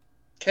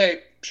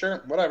 Okay,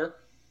 sure, whatever.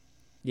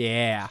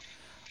 Yeah.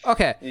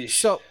 Okay,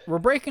 so we're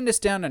breaking this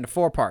down into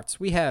 4 parts.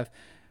 We have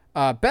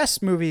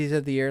best movies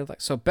of the year,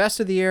 so best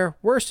of the year,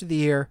 worst of the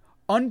year,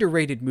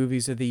 underrated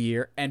movies of the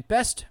year, and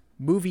best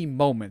movie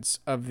moments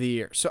of the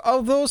year. So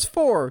of those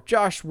 4,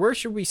 Josh, where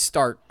should we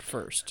start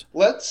first?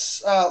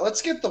 Let's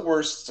get the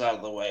worst out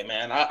of the way,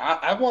 man.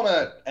 I want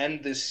to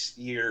end this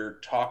year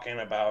talking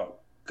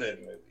about good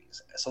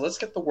movies. So let's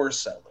get the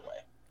worst out of the way.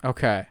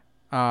 Okay.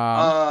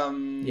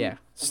 Yeah.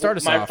 Start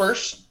us off. My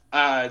first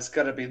it's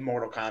gonna be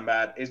Mortal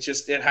Kombat.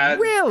 It had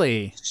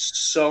really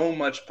so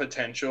much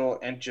potential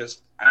and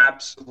just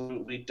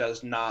absolutely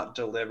does not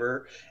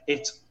deliver.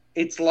 It's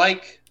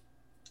like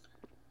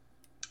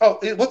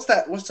what's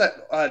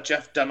that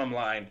Jeff Dunham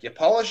line? You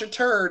polish a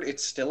turd,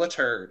 it's still a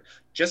turd.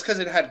 Just because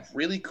it had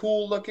really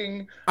cool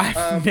looking.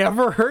 I've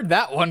never heard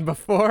that one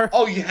before.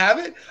 Oh, you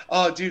haven't?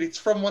 Oh, dude, it's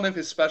from one of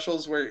his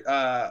specials where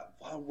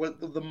what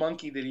the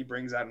monkey that he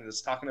brings out and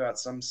is talking about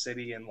some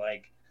city in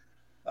like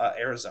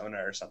Arizona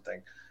or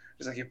something.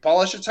 He's like, you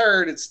polish a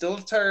turd, it's still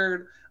a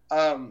turd.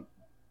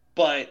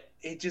 But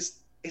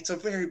it's a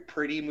very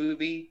pretty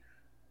movie.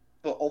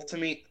 But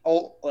ultimately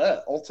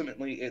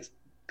it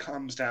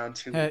comes down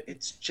to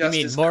it's just.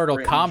 You mean Mortal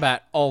Kombat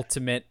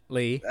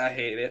ultimately? I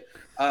hate it.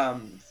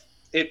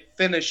 It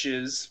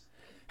finishes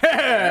in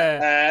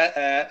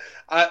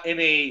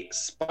a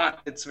spot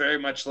that's very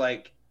much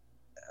like,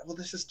 well,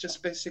 this is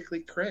just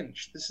basically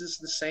cringe. This is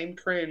the same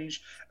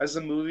cringe as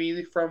a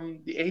movie from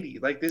the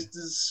 80s. Like, this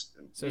is...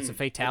 So it's a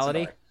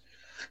fatality?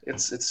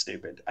 It's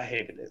stupid. I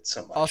hated it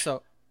so much.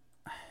 Also,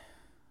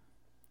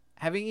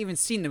 having even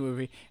seen the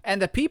movie,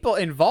 and the people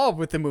involved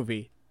with the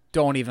movie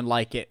don't even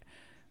like it.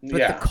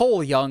 But the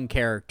Cole Young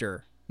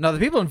character... No, the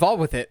people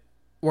involved with it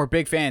were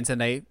big fans,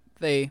 and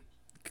they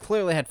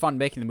clearly had fun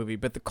making the movie,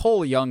 but the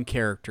Cole Young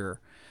character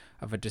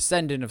of a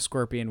descendant of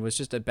Scorpion was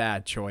just a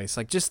bad choice.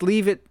 Like, just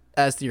leave it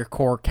as your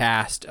core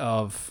cast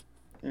of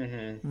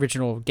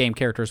original game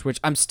characters, which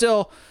I'm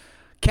still...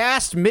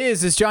 Cast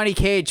Miz as Johnny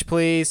Cage,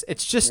 please.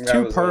 It's just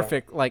too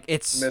perfect. Like,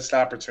 it's... Missed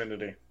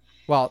opportunity.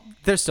 Well,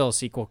 there's still a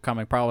sequel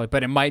coming, probably,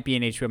 but it might be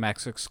an HBO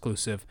Max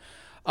exclusive.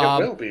 It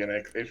will be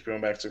an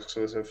HBO Max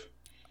exclusive.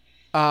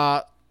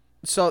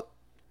 So...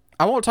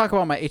 I won't talk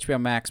about my HBO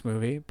Max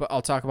movie, but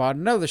I'll talk about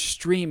another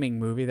streaming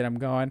movie that I'm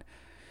going.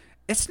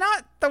 It's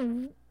not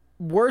the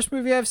worst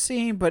movie I've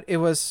seen, but it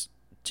was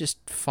just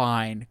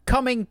fine.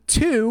 Coming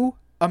to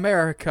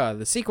America,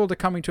 the sequel to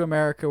Coming to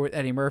America with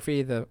Eddie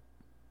Murphy, the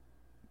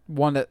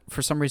one that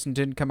for some reason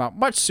didn't come out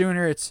much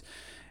sooner. It's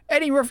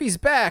Eddie Murphy's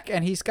back,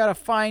 and he's got to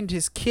find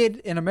his kid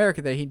in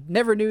America that he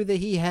never knew that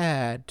he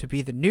had to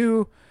be the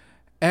new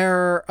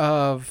heir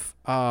of...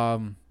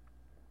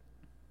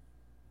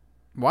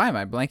 Why am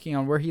I blanking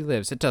on where he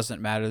lives? It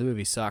doesn't matter. The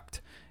movie sucked.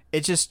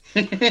 It just...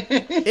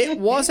 it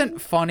wasn't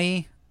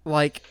funny.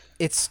 Like,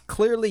 it's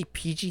clearly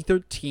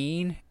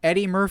PG-13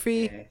 Eddie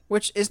Murphy,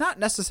 which is not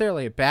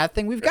necessarily a bad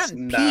thing. We've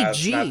gotten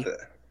PG.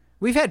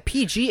 We've had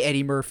PG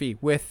Eddie Murphy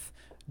with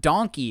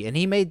Donkey, and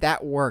he made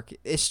that work.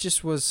 It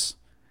just was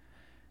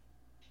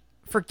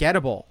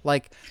forgettable.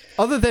 Like,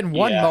 other than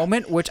one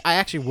moment, which I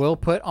actually will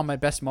put on my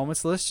best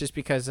moments list just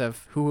because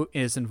of who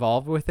is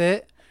involved with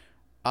it,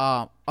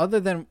 other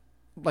than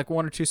like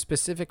one or two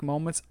specific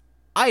moments.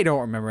 I don't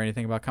remember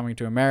anything about Coming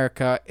to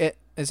America. It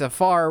is a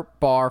far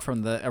bar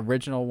from the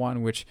original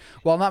one, which,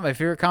 while not my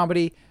favorite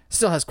comedy,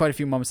 still has quite a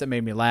few moments that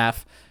made me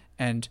laugh.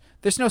 And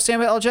there's no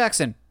Samuel L.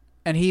 Jackson,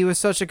 and he was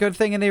such a good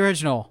thing in the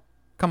original.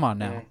 Come on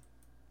now.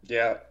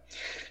 Yeah,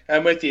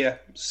 I'm with you.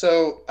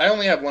 So I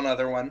only have one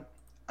other one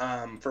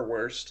for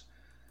worst.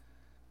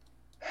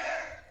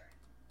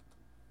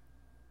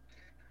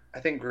 I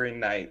think Green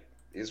Knight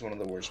is one of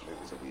the worst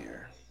movies of the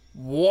year.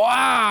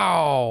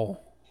 Wow.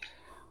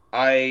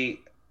 You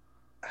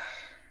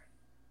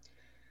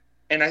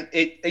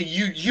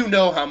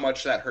know how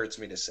much that hurts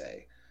me to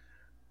say.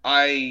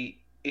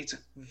 It's a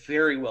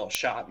very well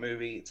shot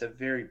movie. It's a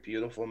very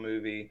beautiful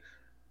movie.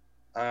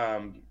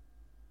 But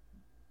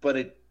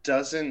it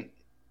doesn't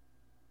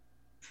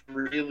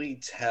really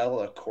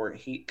tell a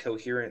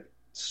coherent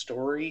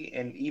story.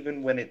 And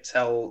even when it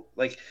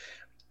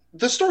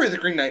the story of the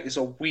Green Knight is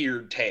a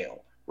weird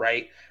tale,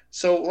 right?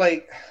 So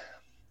like,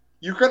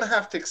 you're going to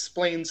have to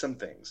explain some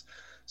things.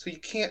 So you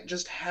can't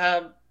just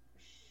have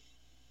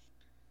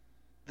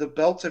the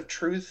Belt of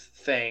Truth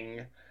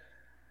thing,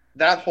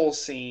 that whole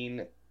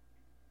scene,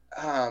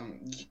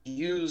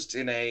 used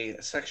in a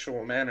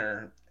sexual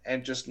manner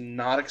and just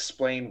not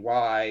explain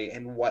why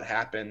and what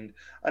happened,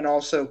 and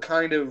also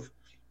kind of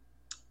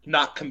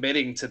not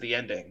committing to the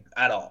ending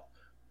at all.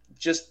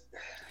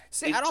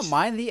 See, I don't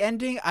mind the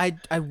ending.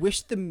 I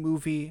wish the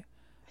movie.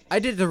 I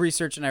did the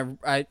research and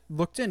I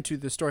looked into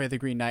the story of the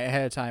Green Knight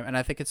ahead of time, and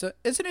I think it's an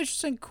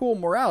interesting, cool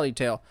morality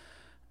tale.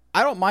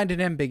 I don't mind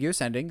an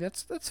ambiguous ending.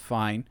 That's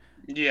fine.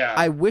 Yeah.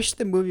 I wish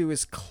the movie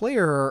was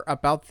clearer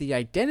about the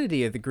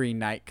identity of the Green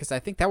Knight, because I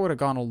think that would have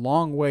gone a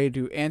long way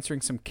to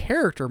answering some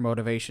character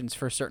motivations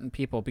for certain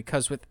people,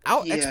 because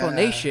without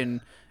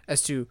explanation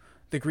as to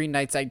the Green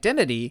Knight's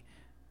identity,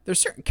 there's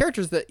certain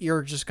characters that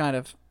you're just kind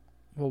of,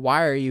 well,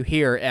 why are you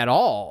here at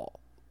all?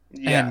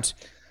 Yeah. And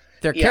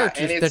they're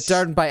characters that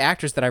are done by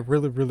actors that I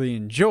really, really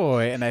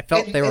enjoy, and I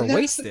felt they were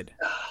wasted.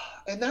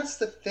 And that's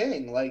the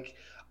thing. Like,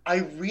 I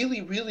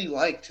really, really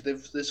liked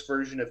this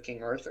version of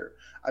King Arthur.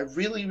 I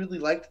really, really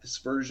liked this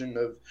version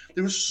of...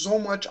 There was so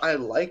much I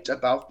liked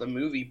about the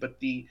movie, but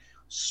the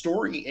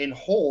story in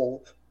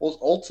whole was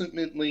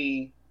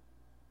ultimately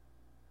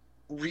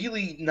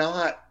really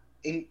not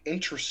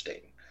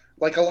interesting.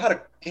 Like, a lot of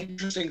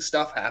interesting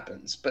stuff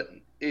happens, but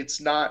it's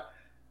not...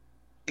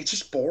 It's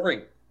just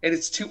boring. And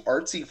it's too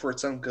artsy for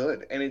its own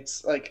good. And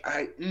it's like,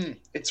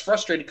 it's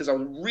frustrating because I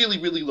was really,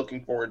 really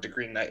looking forward to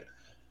Green Knight.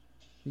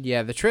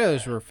 Yeah, the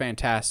trailers were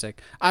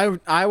fantastic.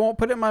 I won't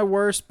put it in my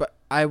worst, but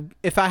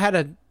if I had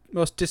a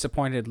most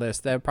disappointed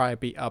list, that would probably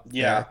be up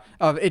there.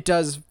 It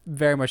does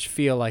very much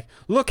feel like,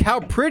 look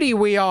how pretty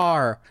we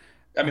are.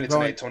 I mean, it's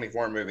an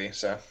A24 movie,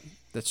 so.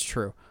 That's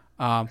true.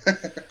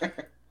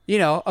 You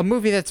know, a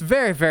movie that's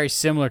very, very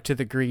similar to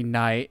The Green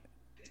Knight,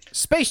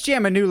 Space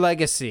Jam: A New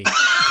Legacy.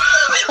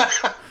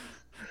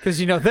 Because,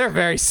 you know, they're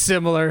very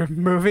similar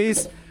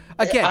movies.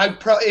 Again,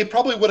 it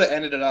probably would have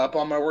ended up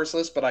on my worst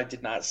list, but I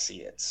did not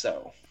see it,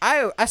 so.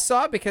 I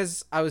saw it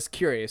because I was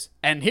curious.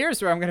 And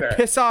here's where I'm going to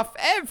piss off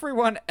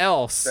everyone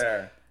else.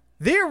 Fair.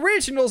 The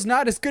original's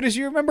not as good as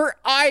you remember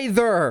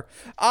either.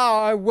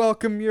 I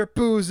welcome your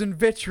booze and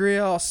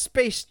vitriol.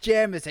 Space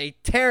Jam is a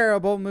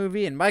terrible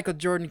movie, and Michael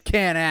Jordan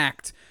can't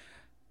act.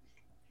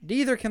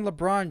 Neither can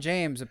LeBron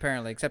James,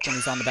 apparently, except when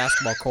he's on the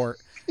basketball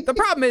court. The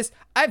problem is,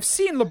 I've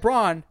seen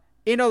LeBron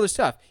in other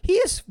stuff. He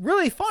is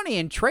really funny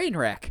in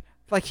Trainwreck.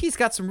 Like, he's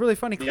got some really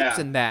funny clips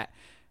in that.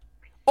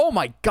 Oh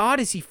my God,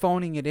 is he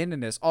phoning it in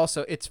this?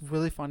 Also, it's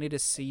really funny to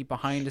see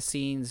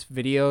behind-the-scenes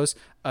videos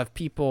of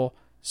people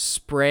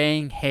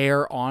spraying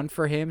hair on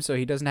for him so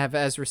he doesn't have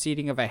as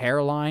receding of a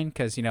hairline,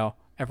 because, you know,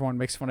 everyone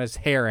makes fun of his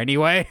hair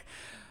anyway.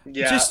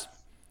 Yeah. Just,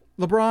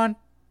 LeBron,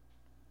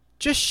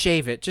 just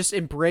shave it. Just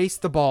embrace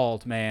the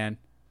bald, man.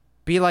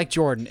 Be like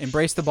Jordan.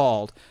 Embrace the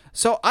bald.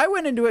 So I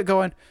went into it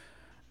going,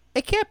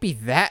 it can't be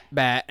that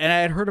bad. And I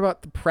had heard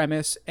about the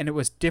premise, and it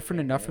was different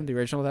enough from the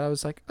original that I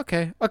was like,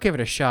 okay, I'll give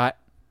it a shot.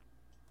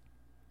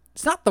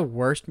 It's not the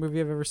worst movie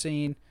I've ever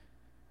seen,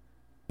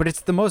 but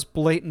it's the most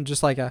blatant,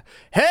 just like a,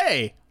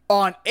 hey,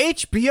 on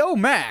HBO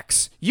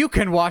Max, you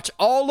can watch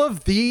all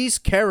of these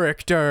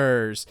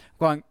characters.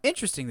 Going,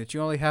 interesting that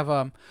you only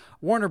have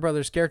Warner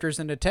Brothers characters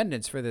in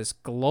attendance for this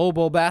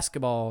global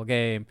basketball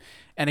game.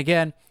 And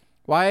again,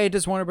 why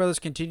does Warner Brothers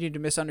continue to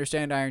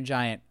misunderstand Iron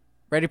Giant?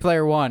 Ready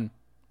Player One.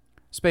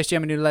 Space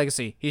Jam: A New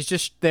Legacy. He's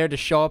just there to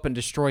show up and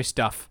destroy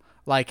stuff.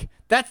 Like,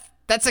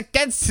 that's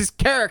against his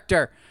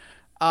character.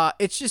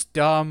 It's just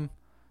dumb.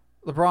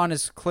 LeBron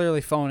is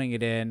clearly phoning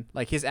it in.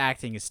 Like, his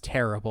acting is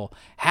terrible.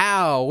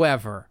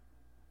 However,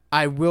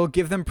 I will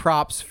give them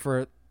props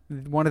for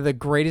one of the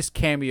greatest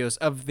cameos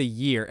of the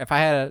year. If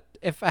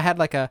I had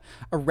like a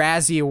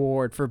Razzie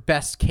Award for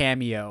best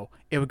cameo,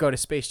 it would go to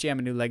Space Jam: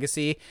 A New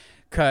Legacy,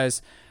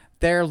 because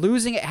they're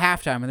losing at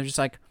halftime and they're just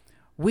like,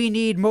 we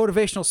need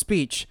motivational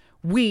speech.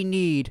 We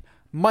need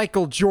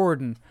Michael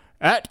Jordan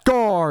at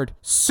guard,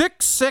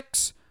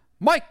 6'6",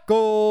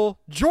 Michael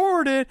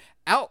Jordan.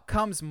 Out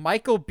comes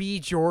Michael B.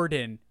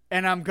 Jordan.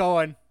 And I'm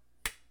going,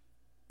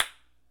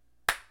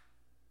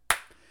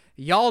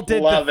 Y'all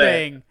did Love the it.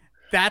 thing.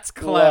 That's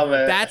Love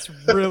clever. it. That's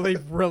really,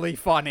 really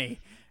funny.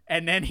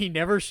 And then he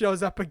never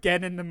shows up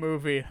again in the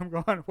movie. I'm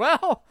going,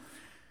 well,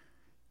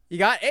 you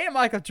got A,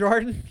 Michael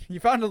Jordan. You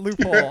found a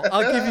loophole.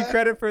 I'll give you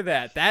credit for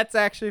that. That's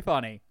actually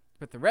funny.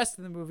 But the rest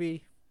of the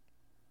movie,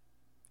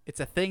 it's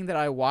a thing that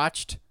I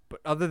watched, but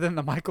other than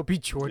the Michael B.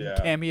 Jordan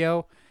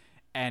cameo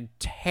and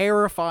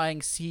terrifying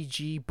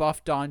CG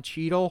buff Don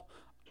Cheadle,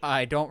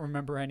 I don't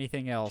remember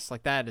anything else.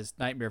 Like, that is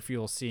nightmare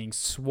fuel seeing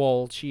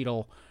swole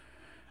Cheadle.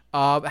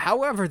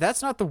 However,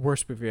 that's not the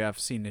worst movie I've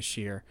seen this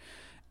year.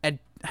 And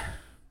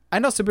I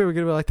know some people are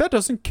going to be like, that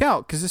doesn't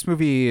count because this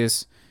movie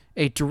is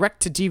a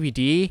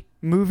direct-to-DVD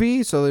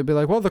movie. So they'll be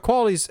like, well, the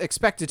quality's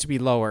expected to be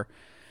lower.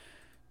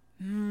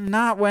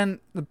 Not when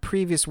the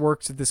previous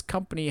works of this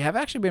company have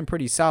actually been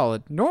pretty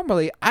solid.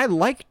 Normally, I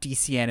like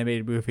DC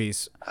animated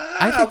movies.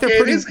 I think they're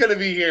pretty. It is going to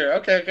be here.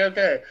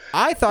 Okay.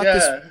 I thought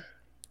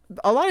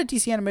a lot of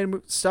DC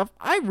animated stuff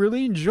I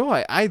really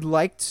enjoy. I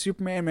liked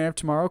Superman Man of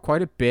Tomorrow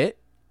quite a bit.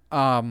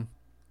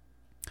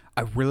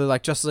 I really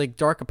liked Justice League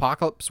Dark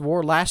Apocalypse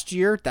War last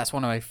year. That's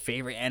one of my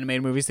favorite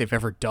animated movies they've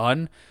ever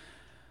done.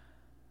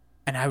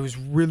 And I was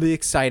really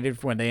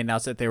excited when they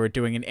announced that they were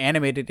doing an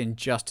animated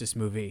Injustice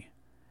movie.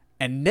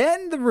 And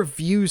then the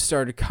reviews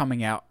started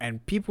coming out,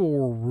 and people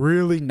were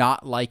really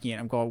not liking it.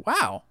 I'm going,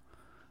 wow.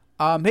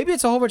 Maybe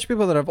it's a whole bunch of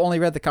people that have only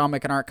read the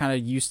comic and aren't kind of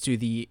used to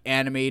the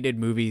animated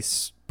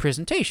movie's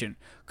presentation.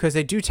 Because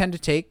they do tend to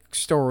take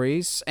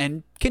stories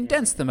and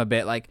condense them a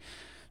bit. Like,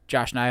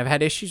 Josh and I have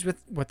had issues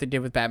with what they did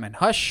with Batman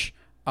Hush.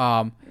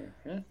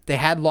 They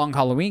had Long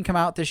Halloween come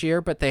out this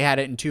year, but they had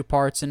it in 2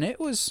 parts, and it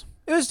was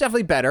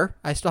definitely better.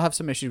 I still have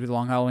some issues with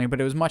Long Halloween,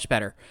 but it was much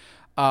better.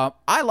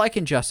 I like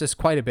Injustice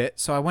quite a bit,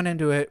 so I went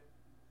into it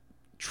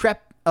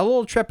a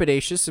little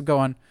trepidatious of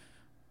going,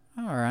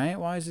 all right,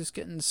 why is this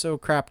getting so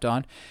crapped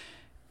on?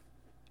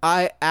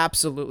 I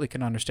absolutely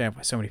can understand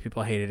why so many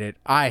people hated it.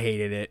 I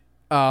hated it.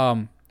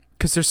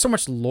 Because there's so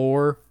much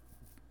lore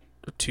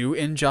to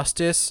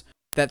Injustice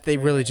that they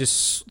really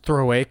just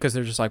throw away because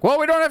they're just like, well,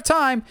 we don't have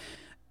time.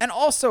 And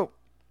also,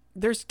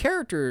 there's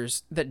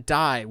characters that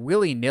die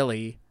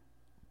willy-nilly,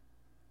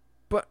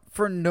 but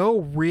for no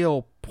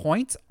real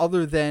point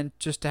other than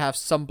just to have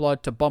some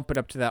blood to bump it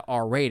up to that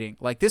R rating.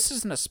 Like, this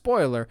isn't a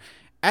spoiler.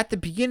 At the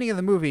beginning of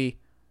the movie,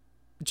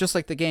 just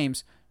like the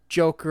games,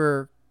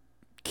 Joker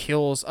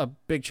kills a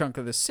big chunk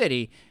of the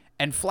city,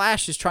 and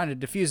Flash is trying to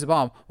defuse the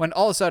bomb when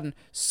all of a sudden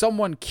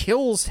someone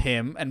kills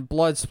him and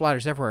blood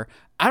splatters everywhere.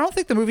 I don't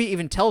think the movie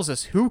even tells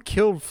us who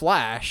killed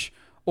Flash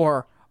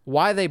or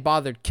why they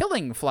bothered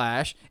killing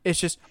Flash. It's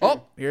just,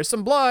 oh, here's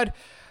some blood.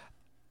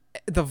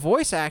 The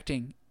voice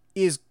acting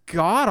is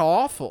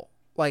god-awful.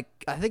 Like,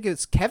 I think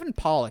it's Kevin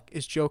Pollak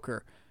is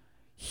Joker.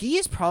 He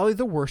is probably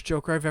the worst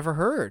Joker I've ever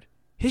heard.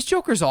 His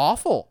Joker's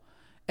awful.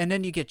 And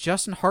then you get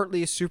Justin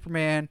Hartley as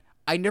Superman.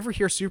 I never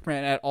hear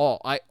Superman at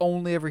all. I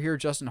only ever hear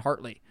Justin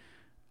Hartley.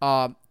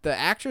 The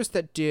actress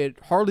that did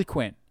Harley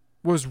Quinn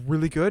was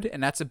really good,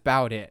 and that's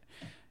about it.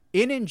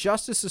 In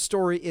Injustice, the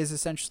story is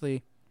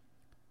essentially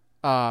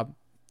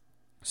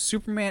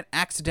Superman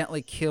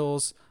accidentally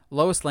kills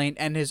Lois Lane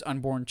and his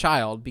unborn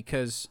child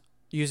because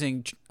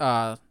using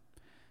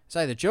it's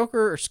either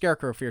Joker or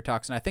Scarecrow fear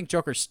toxin. I think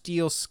Joker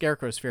steals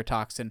Scarecrow's fear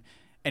toxin,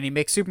 and he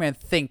makes Superman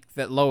think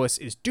that Lois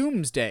is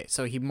Doomsday,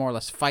 so he more or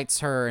less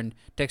fights her and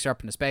takes her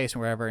up into space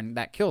and wherever, and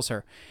that kills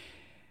her.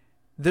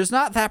 There's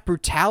not that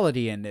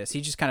brutality in this.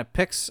 He just kind of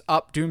picks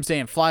up Doomsday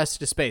and flies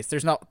to space.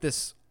 There's not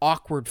this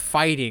awkward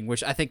fighting,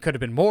 which I think could have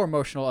been more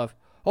emotional of,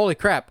 holy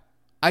crap,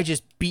 I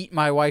just beat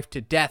my wife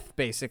to death,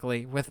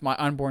 basically, with my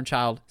unborn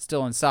child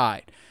still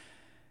inside.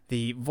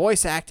 The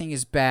voice acting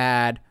is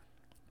bad.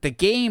 The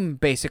game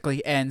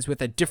basically ends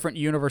with a different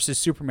universe's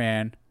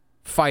Superman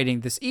fighting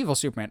this evil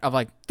Superman of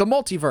like the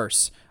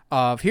multiverse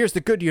of here's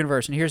the good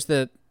universe and here's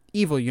the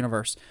evil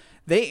universe.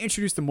 They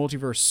introduced the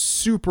multiverse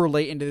super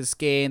late into this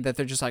game that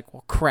they're just like,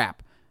 well,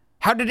 crap.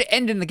 How did it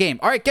end in the game?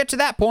 All right, get to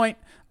that point.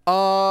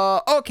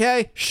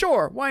 Okay,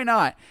 sure, why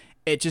not?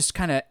 It just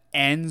kind of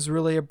ends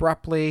really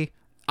abruptly.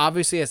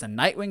 Obviously, as a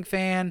Nightwing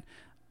fan,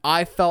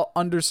 I felt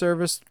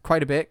underserviced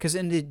quite a bit because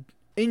in the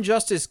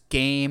Injustice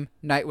game,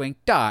 Nightwing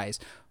dies.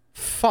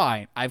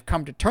 Fine. I've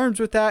come to terms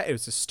with that. It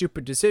was a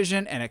stupid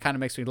decision, and it kind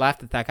of makes me laugh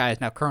that that guy is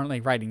now currently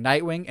writing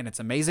Nightwing, and it's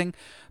amazing.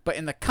 But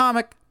in the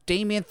comic,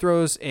 Damian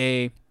throws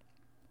a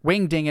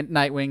wing ding at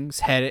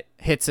Nightwing's head, it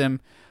hits him,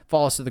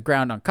 falls to the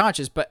ground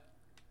unconscious, but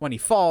when he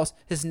falls,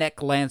 his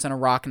neck lands on a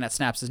rock, and that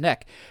snaps his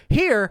neck.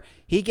 Here,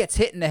 he gets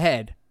hit in the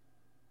head.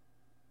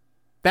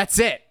 That's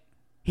it.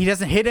 He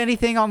doesn't hit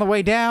anything on the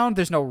way down.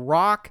 There's no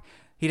rock.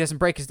 He doesn't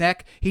break his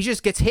neck. He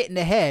just gets hit in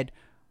the head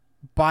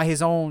by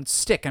his own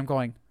stick. I'm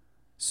going,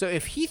 so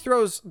if he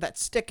throws that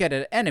stick at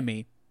an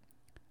enemy,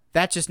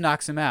 that just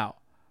knocks him out.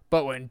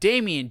 But when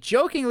Damian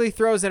jokingly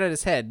throws it at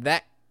his head,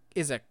 that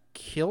is a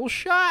kill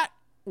shot?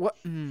 What?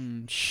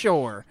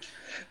 Sure.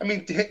 I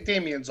mean,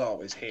 Damian's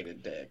always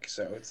hated Dick,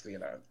 so it's, you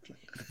know.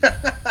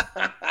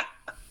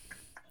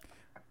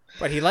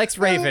 But he likes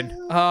Raven.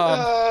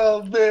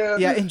 Oh,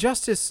 man. Yeah,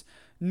 Injustice.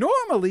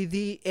 Normally,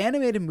 the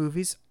animated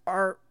movies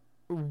are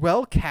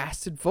well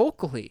casted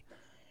vocally.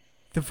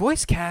 The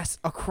voice cast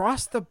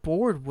across the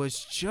board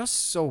was just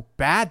so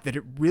bad that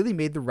it really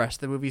made the rest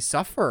of the movie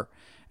suffer.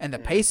 And the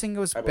pacing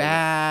was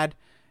bad.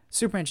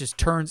 Superman just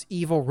turns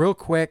evil real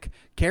quick.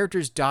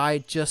 Characters die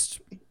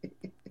just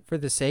for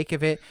the sake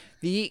of it.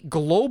 The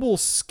global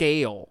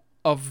scale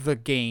of the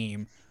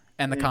game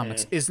and the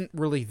comics isn't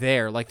really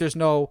there. Like, there's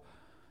no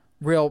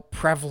real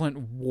prevalent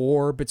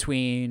war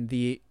between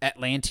the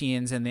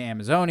Atlanteans and the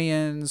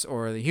Amazonians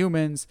or the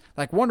humans.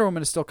 Like, Wonder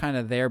Woman is still kind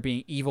of there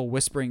being evil,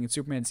 whispering in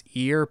Superman's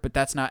ear, but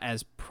that's not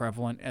as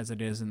prevalent as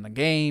it is in the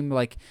game.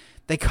 Like,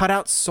 they cut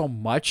out so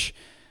much.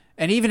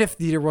 And even if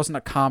there wasn't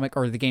a comic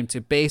or the game to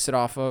base it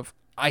off of,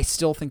 I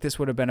still think this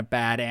would have been a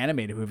bad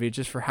animated movie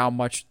just for how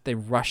much they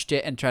rushed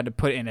it and tried to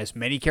put in as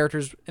many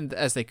characters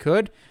as they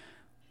could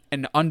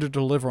and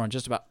under-deliver on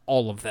just about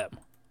all of them.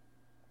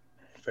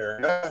 Fair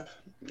enough.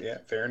 Yeah,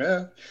 fair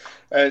enough.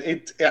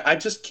 I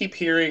just keep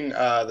hearing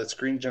the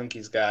Screen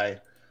Junkies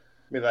guy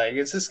be like,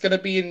 "Is this gonna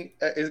be an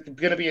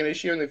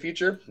issue in the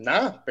future?"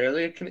 Nah,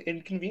 barely an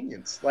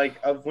inconvenience. Like,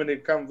 of when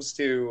it comes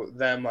to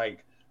them,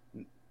 like,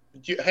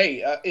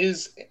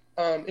 is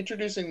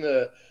introducing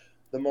the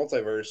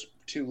multiverse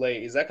too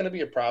late? Is that gonna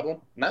be a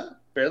problem? Nah,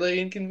 barely an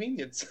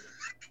inconvenience.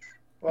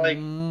 Like,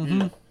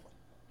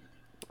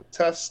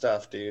 tough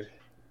stuff, dude.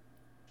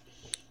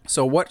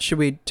 So what should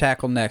we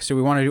tackle next? Do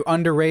we want to do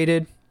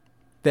underrated?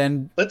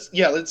 Then let's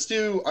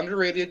do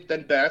underrated,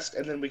 then best,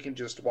 and then we can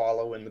just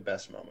wallow in the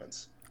best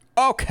moments.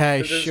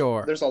 Okay,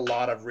 sure. There's a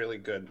lot of really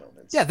good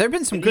moments. Yeah, there've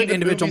been some good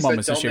individual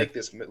moments this year.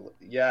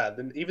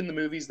 Even the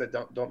movies that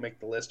don't make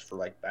the list for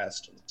like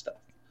best and stuff.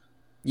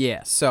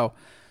 Yeah. So,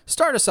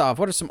 start us off.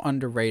 What are some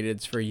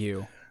underrateds for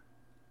you?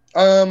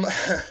 And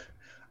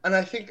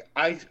I think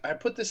I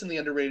put this in the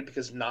underrated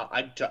because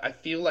I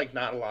feel like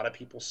not a lot of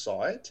people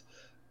saw it,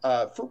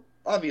 for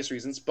obvious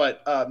reasons,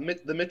 but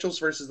the Mitchells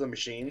versus the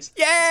Machines.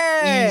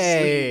 Yay!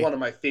 Easily one of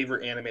my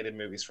favorite animated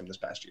movies from this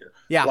past year.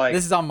 Yeah, like,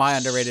 this is on my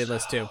underrated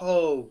list too.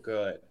 Oh,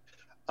 good.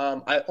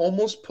 I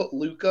almost put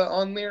Luca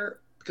on there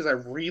because I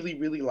really,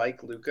 really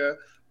like Luca,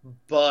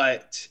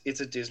 but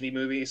it's a Disney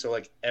movie, so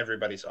like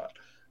everybody saw it.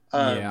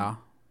 Yeah.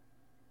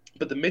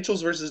 But the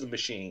Mitchells versus the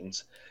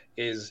Machines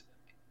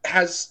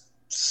has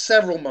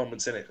several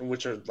moments in it,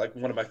 which are like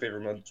one of my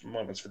favorite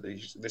moments for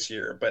this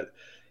year, but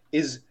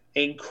is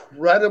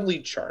incredibly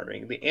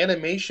charming. The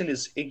animation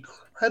is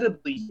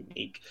incredibly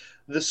unique.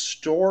 The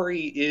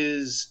story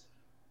is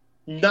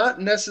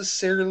not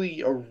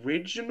necessarily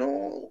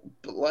original,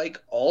 but like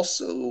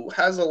also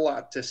has a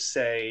lot to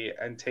say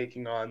and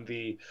taking on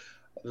the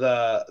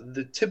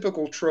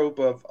typical trope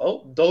of,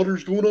 oh,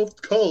 daughter's going off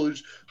to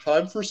college,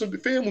 time for some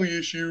family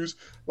issues.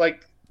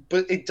 Like,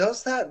 but it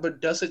does that, but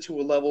does it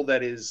to a level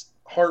that is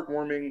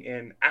heartwarming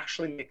and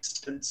actually makes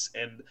sense.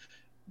 And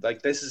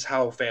like, this is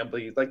how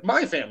family, like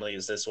my family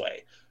is this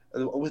way,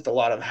 with a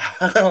lot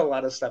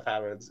of stuff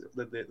happens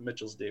that the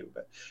Mitchells do.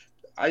 But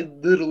I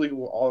literally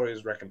will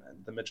always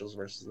recommend the Mitchells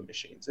versus the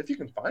Machines if you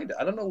can find it.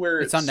 I don't know where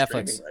it's on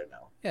Netflix right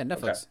now. Yeah,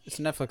 Netflix. Okay. It's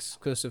a Netflix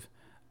exclusive.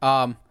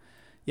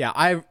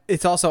 Yeah,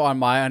 it's also on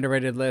my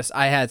underrated list.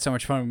 I had so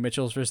much fun with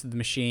Mitchells versus the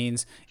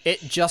Machines.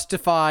 It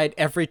justified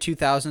every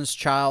 2000s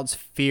child's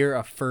fear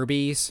of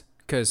Furbies.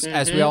 Because,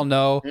 as we all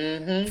know,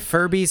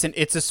 Furbies and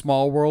It's a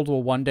Small World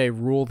will one day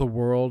rule the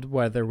world,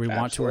 whether we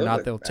want to or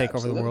not. They'll take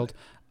over the world.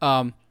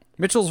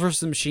 Mitchells vs.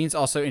 the Machines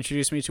also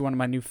introduced me to one of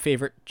my new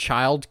favorite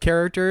child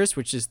characters,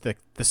 which is the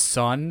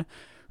son,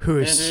 who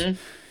is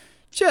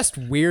just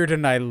weird,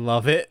 and I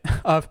love it.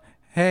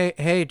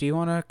 Hey, do you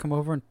want to come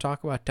over and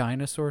talk about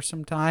dinosaurs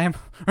sometime?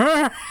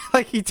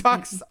 Like, he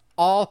talks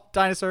all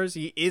dinosaurs.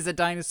 He is a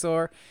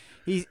dinosaur.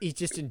 He's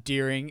just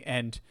endearing,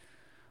 and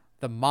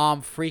the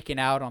mom freaking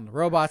out on the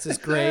robots is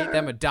great.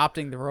 Them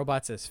adopting the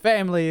robots as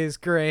family is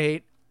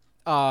great.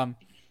 And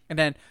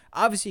then,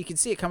 obviously, you can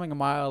see it coming a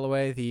mile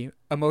away, the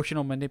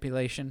emotional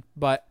manipulation.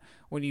 But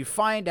when you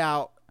find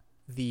out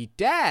the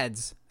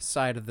dad's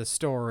side of the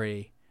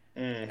story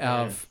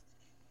of,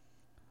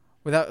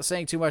 without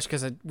saying too much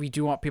because we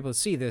do want people to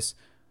see this,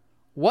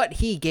 what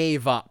he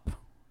gave up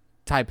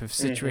type of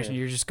situation,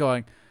 you're just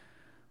going,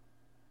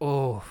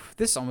 oh,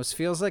 this almost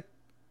feels like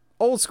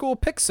old school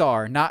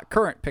Pixar, not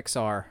current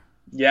Pixar.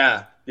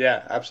 Yeah,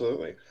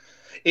 absolutely.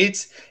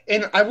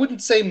 And I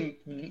wouldn't say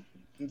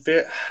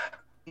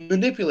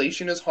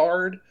manipulation is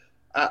hard,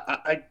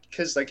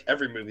 because like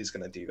every movie's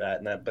gonna do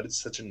that, but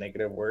it's such a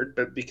negative word.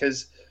 But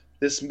because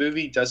this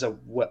movie does a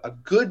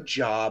good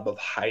job of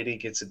hiding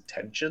its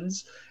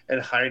intentions and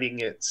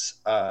hiding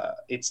its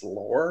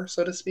lore,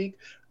 so to speak,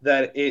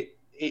 that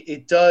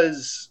it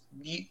does.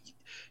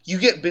 You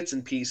get bits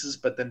and pieces,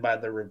 but then by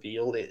the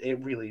reveal, it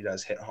really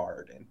does hit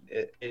hard, and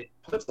it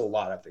puts a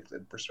lot of things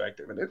in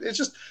perspective. And it's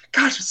just,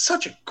 gosh, it's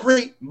such a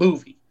great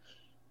movie.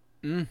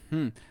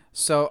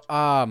 So,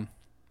 I'll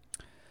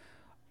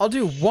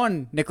do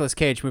one Nicolas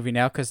Cage movie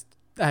now because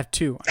I have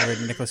two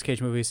underrated Nicolas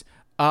Cage movies.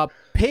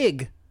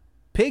 Pig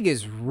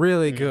is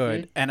really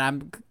good, and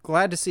I'm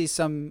glad to see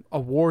some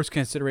awards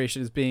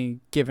considerations being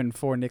given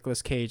for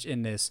Nicolas Cage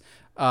in this.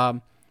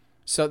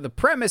 So the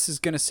premise is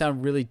going to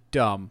sound really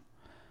dumb.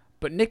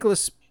 But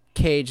Nicolas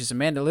Cage is a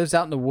man that lives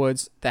out in the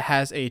woods that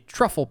has a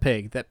truffle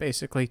pig that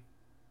basically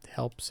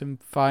helps him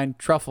find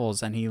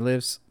truffles, and he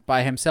lives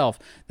by himself.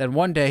 Then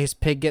one day his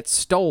pig gets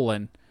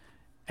stolen,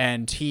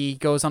 and he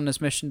goes on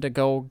this mission to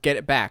go get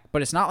it back.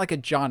 But it's not like a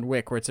John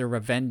Wick where it's a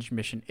revenge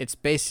mission. It's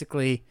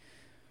basically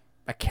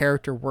a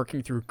character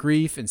working through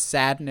grief and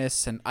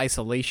sadness and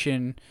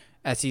isolation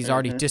as he's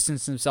already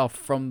distanced himself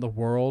from the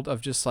world,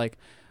 of just like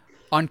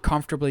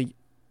uncomfortably,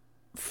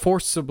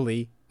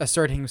 forcibly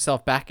asserting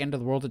himself back into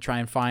the world to try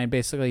and find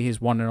basically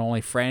his one and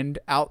only friend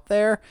out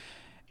there.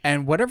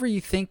 And whatever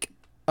you think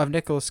of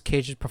Nicolas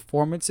Cage's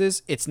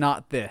performances, it's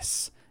not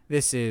this.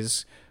 This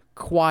is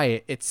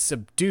quiet. It's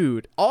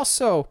subdued.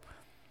 Also,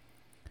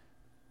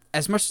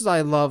 as much as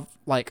I love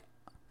like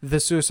the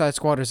Suicide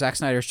Squad or Zack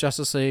Snyder's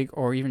Justice League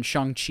or even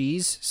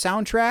Shang-Chi's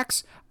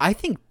soundtracks, I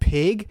think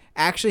Pig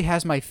actually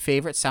has my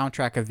favorite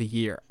soundtrack of the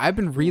year. I've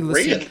been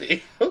re-listening.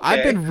 Really? Okay.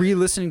 I've been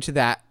re-listening to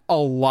that a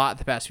lot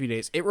the past few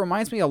days. It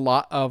reminds me a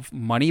lot of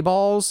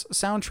Moneyball's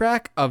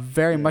soundtrack, of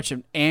very much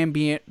an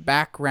ambient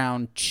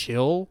background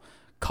chill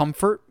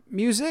comfort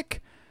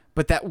music,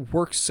 but that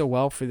works so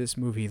well for this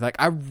movie. Like,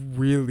 I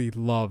really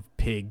love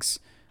Pig's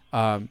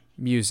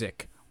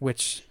music,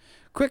 which,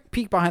 quick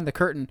peek behind the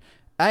curtain,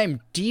 I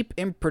am deep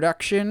in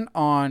production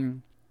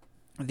on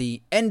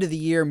the end of the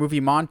year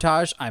movie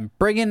montage. I'm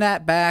bringing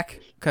that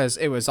back because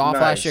it was off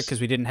last year because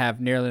we didn't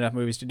have nearly enough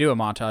movies to do a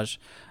montage.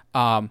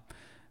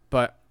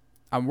 But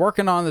I'm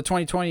working on the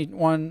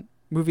 2021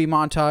 movie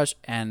montage,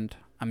 and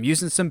I'm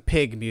using some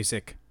Pig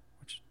music.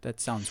 Which, that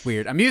sounds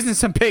weird. I'm using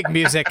some Pig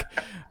music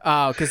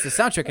because the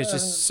soundtrack is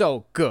just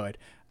so good.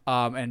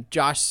 And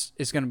Josh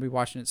is going to be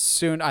watching it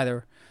soon.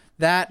 Either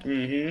that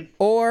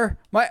or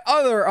my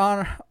other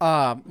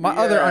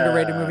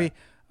underrated movie,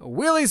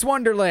 Willy's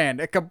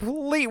Wonderland, a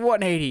complete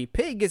 180.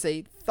 Pig is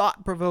a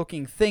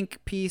thought-provoking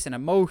think piece, an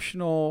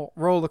emotional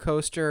roller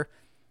coaster.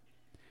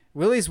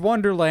 Willy's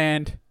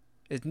Wonderland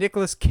is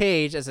Nicolas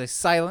Cage as a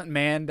silent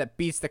man that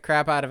beats the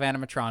crap out of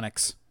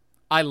animatronics.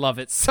 I love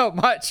it so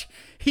much.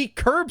 He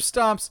curb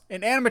stomps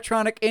an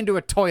animatronic into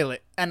a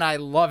toilet, and I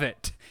love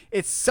it.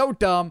 It's so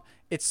dumb.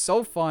 It's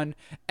so fun.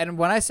 And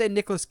when I say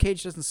Nicolas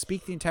Cage doesn't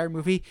speak the entire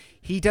movie,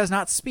 he does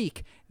not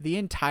speak the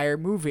entire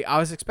movie. I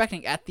was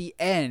expecting at the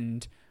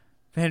end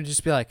for him to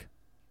just be like,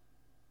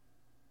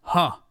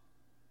 huh,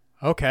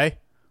 okay,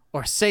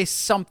 or say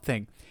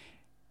something.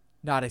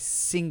 Not a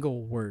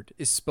single word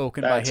is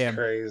spoken by him. That's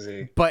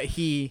crazy. But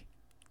you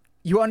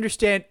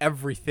understand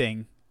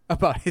everything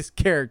about his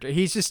character.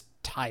 He's just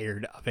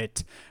tired of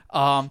it.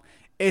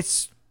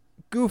 It's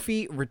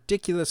goofy,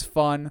 ridiculous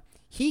fun.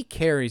 He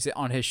carries it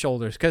on his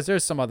shoulders because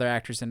there's some other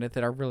actors in it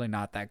that are really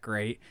not that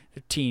great.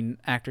 The teen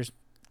actors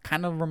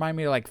kind of remind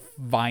me of like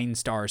Vine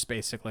stars,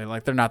 basically.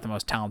 Like, they're not the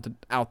most talented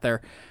out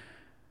there.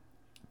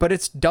 But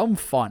it's dumb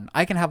fun.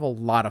 I can have a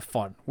lot of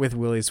fun with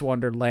Willy's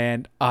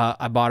Wonderland.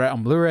 I bought it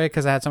on Blu-ray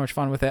because I had so much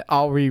fun with it.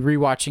 I'll be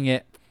rewatching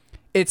it.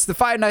 It's the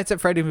Five Nights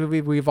at Freddy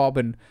movie we've all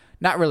been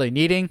not really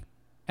needing,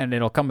 and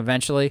it'll come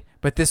eventually.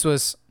 But this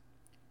was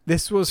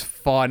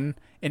fun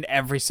in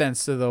every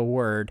sense of the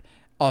word.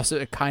 Also,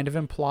 it kind of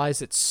implies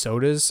that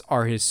sodas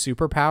are his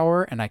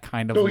superpower, and I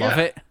kind of love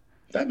it.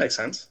 That makes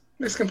sense.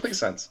 Makes complete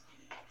sense.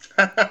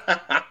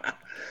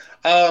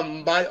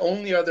 My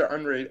only other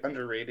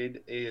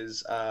underrated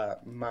is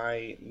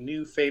my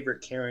new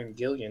favorite Karen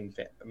Gillan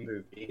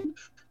movie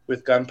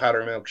with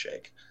Gunpowder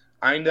Milkshake.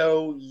 I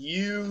know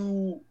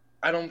you.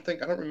 I don't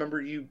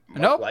remember you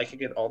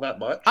liking it all that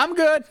much. I'm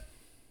good.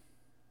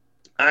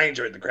 I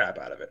enjoyed the crap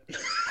out of it.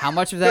 How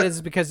much of that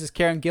is because it's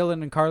Karen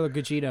Gillan and Carla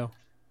Gugino?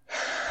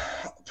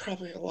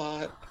 Probably a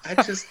lot.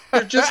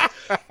 They're just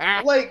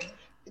like,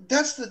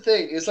 that's the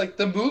thing. Is like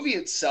the movie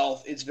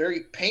itself, it's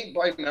very paint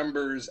by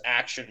numbers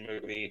action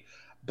movie,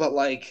 but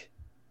like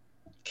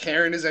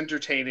Karen is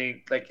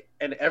entertaining, like,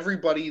 and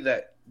everybody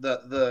that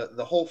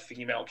the whole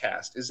female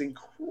cast is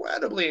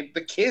incredibly,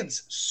 the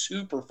kids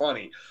super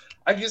funny.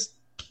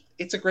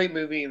 It's a great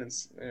movie, and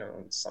it's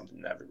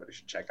something that everybody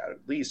should check out at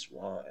least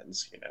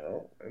once. I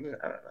don't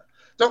know.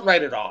 Don't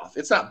write it off.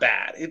 It's not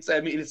bad.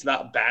 It's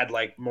not bad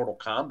like Mortal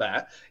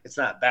Kombat. It's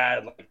not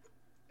bad like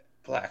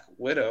Black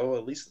Widow.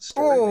 At least the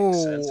story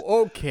makes sense.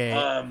 Okay.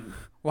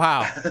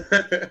 Wow.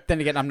 Then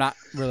again, I'm not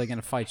really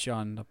gonna fight you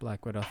on the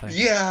Black Widow thing.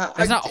 Yeah,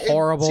 it's not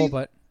horrible,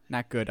 but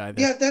not good either.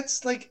 Yeah,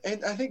 that's like,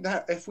 and I think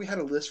that if we had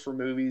a list for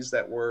movies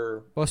that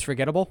were most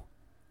forgettable,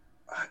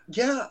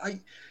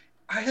 I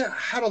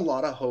had a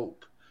lot of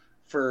hope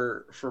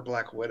for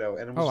Black Widow,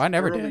 and I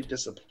never really did.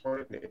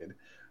 Disappointed.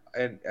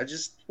 And I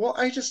just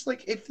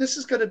like, if this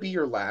is going to be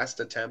your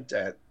last attempt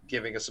at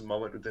giving us a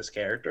moment with this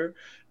character,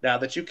 now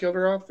that you killed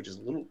her off, which is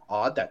a little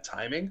odd, that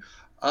timing,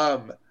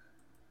 at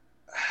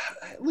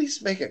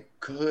least make it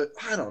good.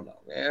 I don't know,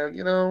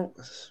 man,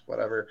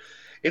 whatever.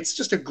 It's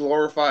just a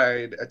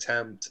glorified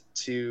attempt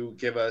to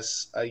give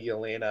us a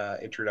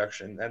Yelena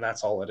introduction, and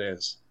that's all it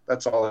is.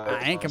 That's all it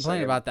is. I ain't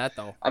complaining about that,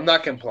 though. I'm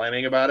not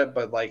complaining about it,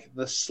 but like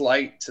the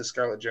slight to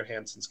Scarlett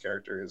Johansson's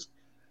character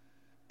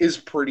is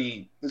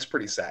pretty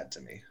sad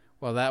to me.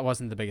 Well, that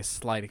wasn't the biggest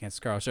slight against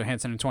Scarlett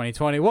Johansson in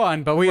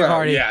 2021, but we've Well,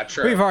 already yeah,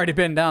 true. we've already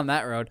been down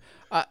that road.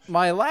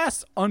 My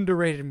last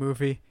underrated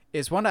movie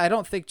is one I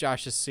don't think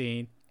Josh has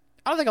seen.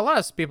 I don't think a lot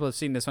of people have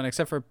seen this one,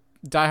 except for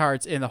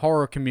diehards in the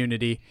horror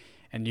community,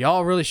 and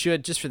y'all really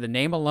should just for the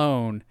name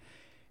alone.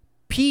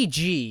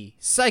 PG,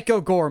 Psycho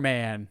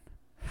Goreman.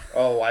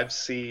 Oh, I've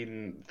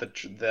seen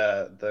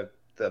the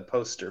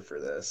poster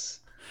for this.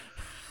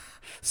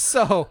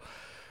 So,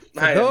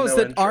 for those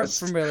that aren't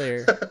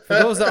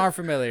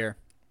familiar,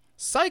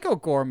 Psycho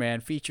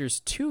Goreman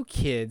features two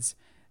kids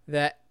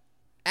that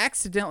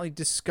accidentally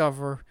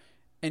discover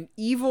an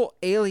evil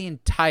alien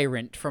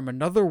tyrant from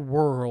another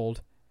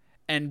world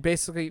and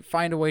basically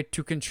find a way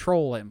to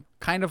control him,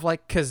 kind of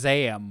like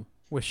Kazam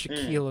with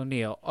Shaquille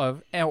O'Neal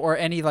or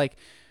any like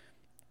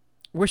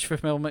wish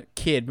fulfillment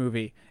kid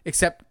movie,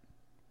 except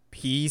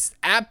he's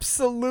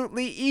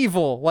absolutely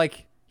evil.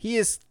 Like, he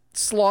has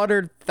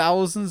slaughtered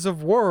thousands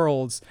of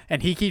worlds,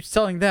 and he keeps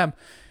telling them,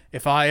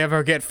 if I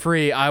ever get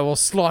free, I will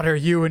slaughter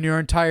you and your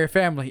entire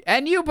family.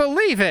 And you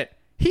believe it.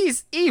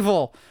 He's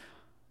evil.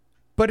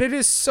 But it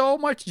is so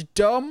much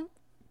dumb,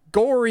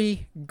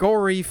 gory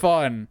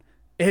fun.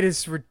 It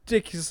is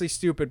ridiculously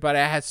stupid, but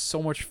I had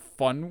so much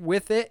fun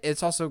with it.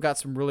 It's also got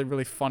some really,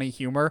 really funny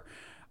humor.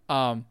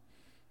 There's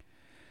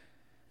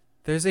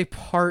a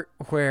part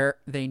where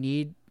they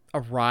need a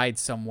ride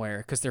somewhere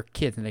because they're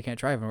kids and they can't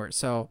drive anywhere.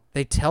 So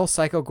they tell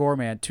Psycho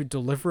Goreman to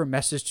deliver a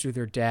message to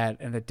their dad,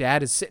 and the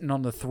dad is sitting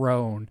on the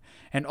throne,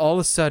 and all of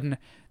a sudden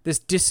this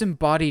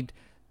disembodied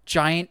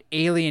giant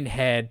alien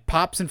head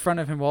pops in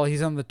front of him while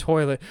he's on the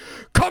toilet.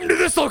 Come to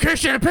this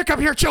location and pick up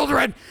your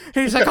children.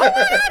 And he's like,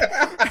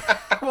 oh,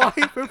 while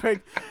he's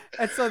pooping.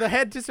 And so the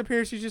head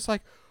disappears. He's just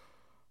like,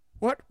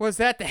 what was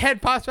that? The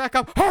head pops back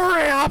up.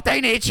 Hurry up,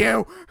 they need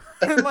you.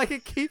 And like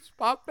it keeps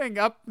popping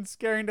up and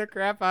scaring the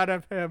crap out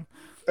of him.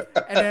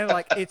 And then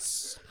like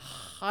it's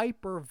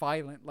hyper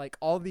violent. Like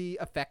all the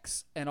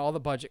effects and all the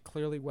budget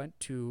clearly went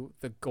to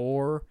the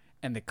gore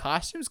and the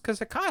costumes, because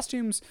the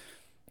costumes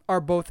are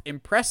both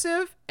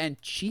impressive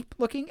and cheap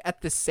looking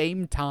at the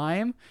same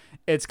time.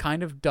 It's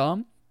kind of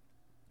dumb,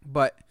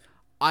 but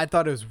I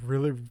thought it was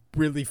really,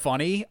 really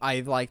funny.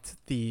 I liked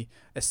the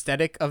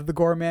aesthetic of the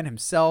Goreman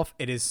himself.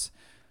 It is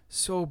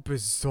so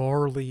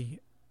bizarrely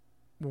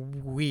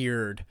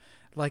weird.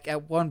 Like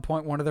at one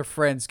point, one of their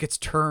friends gets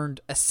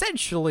turned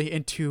essentially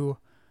into...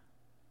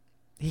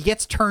 He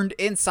gets turned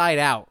inside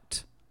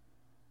out.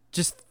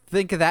 Just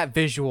think of that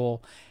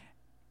visual.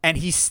 And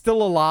he's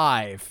still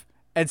alive.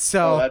 And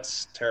so... Oh,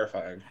 that's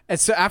terrifying. And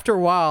so after a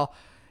while,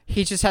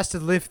 he just has to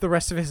live the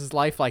rest of his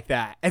life like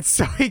that. And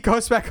so he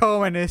goes back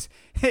home and is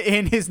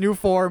in his new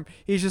form.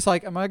 He's just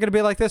like, am I going to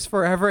be like this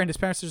forever? And his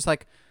parents are just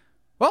like,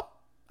 well,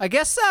 I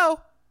guess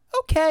so.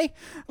 Okay.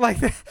 Like,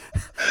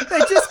 they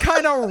just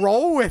kind of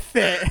roll with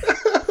it.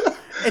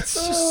 It's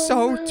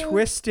just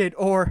twisted.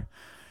 Or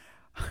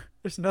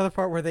there's another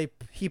part where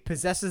he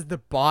possesses the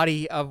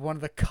body of one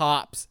of the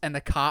cops, and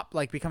the cop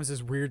like becomes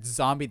this weird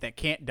zombie that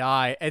can't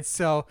die. And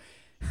so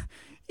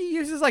he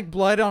uses like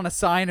blood on a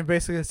sign and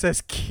basically it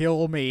says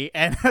kill me,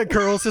 and the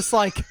girl's just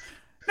like,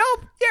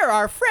 nope, you're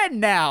our friend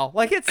now.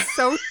 Like, it's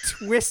so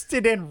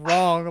twisted and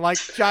wrong. Like,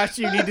 Josh,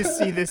 you need to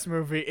see this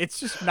movie. It's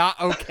just not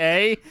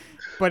okay,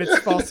 but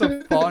it's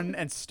also fun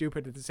and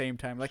stupid at the same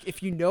time. Like,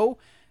 if you know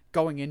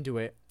going into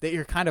it that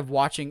you're kind of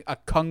watching a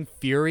Kung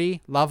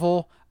Fury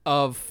level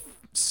of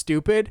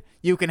stupid,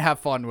 you can have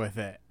fun with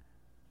it.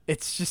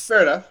 It's just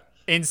fair enough.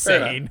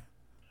 Insane. Fair enough.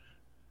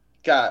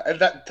 God, and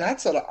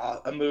that's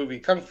a movie.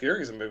 Kung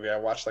Fury is a movie I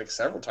watched like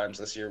several times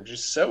this year, which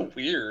is so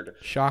weird.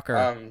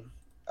 Shocker.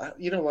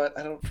 You know what?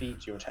 I don't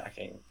need you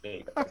attacking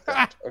me like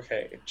that.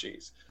 Okay,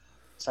 jeez.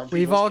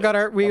 We all got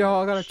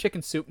our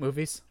chicken soup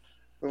movies.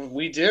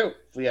 We do.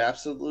 We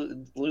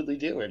absolutely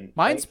do. And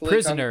mine's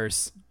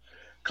Prisoners.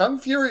 Kung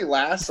Fury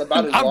lasts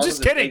about as long as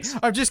it takes.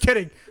 I'm just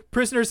kidding.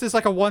 Prisoners is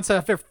like a once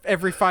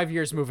every 5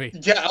 years movie.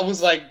 Yeah, I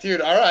was like,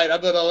 dude, all right,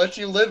 I'm gonna let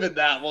you live in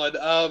that one.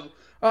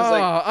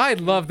 I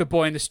love the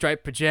boy in the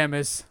striped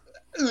pajamas.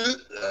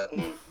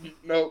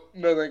 No,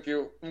 thank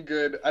you. I'm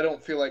good. I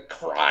don't feel like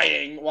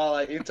crying while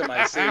I eat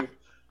my soup.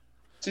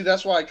 See,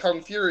 that's why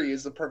Kung Fury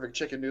is the perfect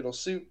chicken noodle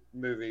soup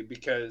movie,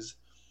 because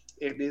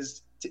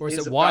it's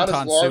about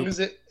as long as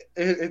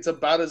it's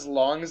about as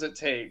long as it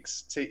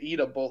takes to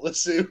eat a bowl of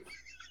soup.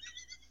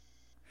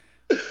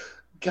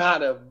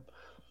 Got him.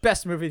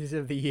 Best movies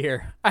of the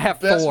year. I have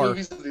Best 4.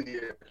 movies of the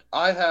year.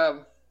 I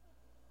have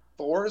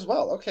 4 as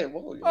well. Okay,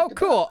 well. Oh,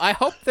 cool. I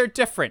hope they're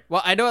different.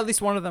 Well, I know at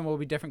least one of them will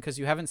be different because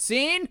you haven't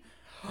seen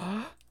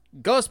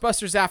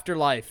Ghostbusters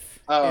Afterlife.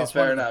 Oh, is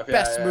fair one of enough. The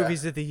best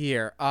movies of the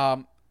year.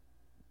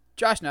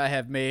 Josh and I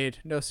have made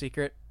no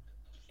secret.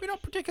 We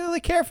don't particularly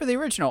care for the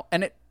original,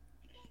 and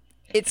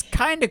it's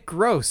kind of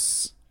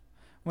gross.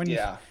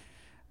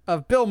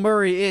 Bill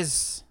Murray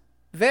is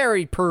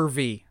very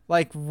pervy,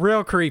 like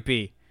real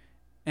creepy,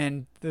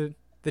 and the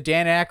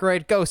Dan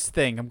Aykroyd ghost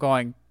thing. I'm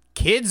going,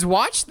 kids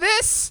watch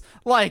this?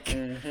 Like,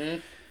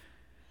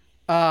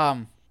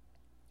 I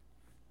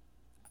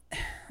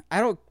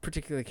don't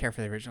particularly care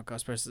for the original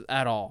Ghostbusters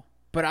at all.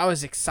 But I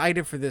was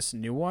excited for this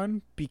new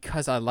one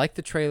because I like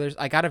the trailers.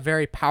 I got a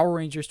very Power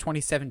Rangers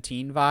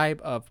 2017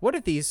 vibe of what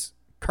if these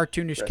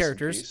cartoonish Rest in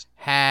characters peace.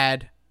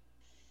 had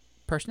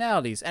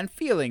personalities and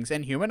feelings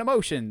and human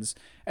emotions.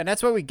 And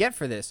that's what we get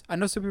for this. I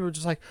know some people are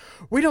just like,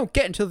 we don't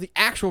get until the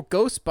actual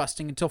ghost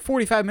busting until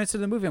 45 minutes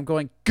of the movie. I'm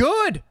going,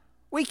 good!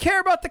 We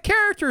care about the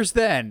characters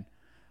then!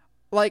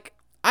 Like,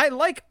 I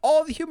like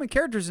all the human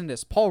characters in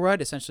this. Paul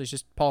Rudd essentially is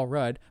just Paul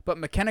Rudd. But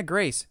McKenna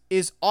Grace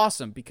is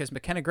awesome because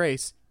McKenna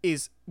Grace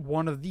is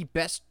one of the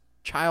best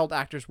child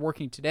actors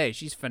working today.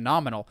 She's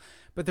phenomenal.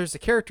 But there's a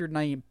character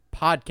named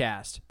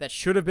Podcast that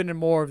should have been in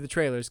more of the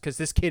trailers because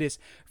this kid is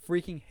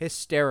freaking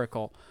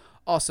hysterical.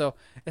 Also,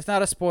 it's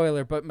not a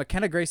spoiler, but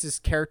McKenna Grace's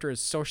character is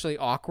socially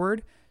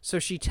awkward, so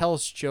she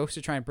tells jokes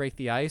to try and break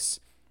the ice.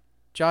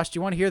 Josh, do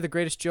you want to hear the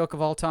greatest joke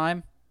of all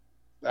time?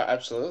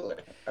 Absolutely.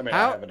 I mean,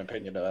 I have an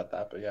opinion about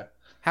that, but yeah.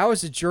 How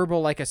is a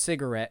gerbil like a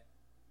cigarette?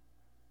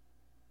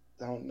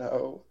 Don't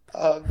know.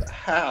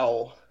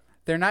 How?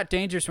 They're not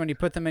dangerous when you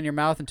put them in your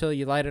mouth until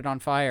you light it on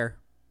fire.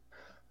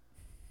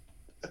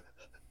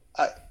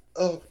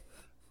 All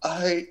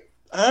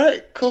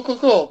right,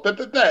 cool.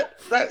 Bet.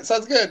 Right,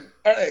 sounds good.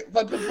 All right,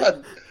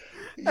 fun.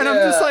 And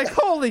I'm just like,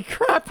 holy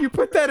crap, you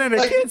put that in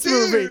a kid's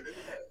movie.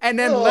 And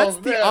then lets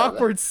the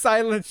awkward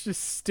silence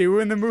just stew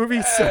in the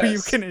movie so you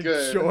can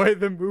enjoy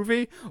the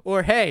movie.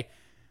 Or, hey,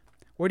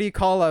 what do you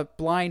call a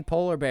blind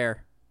polar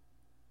bear?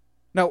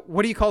 No,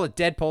 what do you call a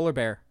dead polar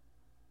bear?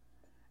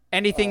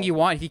 Anything you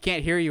want, he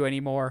can't hear you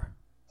anymore.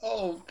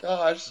 Oh,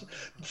 gosh.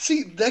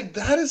 See,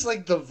 that is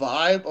like the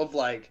vibe of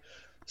like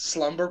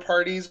slumber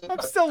parties. I'm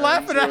still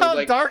laughing at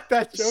how dark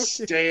that joke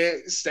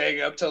is.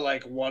 Staying up to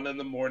like 1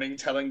 a.m.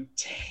 telling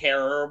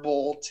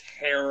terrible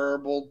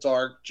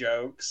dark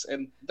jokes,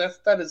 and that's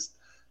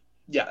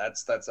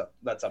up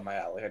my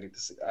alley. I need to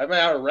see it. I mean,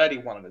 I already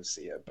wanted to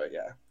see it, but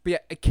yeah. But yeah,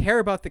 I care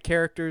about the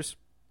characters.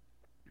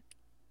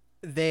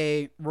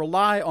 They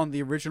rely on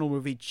the original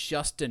movie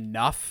just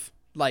enough.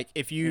 Like,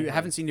 if you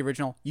haven't seen the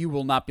original, you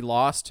will not be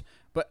lost.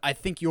 But I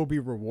think you'll be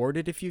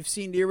rewarded if you've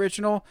seen the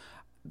original.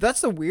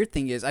 That's the weird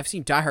thing is I've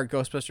seen diehard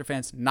Ghostbuster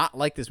fans not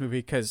like this movie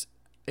because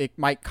it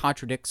might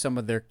contradict some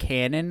of their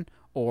canon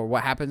or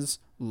what happens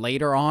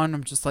later on.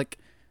 I'm just like,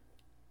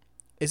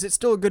 is it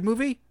still a good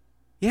movie?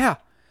 Yeah.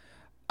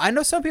 I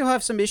know some people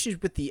have some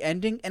issues with the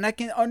ending, and I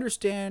can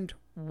understand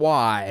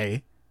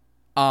why.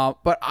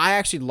 But I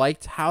actually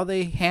liked how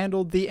they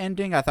handled the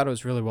ending. I thought it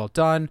was really well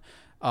done.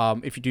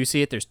 If you do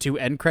see it, there's 2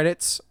 end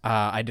credits.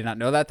 I did not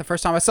know that the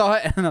first time I saw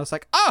it, and I was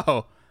like,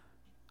 oh,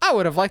 I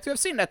would have liked to have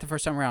seen that the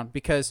first time around,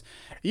 because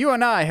you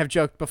and I have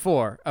joked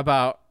before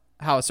about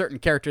how a certain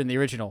character in the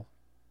original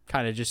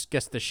kind of just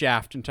gets the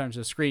shaft in terms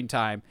of screen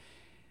time.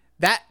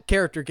 That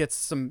character gets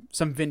some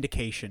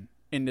vindication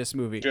in this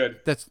movie. Good.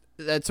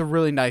 That's a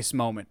really nice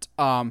moment.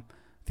 The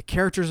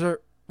characters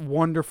are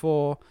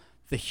wonderful.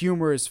 The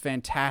humor is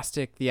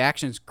fantastic. The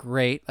action's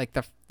great. Like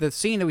the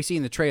scene that we see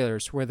in the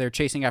trailers where they're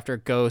chasing after a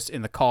ghost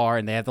in the car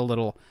and they have the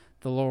little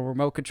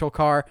remote control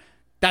car.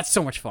 That's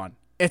so much fun.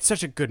 It's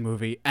such a good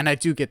movie, and I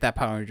do get that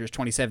Power Rangers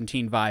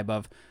 2017 vibe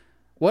of,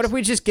 what if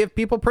we just give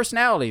people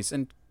personalities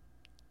and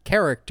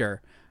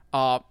character?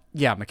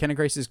 Yeah, McKenna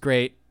Grace is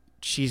great.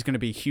 She's going to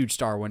be a huge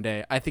star one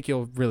day. I think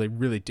you'll really,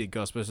 really dig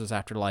Ghostbusters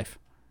Afterlife.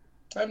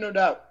 I have no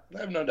doubt.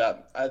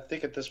 I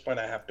think at this point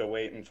I have to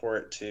wait for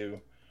it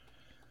to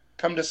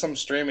come to some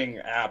streaming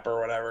app or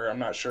whatever. I'm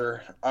not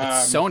sure.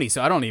 It's Sony,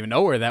 so I don't even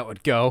know where that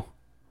would go.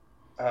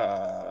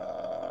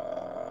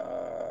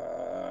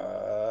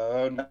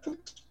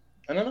 Netflix?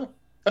 I don't know.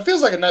 It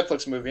feels like a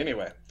Netflix movie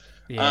anyway.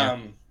 Yeah,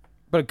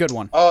 but a good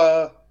one.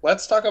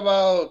 Let's talk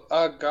about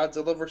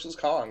Godzilla vs.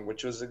 Kong,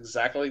 which was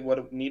exactly what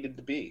it needed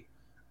to be.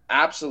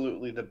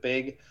 Absolutely the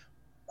big,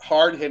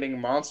 hard-hitting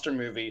monster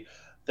movie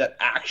that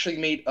actually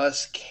made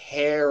us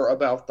care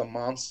about the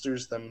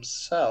monsters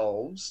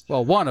themselves.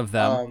 Well, one of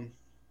them.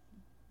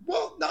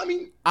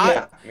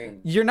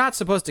 You're not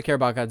supposed to care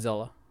about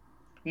Godzilla.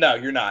 No,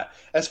 you're not.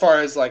 As far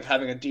as like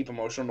having a deep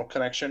emotional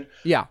connection.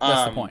 Yeah,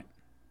 that's the point.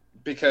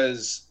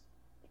 Because,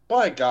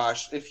 by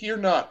gosh, if you're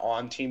not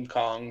on Team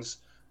Kong's,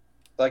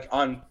 like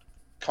on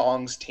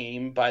Kong's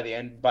team by the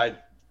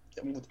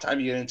time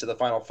you get into the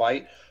final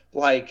fight,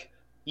 like,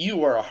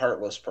 you are a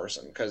heartless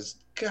person. Because,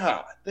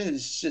 God, this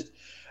is just...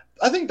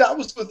 I think that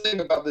was the thing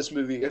about this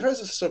movie. It has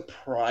a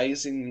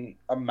surprising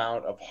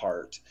amount of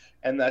heart.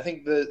 And I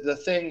think the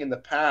thing in the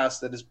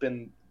past that has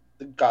been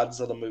the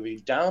Godzilla movie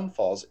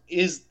downfalls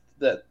is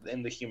that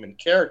in the human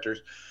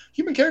characters.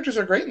 Human characters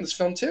are great in this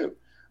film, too.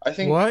 I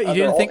think. What? You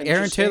didn't think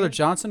Aaron Taylor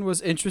Johnson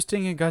was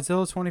interesting in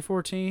Godzilla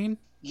 2014?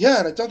 Yeah,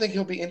 and I don't think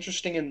he'll be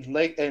interesting in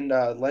Legend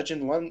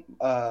London.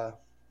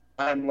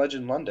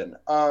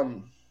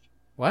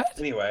 What?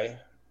 Anyway,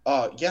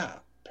 yeah.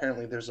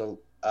 Apparently, there's a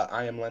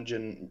I Am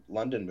Legend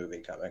London movie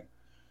coming,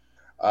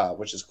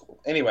 which is cool.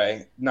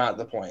 Anyway, not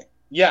the point.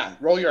 Yeah,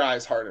 roll your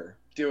eyes harder.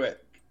 Do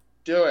it.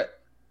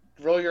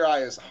 Roll your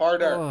eyes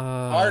harder.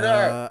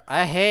 Harder.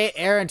 I hate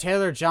Aaron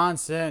Taylor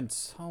Johnson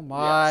so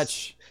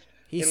much.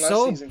 Yes. He's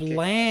so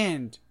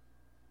bland.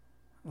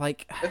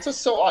 Like, it's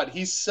just so odd.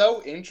 He's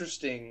so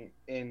interesting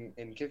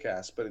in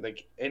Kick-Ass, but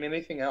like in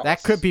anything else.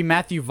 That could be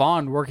Matthew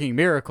Vaughn working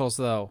miracles,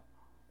 though.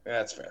 Yeah,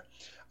 that's fair.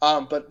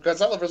 But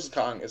Godzilla vs.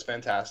 Kong is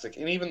fantastic,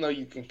 and even though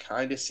you can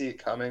kind of see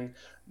it coming,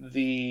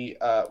 the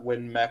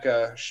when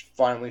Mecha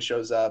finally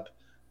shows up,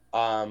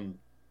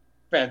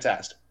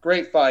 fantastic,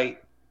 great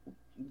fight,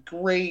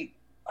 great.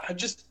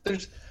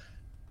 There's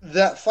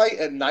that fight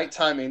at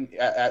nighttime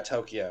at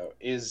Tokyo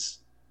is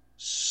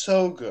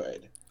so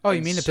good. Oh,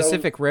 you mean the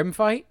Pacific Rim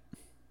fight?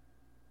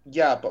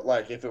 Yeah, but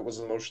like if it was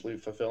emotionally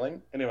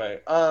fulfilling. Anyway,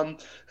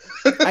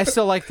 I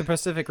still like the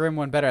Pacific Rim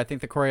one better. I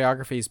think the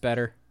choreography is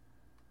better.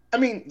 I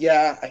mean,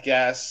 yeah, I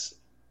guess,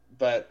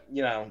 but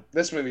you know,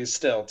 this movie is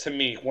still to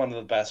me one of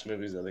the best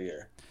movies of the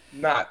year.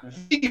 Not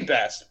the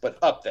best, but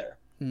up there.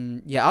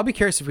 Yeah, I'll be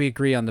curious if we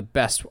agree on the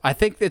best. I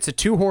think it's a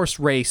 2-horse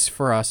race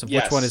for us of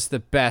which one is the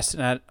best.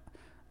 And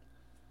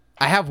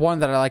I have one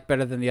that I like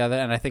better than the other,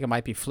 and I think it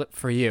might be flipped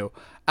for you.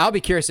 I'll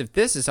be curious if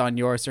this is on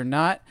yours or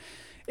not.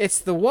 It's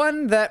the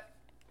one that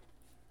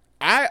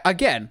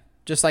again,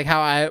 just like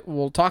how I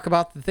will talk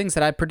about the things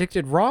that I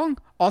predicted wrong,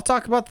 I'll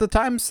talk about the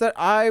times that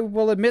I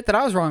will admit that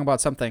I was wrong about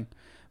something.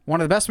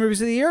 One of the best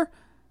movies of the year,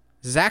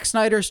 Zack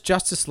Snyder's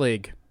Justice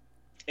League.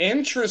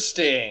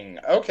 Interesting.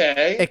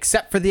 Okay.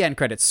 Except for the end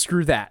credits.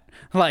 Screw that.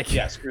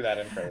 Yeah, screw that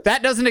end credits.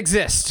 That doesn't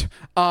exist.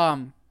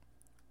 I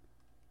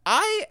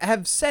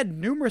have said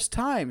numerous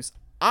times,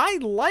 I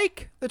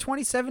like the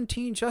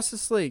 2017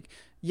 Justice League.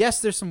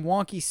 Yes, there's some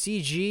wonky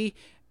CG,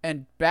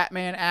 and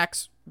Batman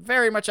acts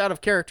very much out of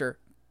character,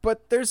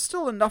 but there's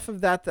still enough of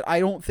that I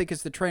don't think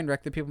is the train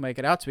wreck that people make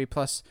it out to be.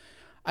 Plus,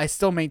 I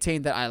still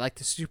maintain that I like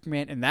the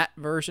Superman in that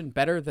version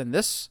better than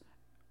this,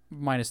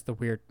 minus the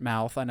weird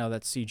mouth. I know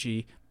that's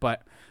CG,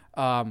 but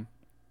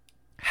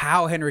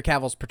how Henry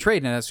Cavill's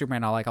portrayed in that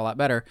Superman I like a lot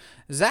better.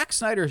 Zack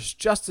Snyder's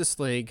Justice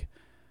League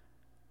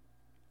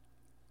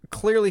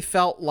clearly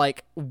felt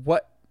like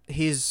what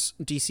his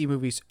DC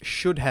movies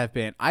should have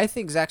been. I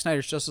think Zack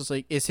Snyder's Justice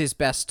League is his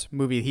best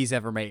movie he's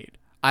ever made.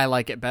 I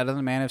like it better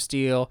than Man of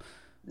Steel.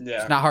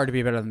 Yeah. It's not hard to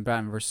be better than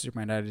Batman vs.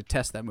 Superman. I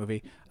detest that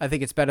movie. I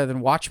think it's better than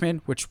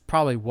Watchmen, which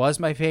probably was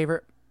my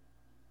favorite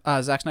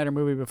Zack Snyder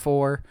movie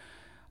before.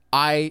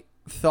 I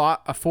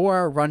thought a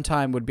 4-hour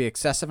runtime would be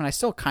excessive, and I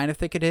still kind of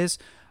think it is,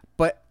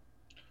 but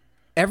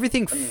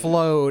everything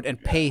flowed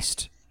and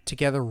paced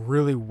together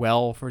really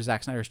well for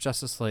Zack Snyder's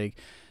Justice League.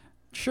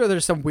 Sure,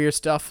 there's some weird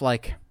stuff,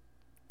 like,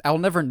 I'll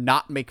never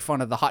not make fun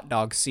of the hot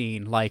dog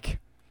scene. Like,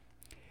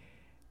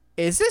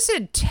 is this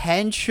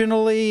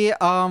intentionally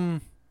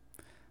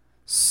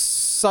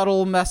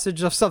subtle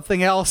message of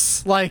something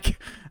else? Like,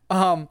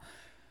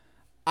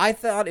 I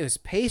thought it was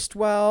paced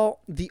well.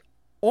 The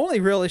only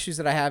real issues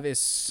that I have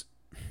is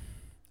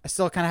I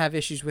still kind of have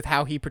issues with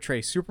how he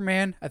portrays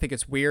Superman. I think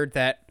it's weird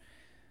that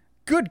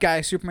good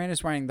guy Superman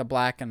is wearing the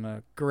black and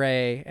the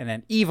gray, and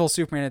then evil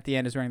Superman at the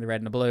end is wearing the red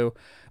and the blue.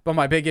 But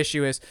my big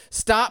issue is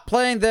stop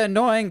playing the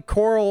annoying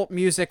choral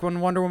music when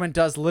Wonder Woman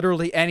does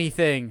literally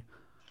anything.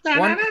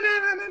 No,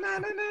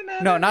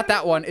 not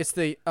that one. It's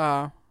the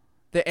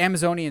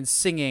Amazonian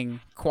singing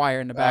choir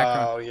in the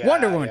background. Oh, yeah,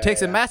 Wonder Woman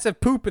takes a massive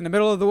poop in the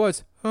middle of the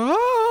woods.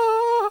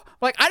 Ah!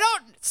 Like, I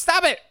don't...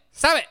 Stop it!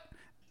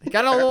 They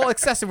got a little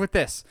excessive with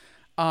this.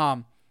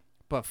 But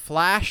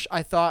Flash,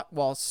 I thought,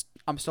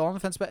 I'm still on the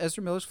fence about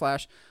Ezra Miller's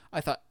Flash.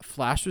 I thought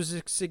Flash was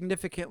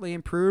significantly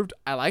improved.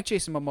 I like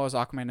Jason Momoa's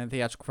Aquaman in the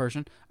theatrical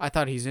version. I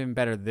thought he's even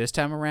better this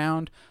time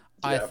around.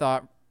 Yeah. I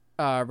thought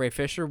Ray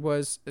Fisher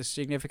was a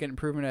significant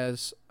improvement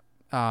as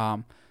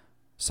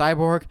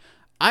Cyborg.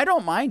 I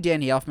don't mind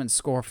Danny Elfman's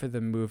score for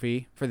the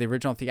movie, for the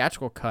original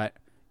theatrical cut.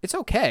 It's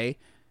okay.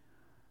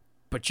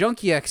 But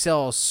Junkie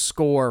XL's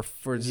score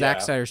for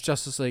Zack Snyder's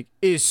Justice League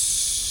is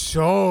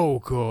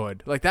so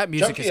good. Like, that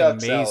music is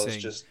amazing. Junkie XL is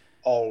just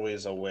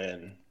always a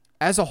win.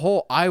 As a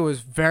whole, I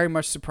was very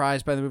much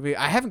surprised by the movie.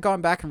 I haven't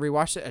gone back and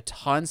rewatched it a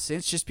ton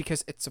since, just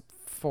because it's a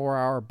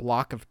 4-hour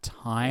block of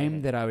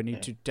time that I would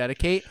need to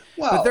dedicate.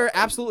 But there are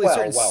absolutely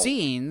certain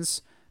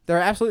scenes. There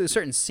are absolutely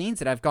certain scenes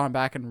that I've gone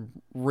back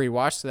and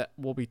rewatched that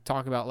we'll be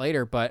talking about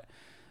later. But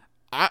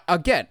I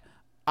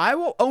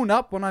will own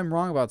up when I'm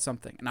wrong about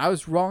something. And I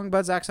was wrong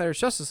about Zack Snyder's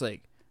Justice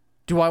League.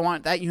 Do I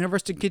want that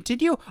universe to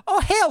continue?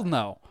 Oh, hell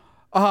no.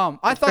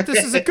 I thought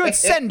this was a good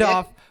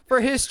send-off for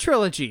his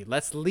trilogy.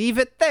 Let's leave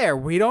it there.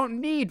 We don't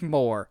need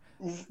more.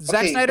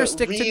 Zack Snyder,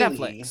 stick to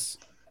Netflix.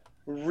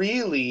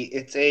 Really,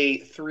 it's a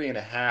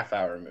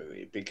 3.5-hour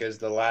movie because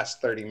the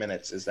last 30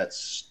 minutes is that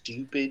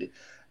stupid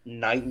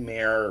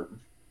nightmare.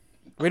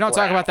 We don't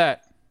talk about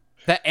that.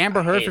 That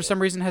Amber Heard, for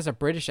some reason, has a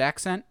British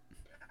accent.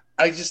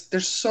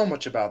 There's so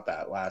much about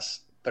that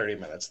last 30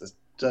 minutes. This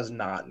does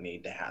not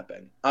need to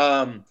happen.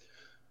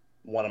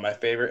 One of my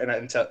favorite,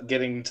 and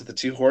getting to the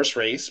 2-horse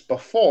race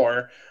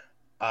before,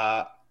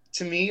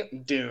 to me,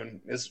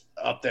 Dune is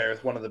up there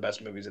with one of the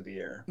best movies of the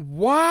year.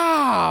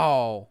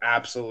 Wow.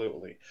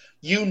 Absolutely.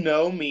 You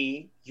know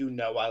me. You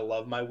know I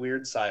love my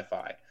weird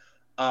sci-fi.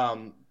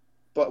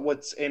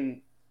 But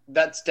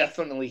that's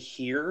definitely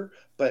here,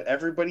 but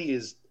everybody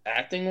is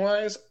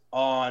acting-wise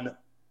on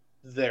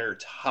their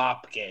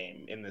top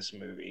game in this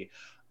movie.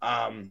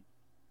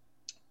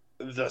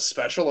 the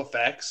special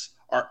effects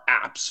are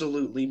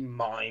absolutely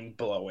mind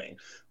blowing.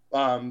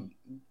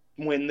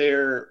 When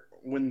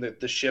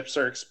the ships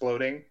are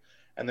exploding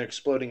and they're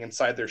exploding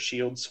inside their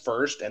shields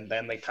first, and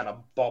then they kind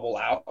of bubble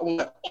out.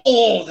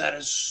 Oh, that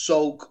is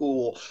so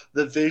cool.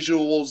 The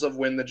visuals of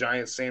when the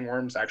giant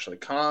sandworms actually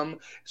come,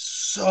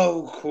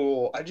 so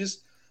cool.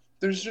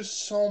 There's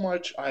just so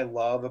much I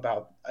love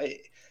about. I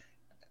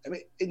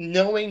mean,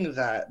 knowing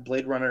that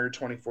Blade Runner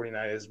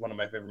 2049 is one of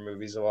my favorite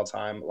movies of all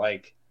time,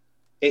 like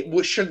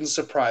shouldn't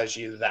surprise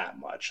you that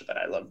much that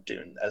I love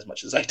Dune as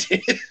much as I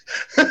did.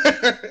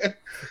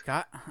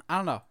 I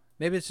don't know.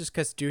 Maybe it's just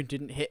because Dune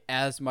didn't hit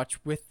as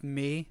much with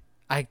me.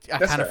 I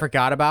That's kind of fair.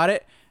 forgot about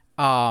it.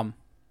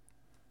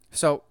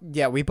 So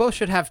yeah, we both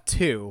should have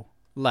 2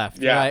 left,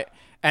 Yeah. right?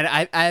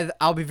 And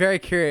I'll be very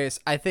curious.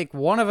 I think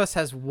one of us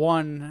has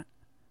one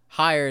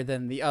higher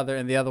than the other,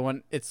 and the other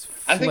one it's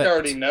flipped. I think I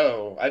already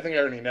know. I think I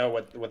already know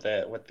what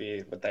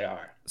they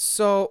are.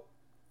 So,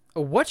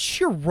 what's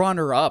your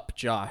runner-up,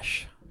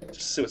 Josh?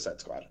 Suicide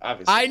Squad,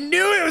 obviously. I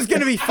knew it was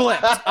gonna be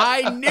flipped.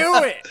 I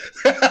knew it.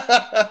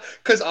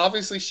 Because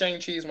obviously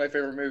Shang-Chi is my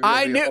favorite movie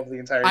of the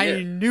entire year.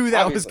 I knew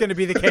that was Obviously. going to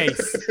be the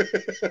case.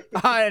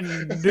 I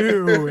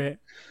knew it.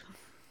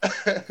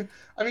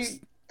 I mean,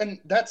 and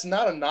that's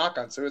not a knock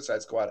on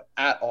Suicide Squad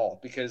at all,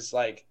 because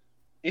like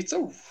it's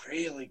a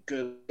really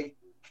good,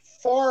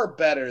 far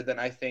better than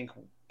I think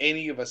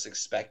any of us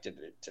expected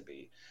it to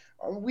be.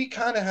 We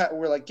kind of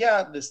we're like,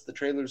 yeah, the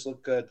trailers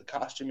look good, the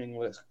costuming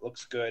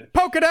looks good.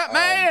 Polka Dot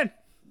Man.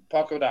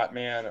 Polka Dot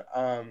Man.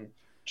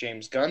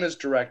 James Gunn is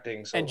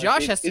directing, so And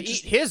Josh has to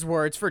eat his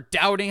words for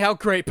doubting how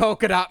great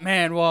Polka Dot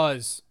Man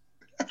was.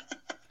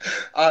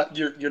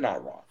 You're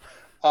not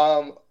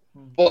wrong.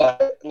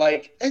 But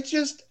like it's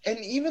just, and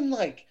even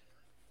like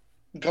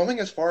going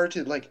as far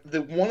to like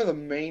one of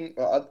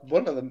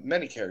the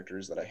many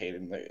characters that I hate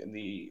in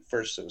the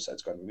first Suicide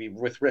Squad movie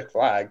with Rick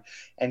Flag,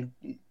 and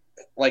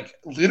like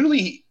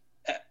literally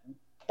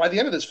by the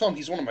end of this film,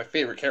 he's one of my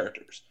favorite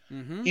characters.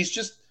 Mm-hmm. He's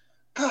just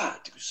God,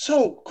 dude,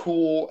 so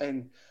cool,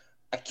 and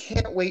I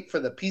can't wait for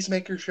the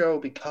Peacemaker show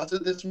because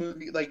of this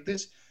movie. Like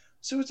this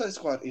Suicide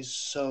Squad is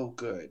so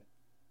good,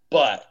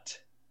 but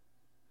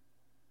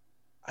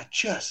I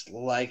just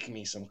like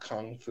me some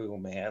kung fu,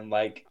 man.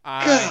 Like,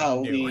 I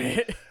knew golly,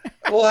 it.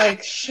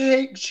 like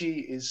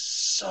Shang-Chi is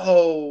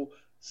so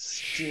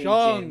stinking.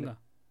 Shung.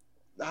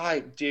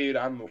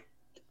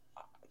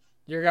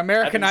 You're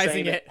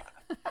Americanizing it.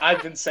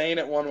 I've been saying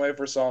it one way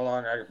for so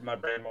long, my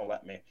brain won't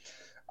let me.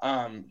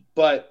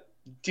 But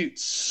dude,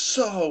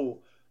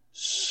 so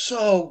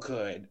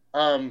good.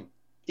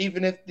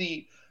 Even if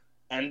the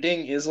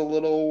ending is a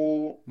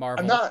little,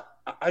 Marvel.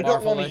 I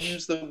don't want to Marvel-ish.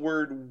 use the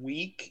word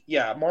weak.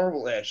 Yeah,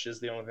 Marvel-ish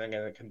is the only thing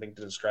I can think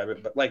to describe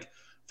it. But like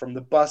from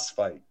the bus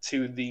fight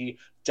to the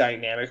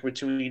dynamic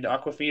between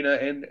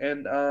Aquafina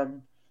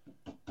and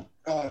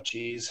oh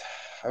geez,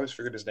 I always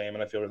forget his name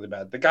and I feel really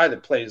bad. The guy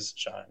that plays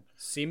Sean.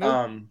 Simu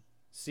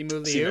Liu.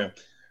 Simu.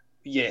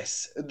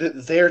 Yes,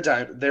 their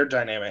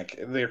dynamic,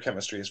 their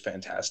chemistry is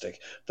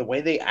fantastic. The way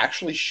they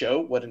actually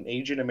show what an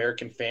Asian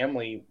American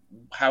family,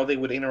 how they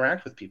would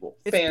interact with people,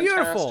 It's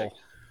fantastic.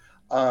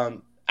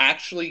 beautiful.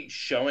 Actually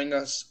showing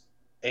us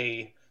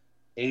a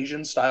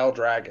Asian style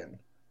dragon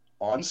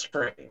on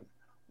screen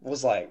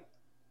was like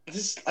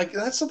this. Like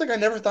that's something I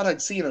never thought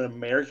I'd see in an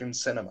American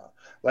cinema.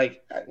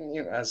 Like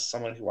as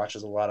someone who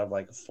watches a lot of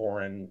like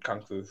foreign kung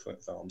fu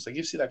films, like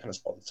you see that kind of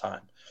stuff all the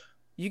time.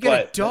 You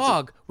get a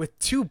dog with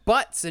 2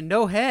 butts and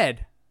no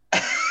head.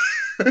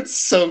 It's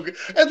so good.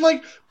 And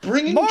like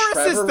bringing Morris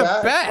Trevor is the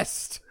back,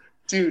 best.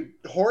 dude.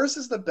 Horace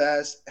is the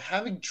best.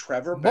 Having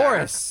Trevor back,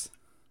 Morris,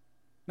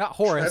 not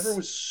Horace. Trevor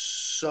was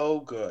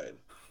so good,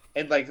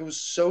 and like it was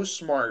so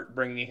smart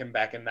bringing him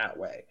back in that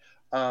way.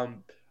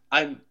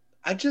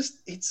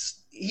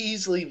 It's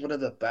easily one of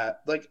the best.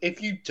 Like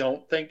if you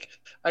don't think,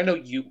 I know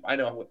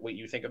what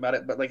you think about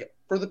it, but like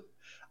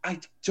I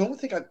don't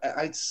think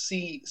I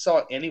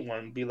saw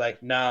anyone be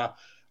like, nah,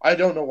 I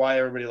don't know why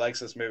everybody likes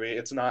this movie.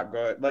 It's not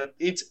good. Like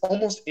it's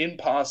almost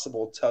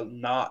impossible to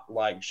not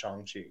like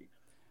Shang-Chi.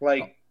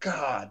 Like,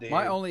 God, dude.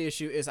 My only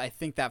issue is I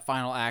think that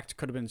final act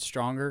could have been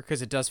stronger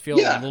because it does feel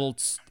Yeah. a little.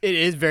 It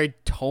is very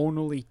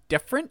tonally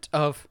different.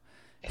 Of,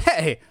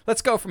 hey,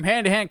 let's go from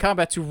hand-to-hand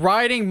combat to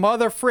riding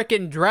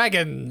mother-frickin'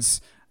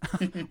 dragons,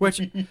 which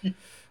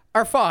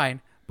are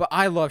fine. But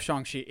I love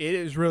Shang-Chi. It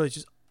is really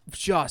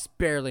just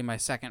barely my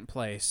second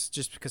place,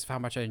 just because of how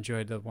much I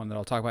enjoyed the one that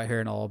I'll talk about here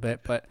in a little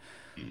bit. But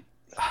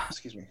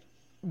Excuse me.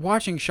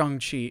 watching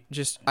Shang-Chi,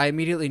 I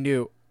immediately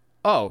knew,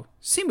 oh,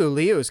 Simu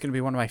Liu is going to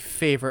be one of my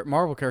favorite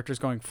Marvel characters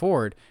going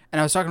forward. And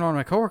I was talking to one of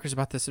my coworkers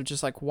about this. I'm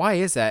just like, why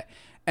is that?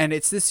 And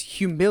it's this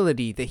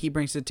humility that he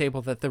brings to the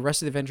table that the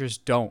rest of the Avengers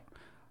don't.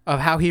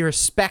 Of how he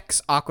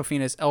respects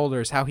Awkwafina's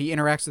elders, how he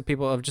interacts with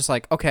people of just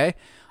like, okay,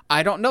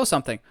 I don't know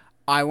something.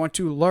 I want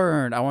to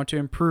learn. I want to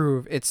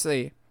improve.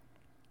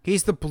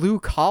 He's the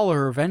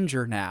blue-collar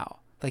Avenger now.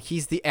 Like,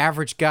 he's the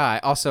average guy.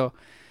 Also,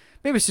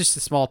 maybe it's just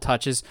the small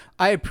touches.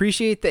 I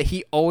appreciate that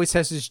he always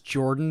has his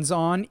Jordans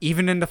on.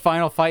 Even in the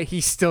final fight,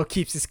 he still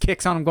keeps his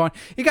kicks on him going,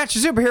 you got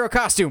your superhero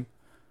costume.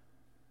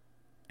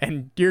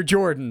 and your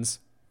Jordans.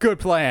 Good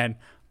plan.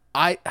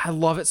 I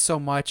love it so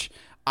much.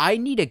 I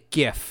need a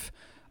GIF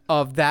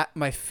of that.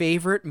 My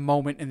favorite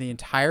moment in the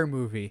entire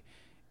movie.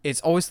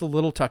 It's always the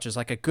little touches,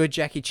 like a good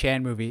Jackie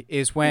Chan movie,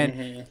 is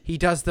when he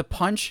does the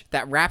punch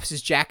that wraps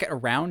his jacket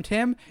around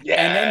him, and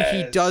then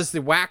he does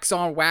the wax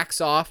on,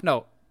 wax off.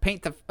 No,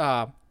 paint the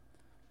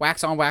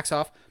wax on, wax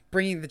off,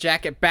 bringing the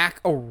jacket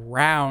back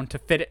around to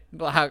fit it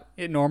how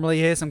it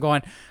normally is. I'm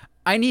going,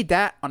 I need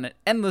that on an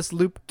endless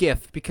loop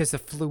GIF, because the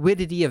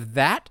fluidity of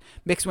that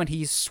mixed when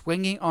he's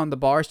swinging on the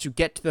bars to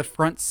get to the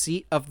front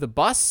seat of the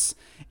bus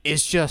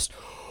is just...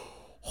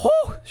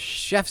 Oh,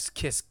 chef's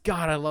kiss.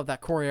 God, I love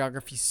that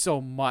choreography so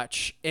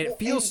much. It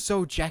feels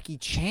so Jackie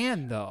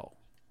Chan, though.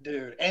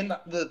 Dude, and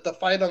the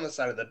fight on the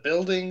side of the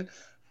building,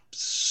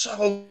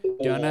 so cool.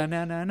 That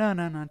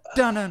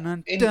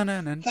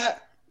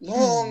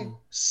long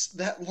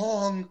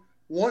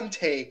one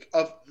take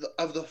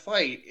of the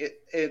fight,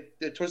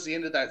 it towards the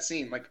end of that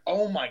scene, like,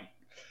 oh my,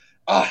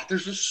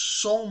 there's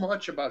just so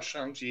much about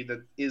Shang-Chi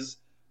that is,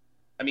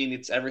 I mean,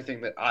 it's everything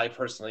that I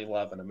personally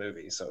love in a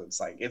movie. So it's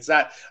like, it's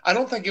that, I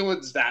don't think it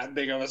was that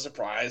big of a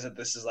surprise that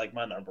this is like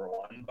my number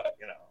one, but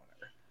you know,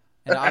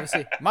 whatever. And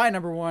obviously my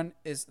number one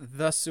is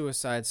The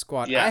Suicide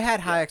Squad. Yeah, I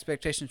had high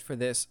expectations for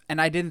this, and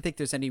I didn't think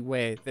there's any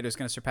way that it was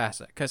going to surpass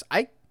it. Cause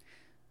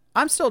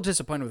I'm still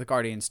disappointed with the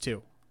Guardians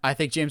 2. I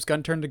think James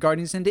Gunn turned the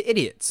Guardians into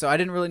idiots. So I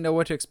didn't really know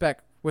what to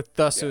expect with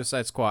The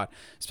Suicide Squad,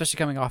 especially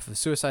coming off of the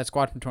Suicide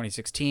Squad from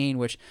 2016,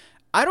 which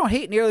I don't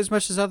hate nearly as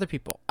much as other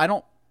people. I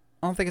don't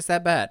think it's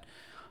that bad.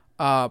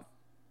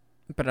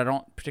 But I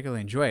don't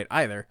particularly enjoy it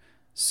either.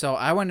 So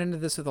I went into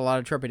this with a lot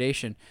of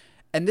trepidation.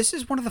 And this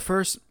is one of the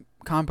first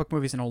comic book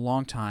movies in a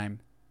long time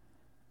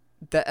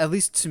that, at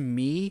least to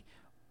me,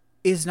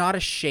 is not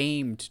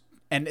ashamed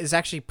and is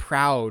actually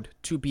proud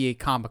to be a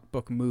comic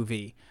book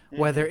movie.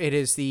 Whether it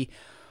is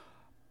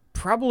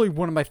probably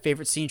one of my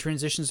favorite scene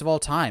transitions of all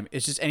time.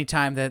 It's just any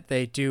time that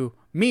they do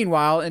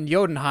Meanwhile in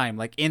Jotunheim,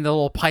 like in the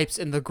little pipes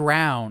in the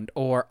ground,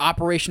 or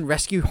Operation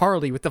Rescue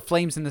Harley with the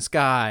flames in the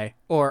sky,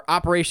 or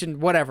Operation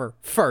whatever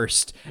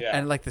first,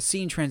 and like the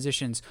scene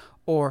transitions,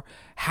 or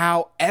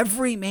how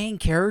every main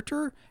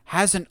character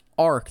has an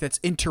arc that's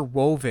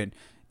interwoven,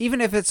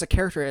 even if it's a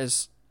character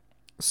as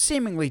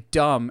seemingly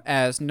dumb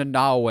as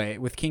Nanaue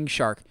with King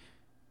Shark.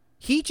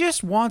 He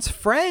just wants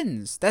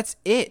friends. That's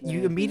it.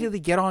 You immediately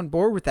get on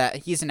board with that.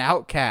 He's an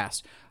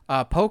outcast.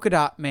 Polka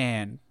Dot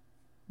Man,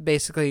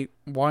 basically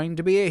wanting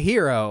to be a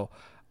hero.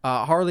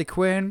 Harley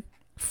Quinn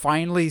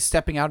finally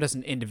stepping out as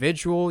an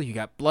individual. You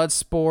got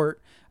Bloodsport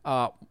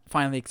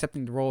finally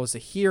accepting the role as a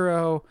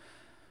hero.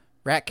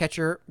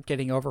 Ratcatcher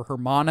getting over her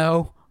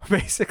mono,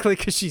 basically,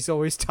 because she's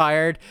always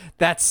tired.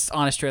 That's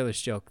Honest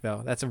Trailer's joke,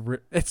 though.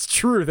 It's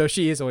true, though.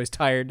 She is always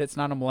tired. It's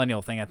not a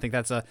millennial thing. I think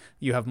that's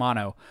you have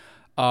mono.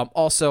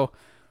 Also,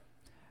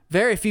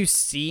 very few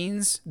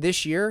scenes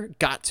this year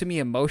got to me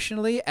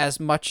emotionally as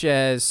much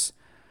as,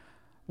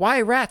 why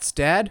rats,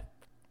 Dad?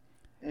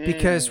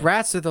 Because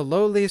rats are the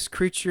lowliest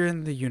creature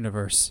in the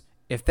universe.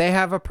 If they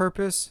have a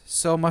purpose,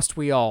 so must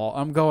we all.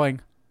 I'm going,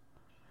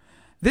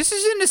 this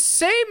is in the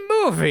same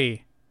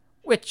movie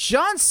with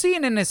John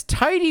Cena and his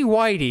tidy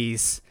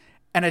whities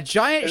and a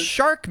giant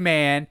shark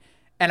man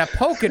and a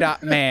polka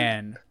dot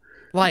man.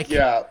 Like,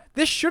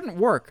 this shouldn't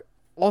work.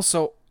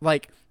 Also,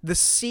 like, the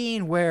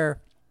scene where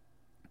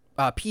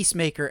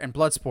Peacemaker and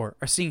Bloodsport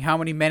are seeing how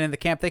many men in the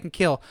camp they can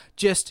kill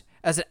just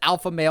as an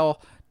alpha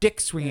male dick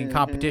swinging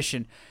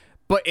competition.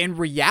 But in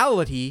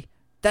reality,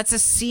 that's a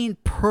scene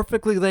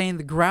perfectly laying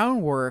the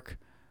groundwork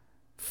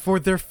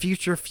for their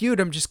future feud.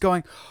 I'm just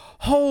going,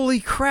 holy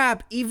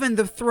crap, even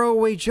the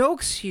throwaway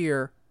jokes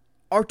here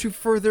are to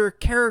further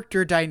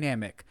character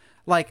dynamic.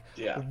 Like,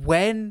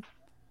 when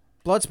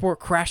Bloodsport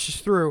crashes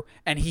through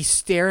and he's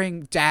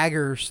staring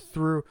daggers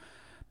through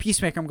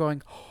Peacemaker, I'm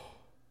going,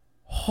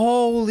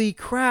 holy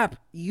crap,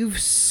 you've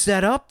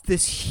set up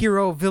this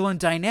hero-villain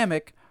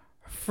dynamic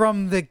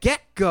from the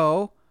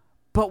get-go,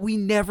 but we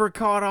never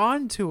caught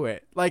on to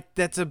it. Like,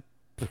 that's a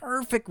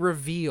perfect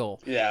reveal.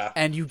 Yeah.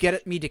 And you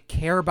get me to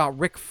care about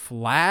Rick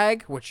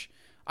Flag, which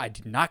I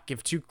did not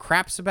give two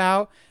craps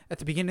about at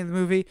the beginning of the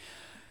movie.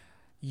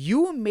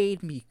 You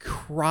made me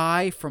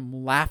cry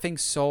from laughing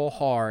so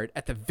hard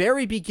at the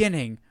very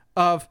beginning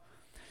of,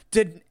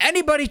 did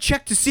anybody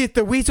check to see if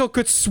the weasel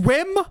could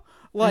swim?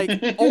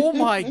 Like, oh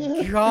my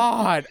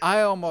God.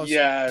 I almost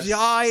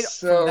died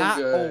from that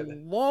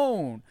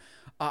alone.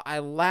 I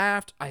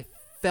laughed. I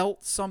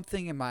felt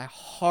something in my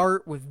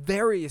heart with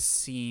various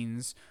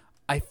scenes.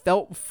 I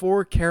felt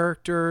for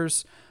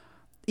characters.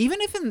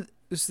 Even if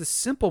it's the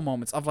simple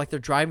moments of, like, they're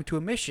driving to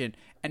a mission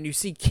and you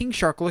see King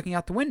Shark looking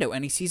out the window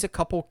and he sees a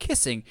couple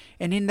kissing.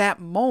 And in that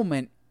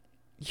moment,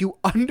 you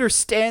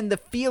understand the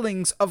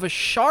feelings of a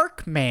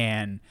shark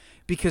man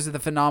because of the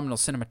phenomenal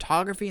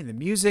cinematography and the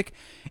music.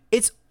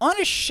 It's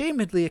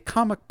unashamedly a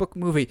comic book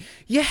movie.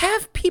 You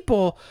have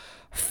people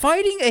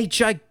fighting a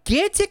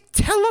gigantic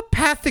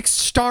telepathic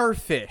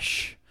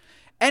starfish,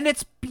 and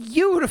it's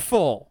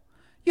beautiful.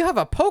 You have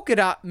a polka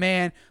dot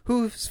man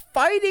who's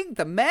fighting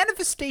the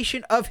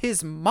manifestation of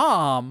his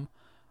mom,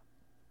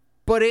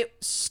 but it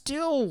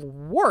still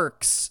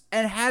works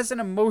and has an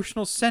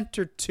emotional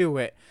center to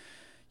it.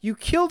 You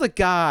killed a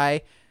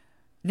guy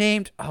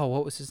named,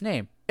 what was his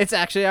name? It's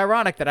actually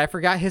ironic that I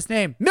forgot his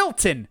name.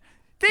 Milton.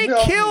 They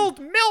killed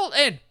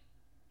Milton.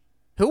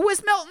 Who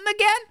was Milton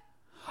again?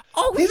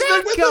 Oh, he's that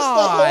been with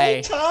guy.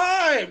 us the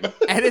whole time.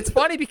 And it's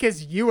funny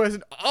because you as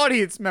an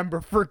audience member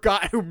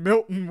forgot who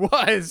Milton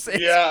was.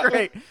 It's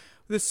great.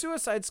 The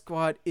Suicide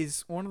Squad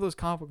is one of those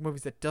comic book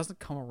movies that doesn't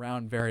come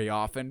around very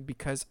often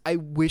because I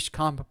wish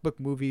comic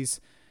book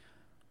movies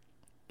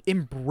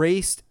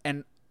embraced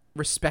and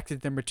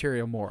respected their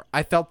material more.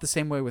 I felt the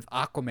same way with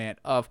Aquaman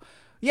of,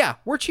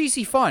 we're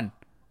cheesy fun.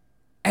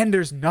 And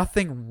there's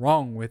nothing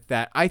wrong with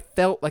that. I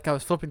felt like I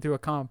was flipping through a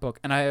comic book,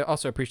 and I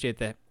also appreciate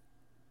that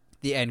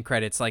the end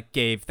credits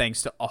gave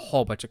thanks to a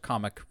whole bunch of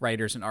comic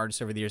writers and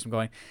artists over the years. I'm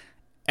going,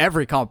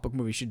 every comic book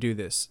movie should do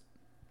this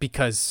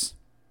because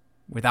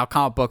without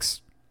comic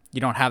books, you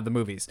don't have the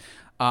movies.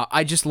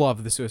 I just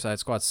love the Suicide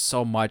Squad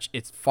so much.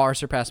 It's far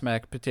surpassed my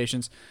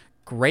expectations.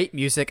 Great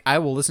music. I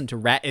will listen to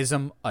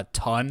Ratism a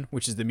ton,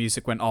 which is the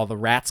music when all the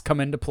rats come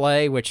into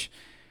play, which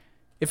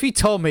if he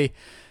told me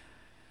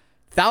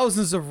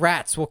thousands of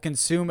rats will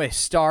consume a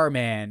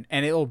Starman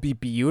and it will be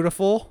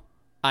beautiful,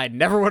 I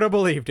never would have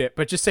believed it.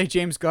 But just say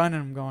James Gunn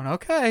and I'm going,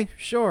 okay,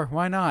 sure,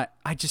 why not?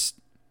 I just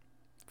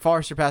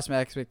far surpassed my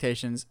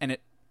expectations, and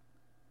it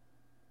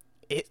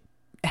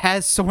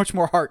has so much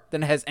more heart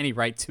than it has any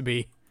right to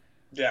be.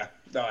 Yeah,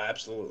 no,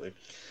 absolutely.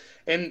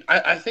 And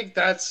I think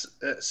that's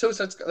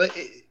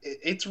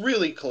it's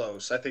really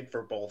close, I think,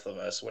 for both of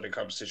us when it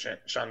comes to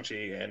Shang-Chi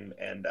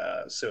and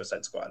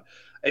Suicide Squad.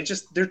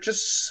 They're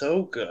just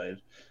so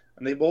good.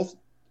 And they both,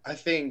 I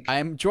think... I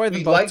enjoy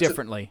them both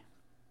differently.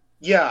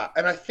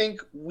 And I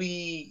think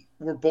we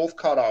were both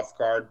caught off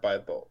guard by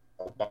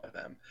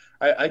them.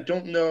 I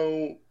don't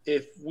know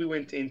if we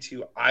went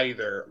into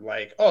either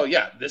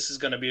this is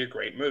going to be a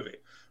great movie.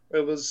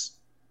 It was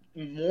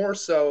more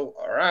so,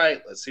 all right,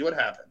 let's see what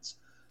happens.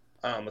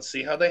 Let's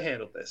see how they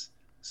handle this.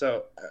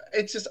 So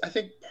it's just, I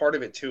think part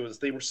of it too is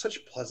they were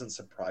such pleasant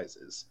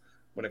surprises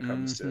when it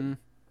comes to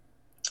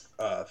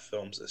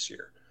films this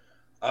year.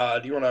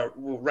 Do you want to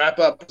wrap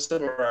up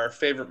some of our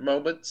favorite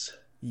moments?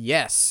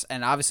 Yes,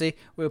 and obviously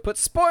we'll put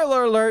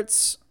spoiler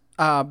alerts.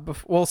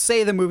 We'll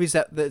say the movies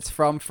that it's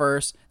from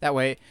first. That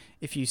way,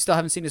 if you still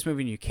haven't seen this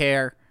movie and you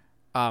care,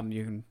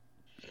 you can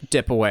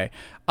dip away.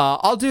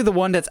 I'll do the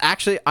one that's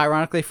actually,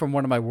 ironically, from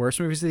one of my worst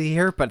movies of the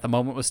year, but at the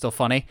moment was still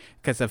funny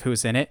because of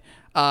who's in it.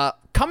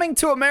 Coming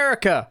to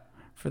America.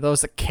 For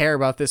those that care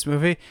about this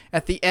movie,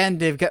 at the end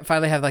they've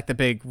finally have the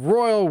big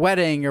royal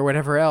wedding or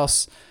whatever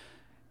else.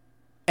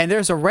 And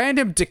there's a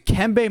random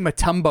Dikembe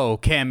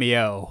Mutombo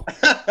cameo.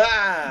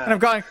 And I'm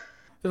going,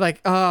 they're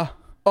like,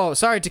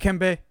 sorry,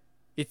 Dikembe.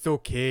 It's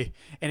okay.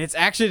 And it's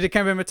actually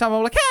Dikembe Mutombo.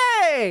 I'm like,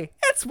 hey,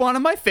 it's one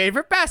of my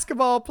favorite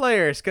basketball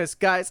players. Because,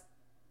 guys,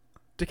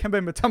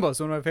 Dikembe Mutombo is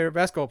one of my favorite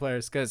basketball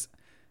players. Because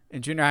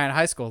in junior high and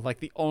high school,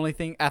 the only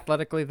thing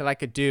athletically that I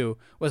could do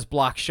was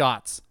block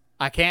shots.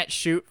 I can't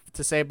shoot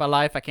to save my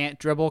life. I can't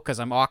dribble because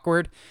I'm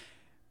awkward.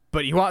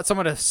 But you want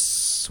someone to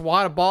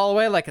swat a ball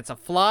away like it's a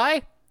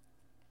fly?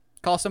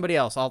 Call somebody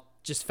else. I'll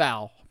just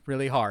foul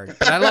really hard.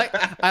 But I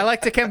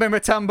like Dikembe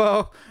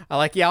Mutombo. I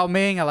like Yao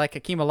Ming. I like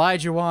Hakeem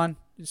Olajuwon.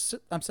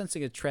 I'm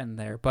sensing a trend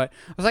there. But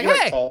I was like,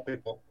 hey, tall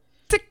people.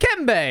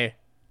 Dikembe.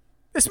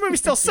 This movie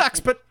still sucks,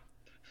 but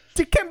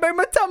Dikembe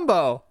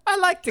Mutombo. I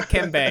like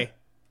Dikembe.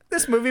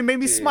 This movie made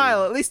me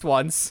smile at least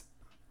once.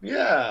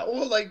 Yeah.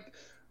 Well,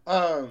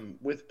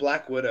 with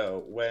Black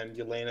Widow, when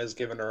Yelena's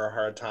giving her a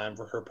hard time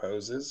for her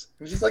poses,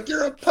 and she's like,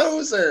 "You're a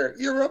poser.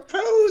 You're a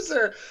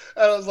poser."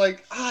 And I was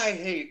like, I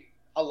hate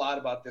a lot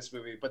about this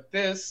movie, but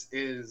this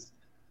is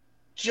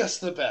just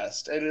the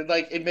best, and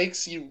it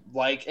makes you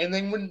and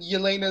then when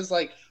Yelena's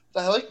like,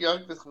 I like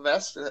this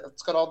vest,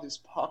 it's got all these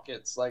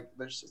pockets,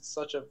 there's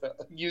such a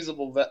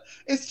usable vest.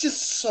 It's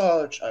just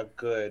such a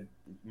good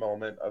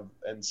moment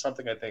and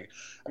something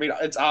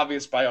it's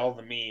obvious by all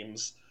the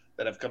memes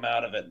that have come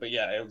out of it, but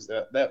yeah, it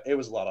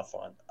was a lot of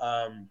fun.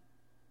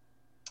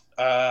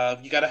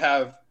 You got to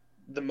have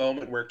the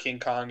moment where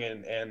King Kong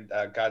and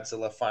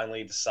Godzilla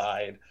finally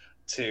decide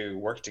to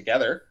work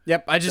together.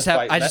 Yep, I just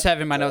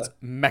have in my notes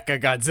Mecha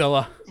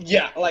Godzilla.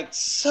 Yeah,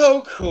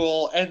 so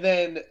cool. And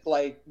then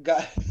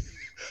God,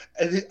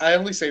 I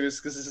only say this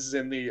because this is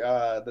in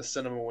the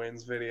Cinema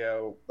Wins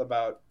video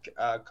about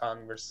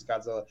Kong versus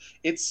Godzilla.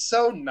 It's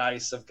so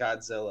nice of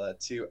Godzilla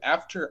to,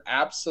 after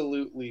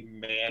absolutely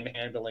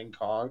manhandling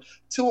Kong,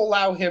 to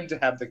allow him to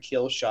have the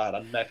kill shot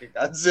on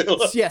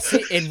Mechagodzilla. Yeah,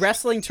 see, in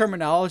wrestling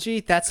terminology,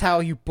 that's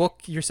how you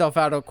book yourself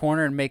out of a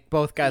corner and make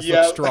both guys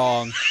look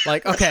strong.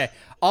 Okay,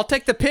 I'll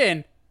take the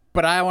pin,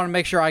 but I want to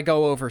make sure I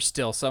go over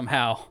still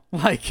somehow.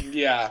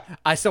 Yeah,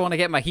 I still want to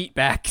get my heat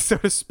back, so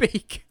to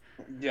speak.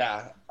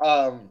 Yeah.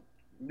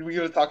 We're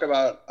going to talk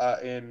about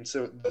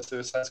the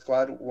Suicide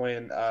Squad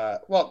when, I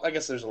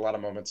guess there's a lot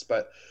of moments,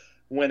 but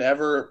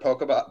whenever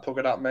Polka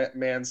Dot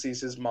Man sees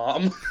his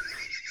mom.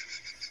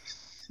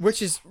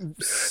 Which is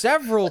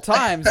several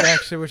times,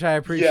 actually, which I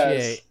appreciate.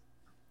 Yes.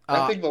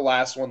 I think the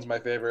last one's my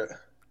favorite.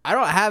 I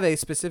don't have a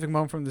specific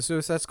moment from the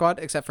Suicide Squad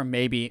except for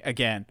maybe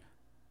again,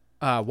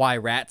 why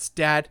Rat's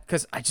dad,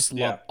 because I just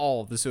love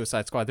all of the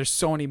Suicide Squad. There's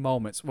so many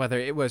moments, whether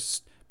it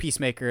was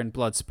Peacemaker and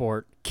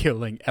Bloodsport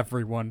killing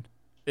everyone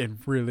in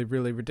really,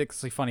 really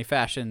ridiculously funny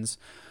fashions,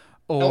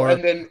 or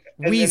and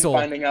Weasel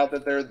then finding out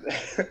that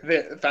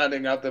they're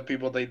finding out the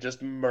people they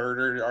just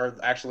murdered are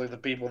actually the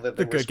people that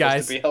they were good supposed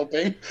guys. to be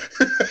helping.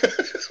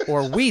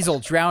 or Weasel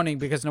drowning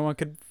because no one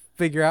could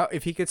figure out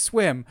if he could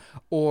swim,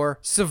 or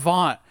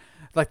Savant,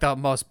 like the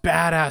most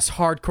badass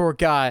hardcore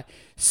guy,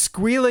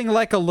 squealing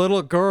like a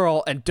little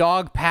girl and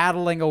dog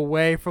paddling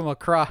away from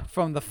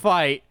from the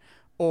fight,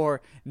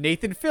 or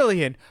Nathan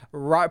Fillion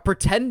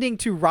pretending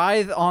to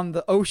writhe on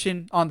the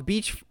ocean, on the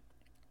beach,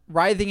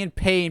 writhing in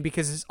pain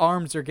because his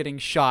arms are getting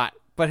shot,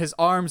 but his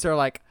arms are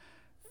like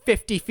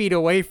 50 feet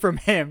away from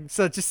him.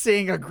 So just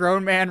seeing a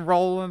grown man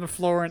roll on the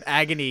floor in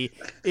agony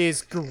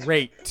is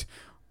great.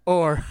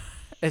 Or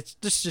it's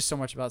just so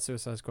much about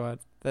Suicide Squad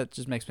that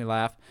just makes me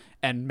laugh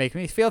and make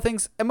me feel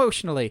things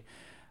emotionally.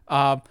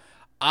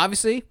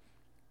 Obviously,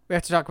 we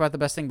have to talk about the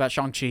best thing about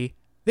Shang-Chi,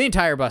 the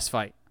entire bus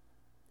fight.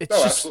 It's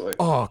absolutely.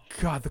 Oh,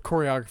 God, the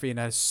choreography in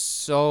that is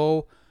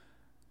so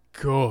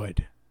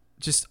good.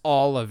 Just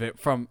all of it,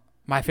 from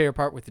my favorite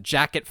part with the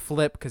jacket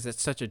flip, because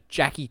it's such a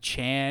Jackie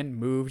Chan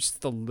move.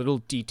 Just the little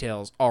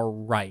details are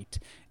right.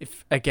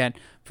 If again,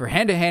 for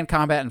hand-to-hand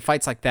combat and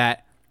fights like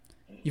that,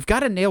 you've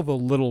got to nail the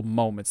little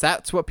moments.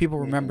 That's what people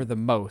remember the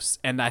most.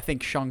 And I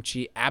think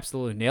Shang-Chi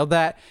absolutely nailed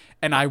that.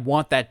 And I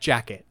want that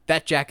jacket.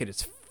 That jacket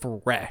is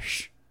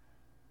fresh.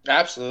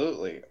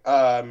 Absolutely.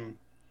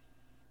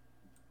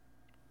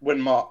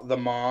 When the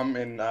mom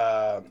in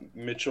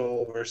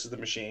Mitchell versus the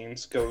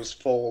Machines goes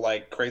full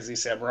like crazy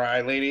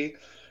samurai lady.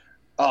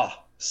 Oh,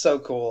 so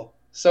cool.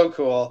 So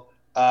cool.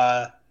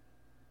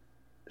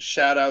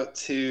 Shout out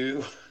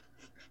to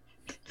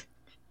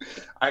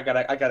I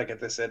gotta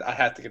get this in. I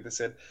have to get this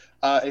in.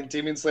 In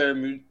Demon Slayer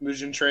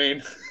Mugen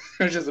Train,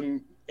 which is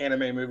an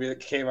anime movie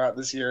that came out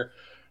this year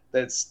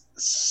that's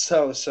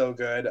so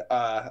good.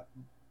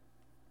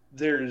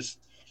 There's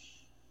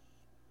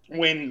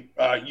when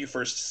you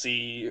first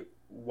see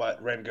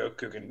what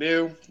Rengoku can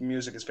do, the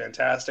music is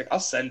fantastic. I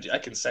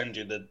can send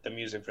you the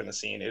music from the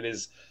scene. It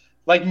is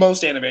like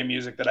most anime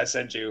music that I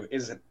send you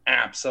is an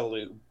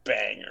absolute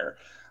banger.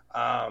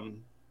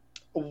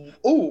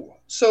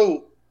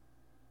 So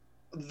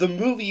the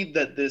movie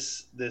that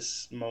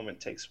this moment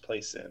takes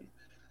place in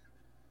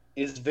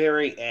is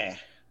very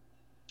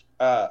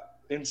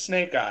in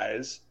Snake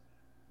Eyes,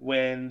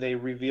 when they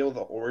reveal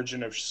the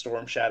origin of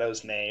Storm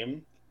Shadow's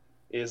name,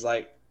 is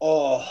like,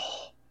 when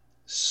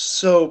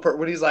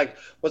he's like,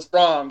 "What's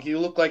wrong? You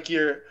look like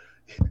you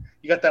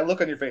got that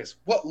look on your face."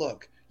 What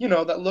look? You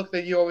know, that look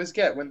that you always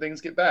get when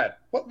things get bad.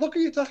 What look are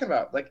you talking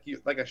about? Like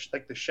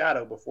the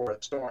shadow before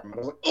a storm.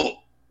 And I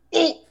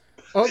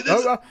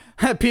was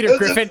like, Peter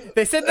Griffin.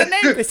 They said the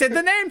name. They said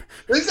the name.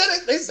 They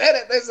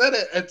said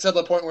it. And to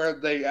the point where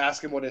they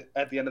ask him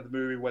at the end of the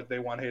movie what they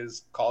want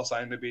his call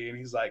sign to be, and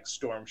he's like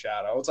Storm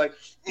Shadow. It's like,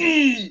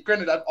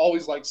 granted, I've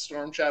always liked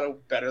Storm Shadow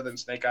better than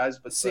Snake Eyes,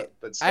 but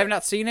I have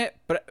not seen it,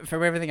 but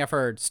from everything I've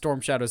heard,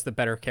 Storm Shadow is the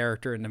better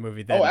character in the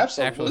movie than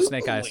actual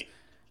Snake Eyes.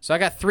 So I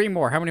got 3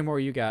 more. How many more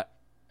you got?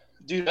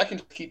 Dude, I can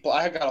keep.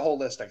 I got a whole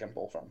list I can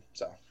pull from.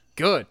 So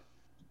good.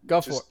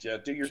 Go for it. Yeah,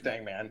 do your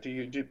thing, man.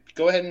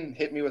 Go ahead and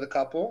hit me with a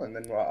couple, and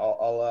then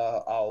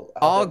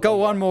I'll go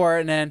one more,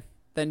 and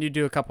then you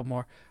do a couple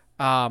more.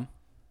 I'll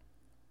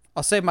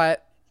save my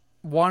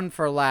one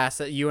for last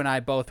that you and I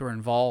both were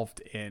involved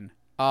in.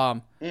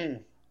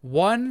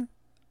 One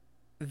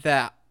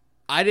that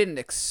I didn't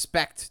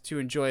expect to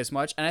enjoy as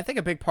much, and I think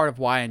a big part of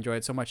why I enjoy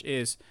it so much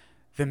is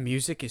the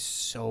music is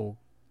so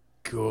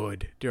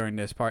good during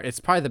this part. It's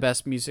probably the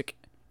best music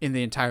in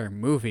the entire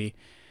movie.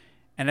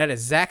 And that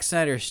is Zack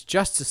Snyder's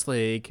Justice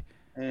League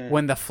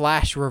when the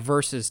Flash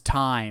reverses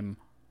time.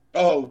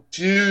 Oh,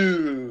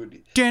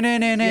 dude.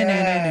 Yes.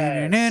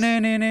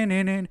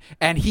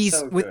 And he's,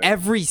 so with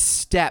every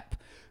step,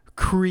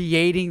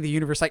 creating the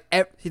universe. Like,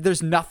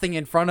 there's nothing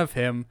in front of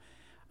him.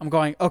 I'm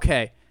going,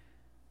 okay.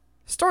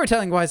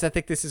 Storytelling-wise, I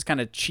think this is kind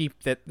of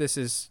cheap that this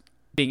is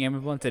being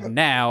implemented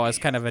now as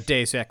kind of a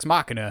Deus Ex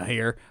Machina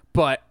here.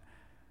 But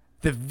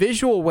the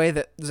visual way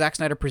that Zack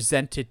Snyder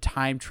presented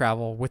time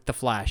travel with the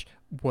Flash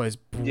was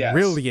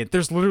brilliant. Yes.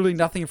 There's literally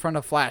nothing in front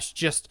of Flash,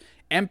 just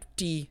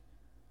empty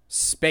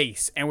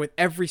space. And with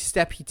every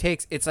step he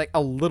takes, it's like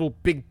a little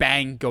big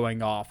bang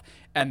going off,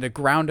 and the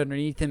ground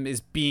underneath him is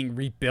being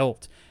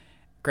rebuilt.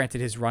 Granted,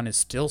 his run is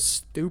still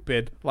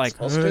stupid.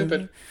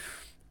 Stupid.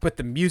 But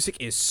the music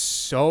is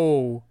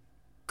so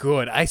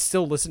good. I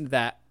still listen to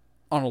that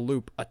on a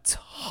loop a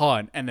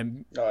ton.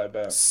 And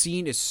the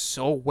scene is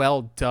so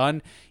well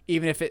done,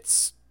 even if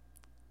it's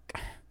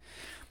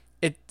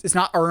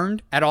not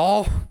earned at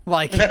all.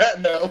 Like,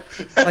 no.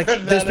 Like,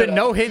 there's been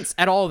no hints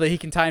at all that he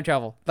can time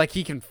travel. Like,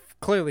 he can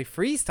clearly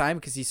freeze time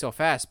because he's so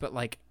fast, but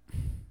like,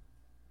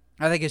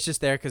 I think it's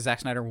just there because Zack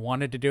Snyder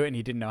wanted to do it and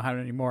he didn't know how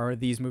many more of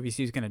these movies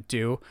he was going to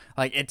do.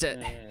 Like,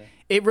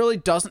 it really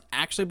doesn't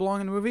actually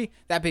belong in the movie.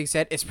 That being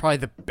said, it's probably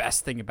the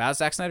best thing about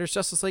Zack Snyder's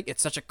Justice League.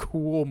 It's such a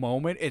cool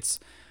moment. It's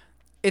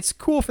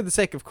cool for the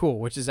sake of cool,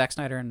 which is Zack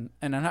Snyder in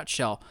a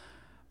nutshell.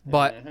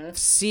 But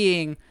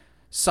seeing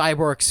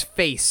Cyborg's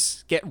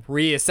face get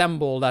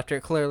reassembled after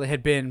it clearly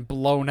had been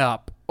blown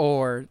up,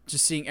 or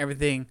just seeing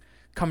everything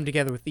come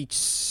together with each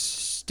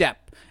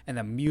step, and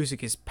the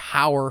music is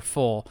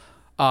powerful.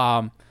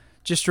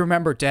 Just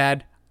remember,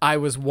 Dad, I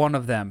was one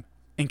of them.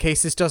 In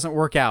case this doesn't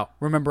work out,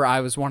 remember I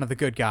was one of the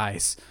good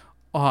guys.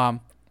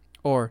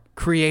 Or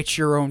create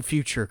your own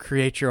future,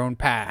 create your own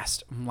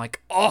past. I'm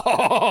like,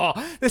 oh,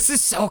 this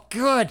is so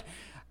good.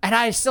 And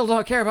I still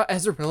don't care about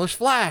Ezra Miller's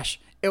Flash.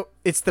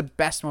 It's the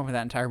best moment of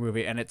that entire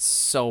movie, and it's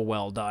so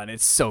well done.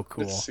 It's so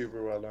cool. It's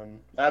super well done.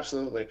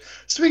 Absolutely.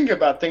 Speaking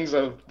about things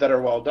that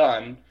are well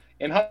done,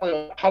 in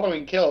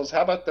Halloween Kills,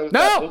 how about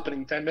that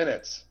opening 10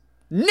 minutes?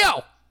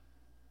 No,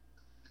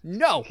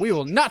 we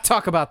will not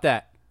talk about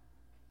that.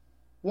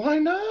 Why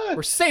not?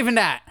 We're saving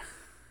that.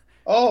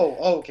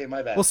 Oh, okay,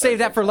 my bad. We'll save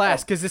that for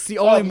last because it's the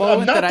only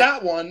moment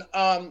that one.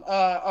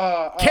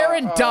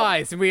 Karen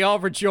dies and we all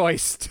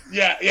rejoiced.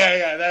 Yeah.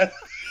 That.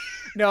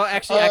 No,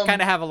 actually, I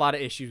kind of have a lot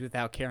of issues with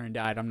how Karen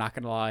died. I'm not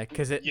gonna lie,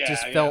 because it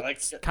just felt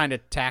kind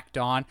of tacked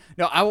on.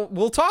 No,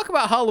 we'll talk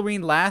about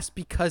Halloween last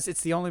because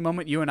it's the only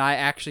moment you and I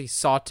actually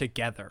saw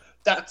together.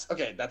 That's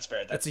okay. That's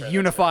fair. That's a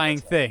unifying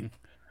thing.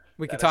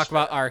 We can talk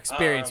about our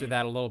experience with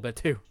that a little bit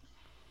too.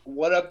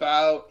 What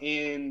about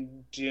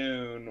in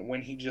Dune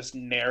when he just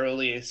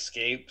narrowly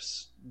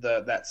escapes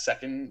that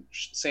second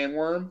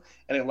sandworm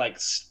and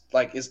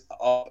it is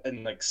up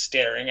and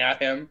staring at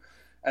him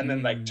and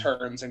then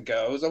turns and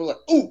goes? I was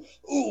like,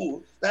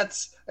 ooh,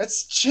 that's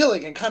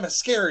chilling and kind of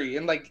scary.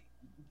 And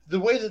the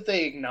way that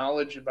they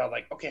acknowledge about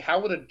okay, how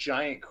would a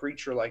giant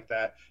creature like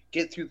that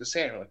get through the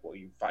sand? Well,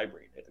 you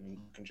vibrate it and you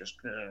can just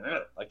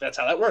that's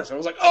how that works. And I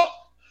was like, oh,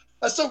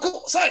 that's so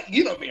cool. Science,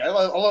 you know me. I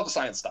love the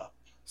science stuff.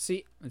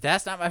 See,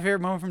 that's not my favorite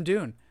moment from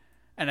Dune.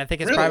 And I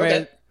think it's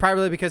really?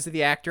 probably because of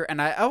the actor.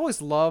 And I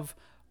always love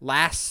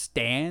last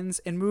stands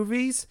in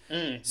movies.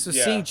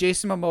 Seeing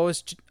Jason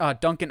Momoa's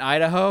Duncan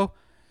Idaho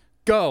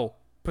go,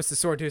 puts the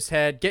sword to his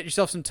head, get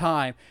yourself some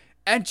time,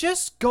 and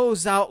just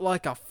goes out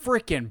like a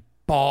freaking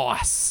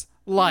boss.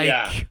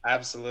 Yeah,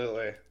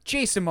 absolutely.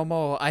 Jason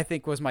Momoa, I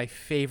think, was my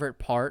favorite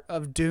part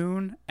of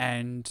Dune,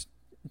 and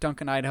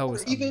Duncan Idaho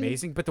was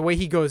amazing. But the way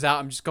he goes out,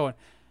 I'm just going,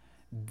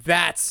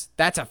 that's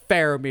a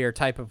Faramir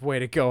type of way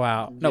to go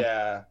out. No,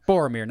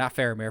 Boromir, not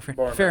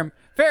Faramir.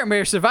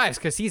 Faramir survives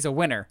because he's a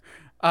winner.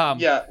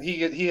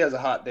 He has a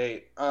hot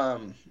date.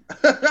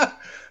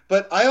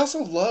 But I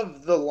also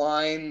love the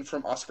line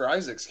from Oscar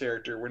Isaac's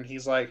character when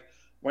he's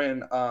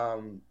when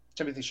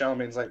Timothy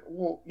Chalamet's like,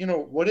 well,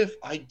 what if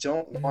I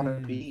don't want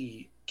to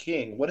be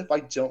king? What if I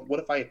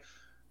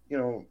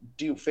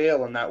do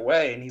fail in that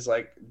way? And he's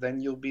like, then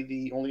you'll be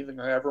the only thing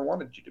I ever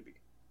wanted you to be,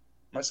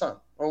 my son.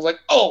 I was like,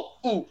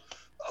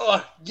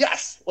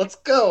 yes, let's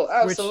go.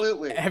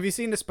 Absolutely. Have you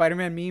seen the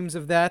Spider-Man memes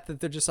of that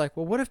they're just like,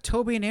 well, what if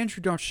Tobey and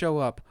Andrew don't show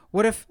up?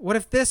 What if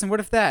this and what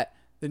if that?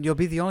 Then you'll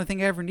be the only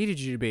thing I ever needed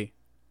you to be.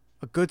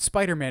 A good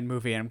Spider-Man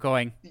movie. And I'm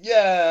going,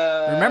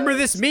 yeah. Remember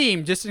this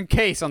meme just in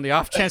case on the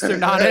off chance they're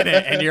not in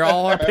it and you're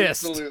all are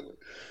pissed. Absolutely.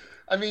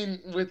 I mean,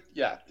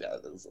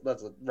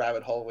 that's a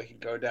rabbit hole we can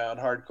go down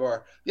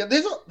hardcore. Yeah,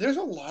 there's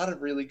a lot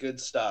of really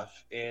good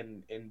stuff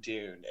in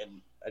Dune,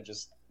 and I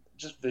just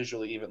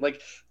visually even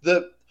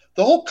the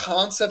whole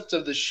concept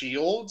of the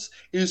shields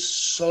is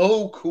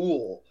so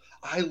cool.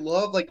 I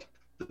love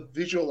the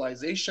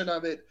visualization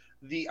of it,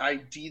 the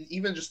idea,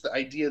 even just the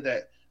idea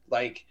that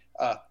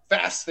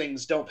fast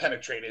things don't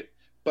penetrate it,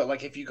 but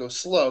if you go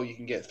slow, you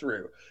can get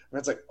through. And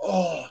it's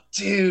oh,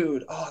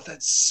 dude,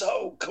 that's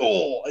so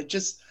cool. It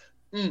just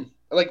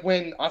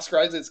when Oscar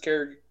Isaac's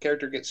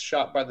character gets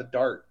shot by the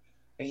dart,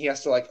 and he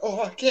has to I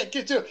can't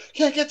get to it.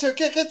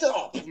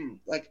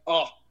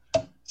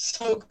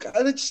 So good.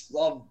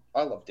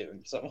 I love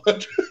Dune so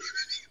much.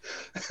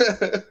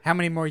 How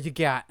many more you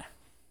got?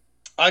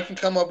 I can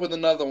come up with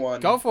another one.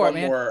 Go for it,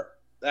 man. One more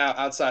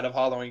outside of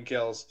Halloween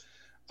Kills.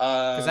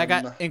 Because I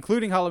got,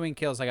 including Halloween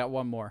Kills, I got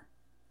one more.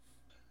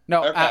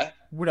 No, okay.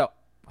 No,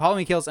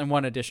 Halloween Kills and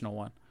one additional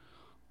one.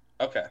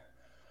 Okay.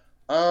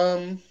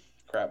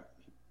 Crap.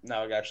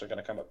 Now I'm actually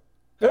gonna come up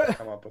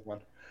with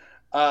one.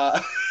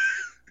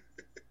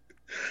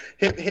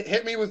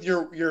 Hit me with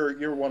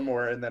your one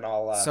more, and then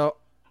I'll. So,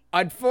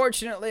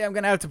 unfortunately, I'm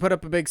gonna have to put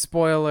up a big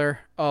spoiler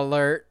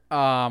alert.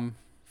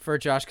 For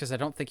Josh, because I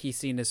don't think he's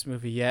seen this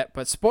movie yet.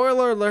 But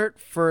spoiler alert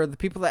for the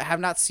people that have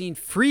not seen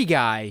Free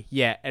Guy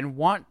yet and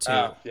want to.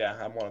 Oh,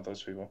 yeah, I'm one of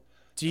those people.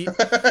 Do you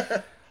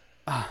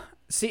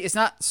see? It's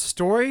not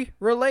story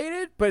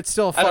related, but it's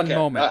still a fun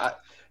moment.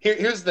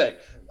 Here's the thing.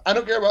 I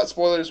don't care about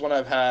spoilers when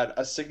I've had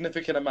a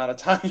significant amount of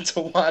time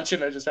to watch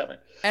it. I just haven't.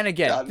 And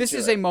again, this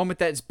is a moment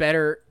that's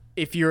better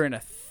if you're in a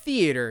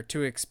theater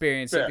to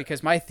experience it,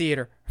 because my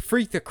theater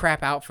freaked the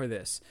crap out for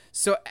this.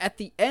 So at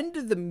the end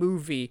of the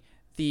movie,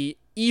 the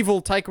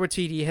evil Taika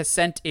Waititi has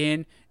sent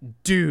in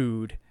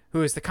Dude,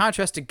 who is the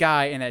contrasted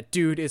guy, and that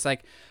Dude is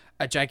like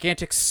a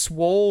gigantic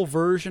swole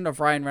version of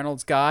Ryan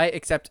Reynolds' guy,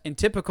 except in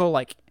typical,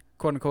 like,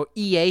 quote-unquote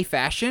EA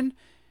fashion,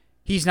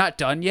 he's not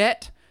done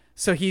yet,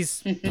 so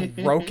he's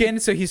broken,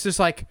 so he's just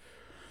like,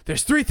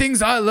 there's 3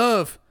 things I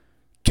love: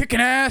 kicking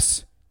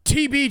ass,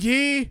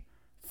 TBD,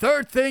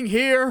 third thing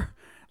here.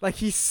 Like,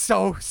 he's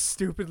so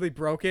stupidly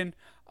broken,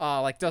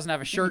 like, doesn't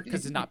have a shirt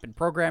because it's not been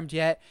programmed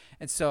yet,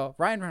 and so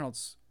Ryan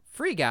Reynolds,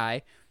 Free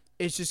Guy,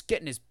 is just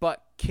getting his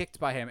butt kicked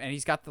by him, and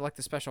he's got the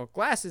special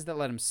glasses that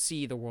let him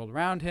see the world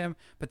around him,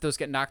 but those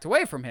get knocked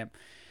away from him.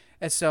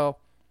 And so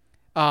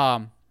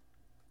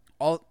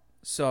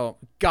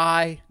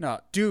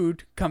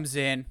Dude comes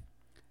in,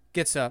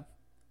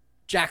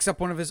 jacks up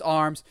one of his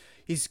arms,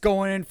 he's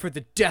going in for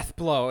the death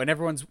blow, and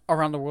everyone's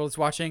around the world is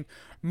watching.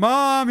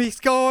 Mom, he's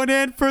going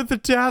in for the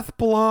death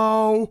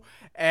blow.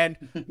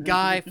 And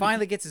Guy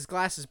finally gets his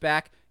glasses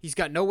back. He's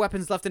got no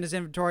weapons left in his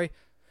inventory.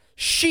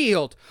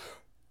 Shield.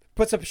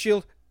 Puts up a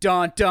shield.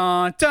 Dun,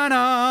 dun, dun,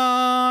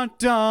 dun,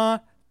 dun.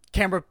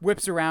 Camera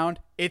whips around.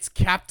 It's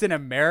Captain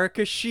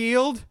America's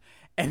shield.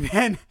 And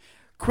then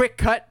quick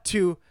cut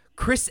to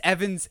Chris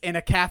Evans in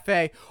a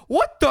cafe.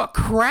 What the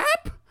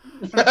crap?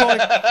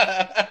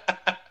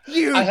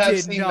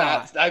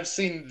 I've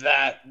seen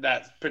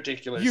that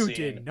particular scene. You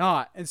did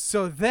not. And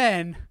so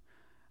then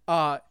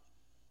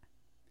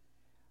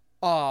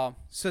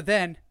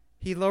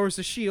he lowers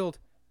the shield.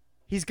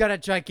 He's got a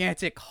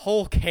gigantic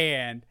Hulk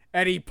hand,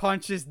 and he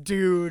punches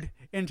Dude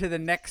into the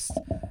next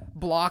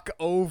block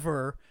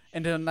over,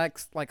 into the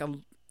next like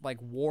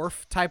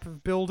wharf type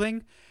of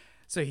building.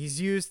 So he's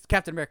used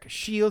Captain America's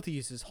shield. He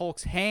uses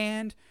Hulk's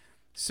hand.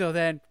 So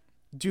then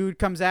Dude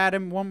comes at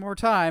him one more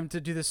time to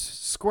do this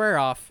square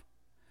off.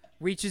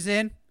 Reaches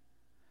in.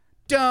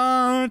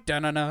 Dun,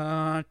 dun, dun,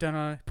 dun,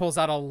 dun, pulls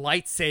out a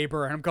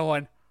lightsaber, and I'm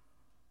going,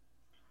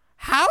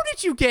 how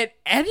did you get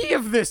any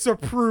of this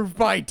approved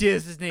by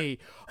Disney?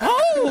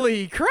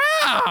 Holy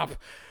crap!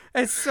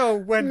 And so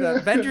when the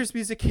Avengers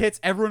music hits,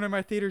 everyone in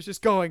my theater is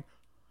just going,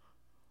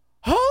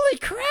 holy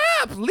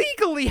crap!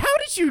 Legally, how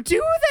did you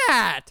do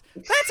that?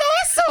 That's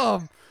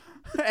awesome!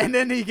 And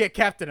then you get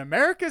Captain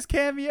America's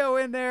cameo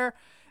in there.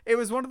 It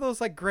was one of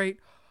those great,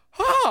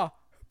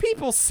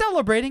 people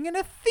celebrating in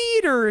a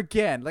theater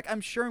again.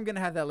 I'm sure I'm going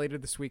to have that later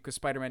this week with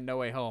Spider-Man No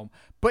Way Home.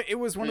 But it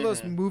was one of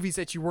those movies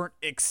that you weren't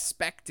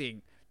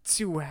expecting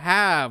to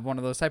have one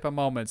of those type of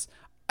moments.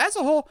 As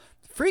a whole,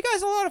 Free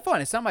Guy's a lot of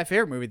fun. It's not my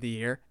favorite movie of the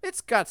year.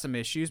 It's got some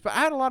issues, but I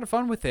had a lot of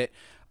fun with it.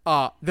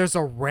 There's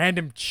a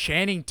random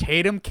Channing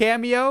Tatum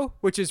cameo,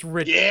 which is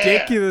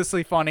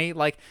ridiculously funny.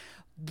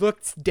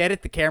 Looks dead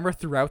at the camera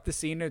throughout the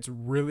scene. It's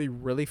really,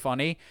 really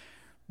funny.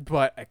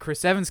 But a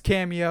Chris Evans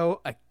cameo,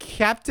 a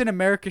Captain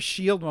America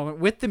shield moment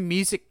with the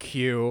music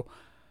cue,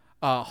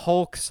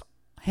 Hulk's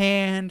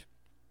hand.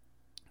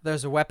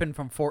 There's a weapon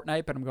from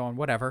Fortnite, but I'm going,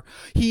 whatever.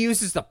 He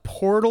uses the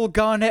portal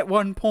gun at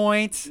one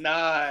point.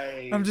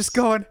 Nice. I'm just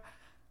going,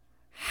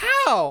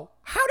 how?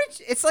 How did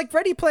you... It's like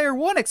Ready Player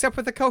One, except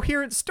with a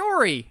coherent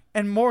story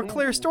and more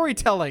clear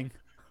storytelling.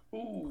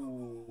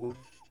 Ooh.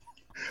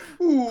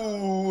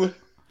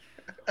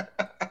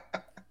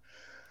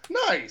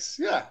 Nice.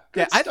 Yeah.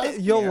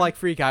 You'll like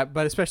Free Guy,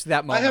 but especially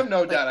that moment. I have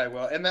no doubt I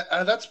will. And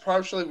that's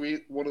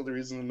partially one of the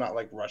reasons I'm not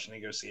rushing to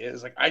go see it.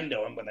 Is I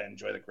know I'm going to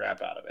enjoy the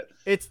crap out of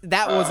it.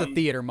 That was a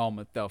theater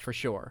moment though, for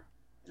sure.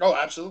 Oh,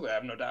 absolutely. I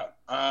have no doubt.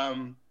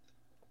 Kind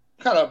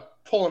of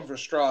pulling for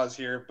straws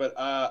here, but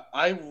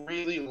I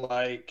really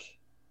like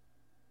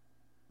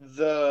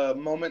the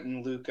moment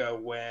in Luca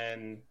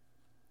when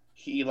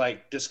he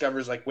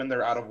discovers when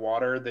they're out of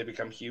water they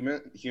become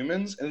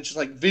humans, and it's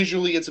just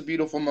visually it's a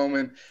beautiful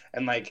moment,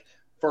 and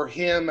for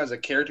him as a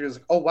character is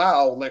oh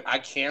wow, I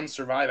can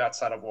survive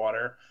outside of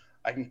water,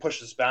 I can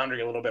push this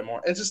boundary a little bit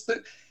more. It's just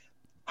that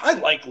I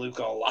like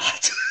Luca a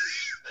lot.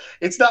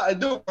 It's not I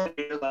don't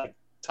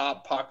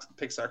top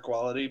Pixar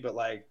quality, but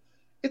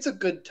it's a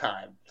good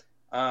time.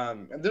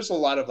 And there's a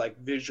lot of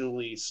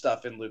visually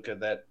stuff in Luca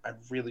that I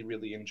really,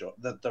 really enjoy.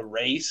 The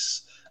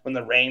race when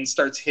the rain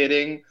starts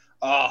hitting,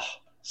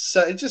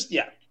 so it's just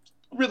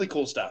really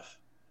cool stuff.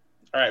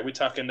 All right, we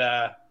talking.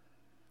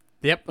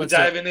 Yep, we're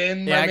diving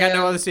in. Yeah, I got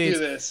no other scenes. Do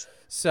this.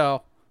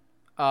 So,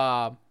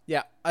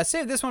 yeah, I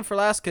saved this one for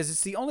last because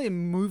it's the only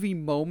movie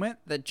moment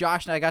that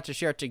Josh and I got to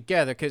share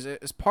together. Because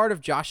as part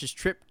of Josh's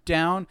trip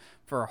down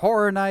for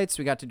Horror Nights,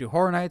 we got to do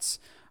Horror Nights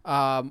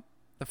the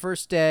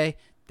first day.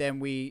 Then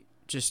we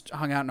just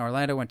hung out in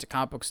Orlando, went to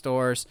comic book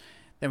stores.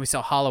 Then we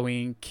saw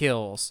Halloween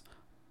Kills.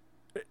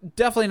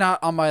 Definitely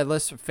not on my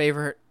list of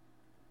favorite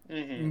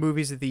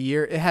movies of the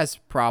year. It has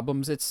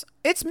problems. It's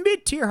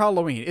mid-tier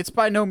Halloween. It's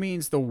by no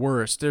means the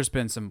worst. There's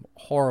been some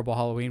horrible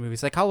Halloween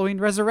movies, like Halloween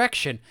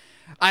Resurrection.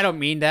 I don't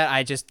mean that.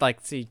 I just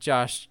see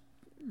Josh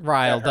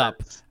riled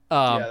up.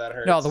 Yeah, that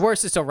hurts. No, the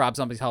worst is still Rob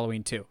Zombie's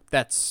Halloween 2.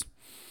 That's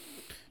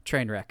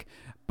train wreck.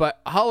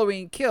 But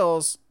Halloween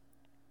Kills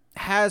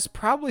has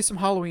probably some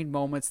Halloween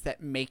moments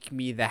that make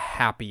me the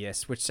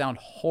happiest, which sound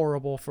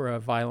horrible for a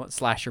violent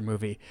slasher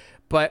movie.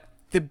 But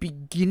the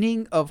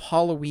beginning of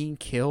Halloween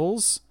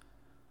Kills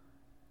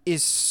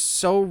is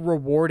so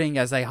rewarding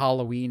as a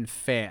Halloween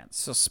fan.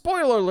 So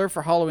spoiler alert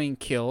for Halloween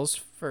Kills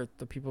for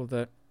the people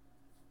that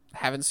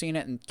haven't seen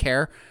it and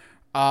care.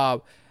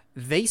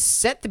 They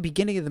set the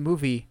beginning of the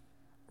movie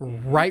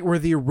right where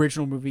the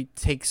original movie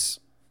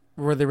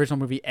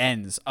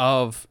ends,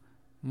 of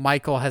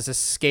Michael has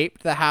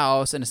escaped the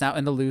house and is now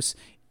in the loose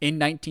in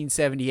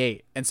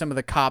 1978, and some of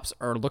the cops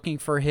are looking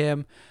for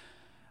him.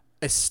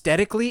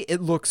 Aesthetically,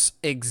 it looks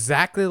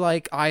exactly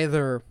like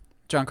either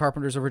John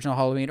Carpenter's original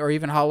Halloween or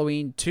even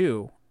Halloween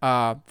 2.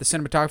 The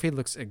cinematography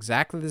looks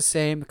exactly the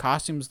same. The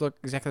costumes look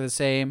exactly the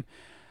same.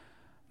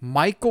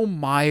 Michael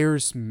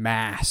Myers'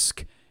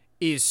 mask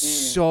is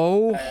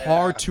so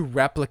hard to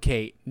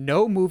replicate.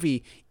 No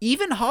movie,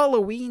 even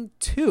Halloween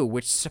 2,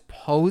 which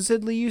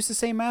supposedly used the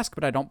same mask,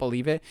 but I don't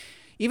believe it.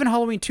 Even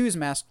Halloween 2's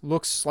mask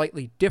looks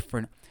slightly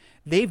different.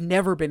 They've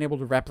never been able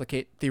to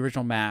replicate the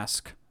original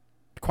mask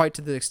quite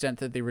to the extent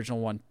that the original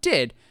one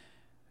did.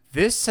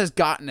 This has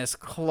gotten as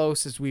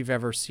close as we've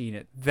ever seen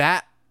it.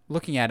 That,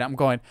 looking at it, I'm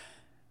going,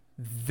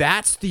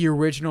 that's the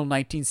original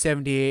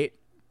 1978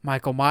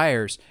 Michael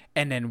Myers.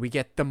 And then we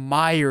get the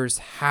Myers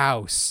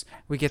house.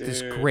 We get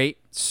this great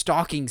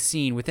stalking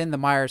scene within the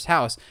Myers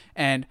house.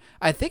 And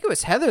I think it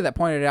was Heather that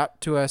pointed it out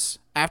to us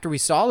after we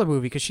saw the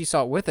movie, because she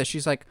saw it with us.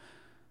 She's like,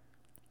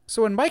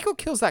 so when Michael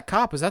kills that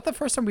cop, was that the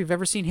first time we've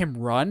ever seen him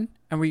run?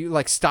 And we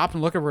like stopped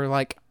and looked and we're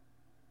like,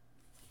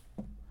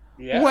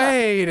 yeah.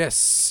 Wait a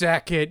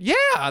second.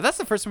 Yeah, that's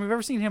the first time we've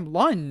ever seen him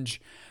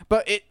lunge.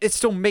 But it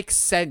still makes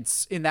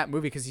sense in that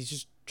movie because he's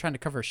just trying to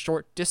cover a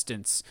short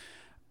distance.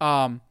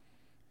 I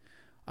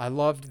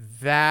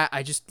loved that.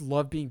 I just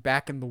love being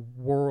back in the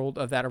world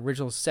of that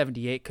original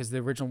 78 because the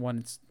original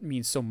one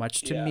means so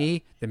much to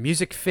me. The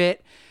music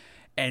fit.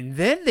 And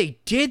then they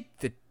did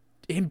the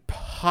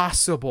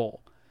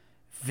impossible.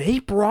 They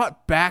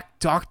brought back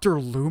Dr.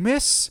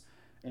 Loomis,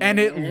 and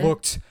it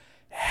looked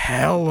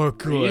hella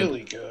good.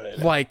 Really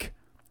good. Like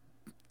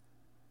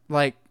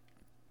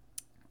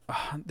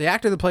the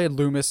actor that played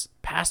Loomis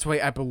passed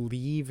away, I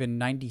believe, in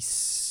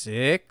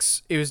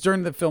 96. It was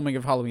during the filming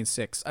of Halloween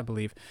 6, I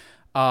believe.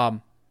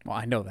 Well,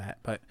 I know that,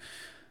 but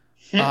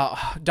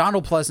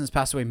Donald Pleasance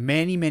passed away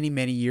many, many,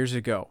 many years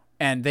ago.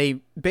 And they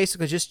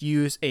basically just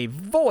use a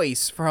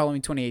voice for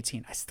Halloween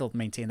 2018. I still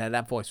maintain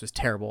that voice was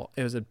terrible.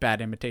 It was a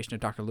bad imitation of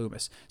Dr.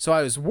 Loomis. So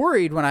I was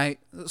worried when I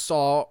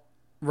saw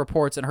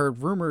reports and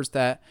heard rumors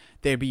that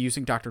they'd be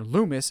using Dr.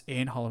 Loomis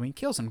in Halloween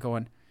Kills. I'm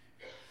going,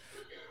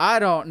 I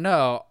don't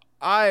know.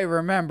 I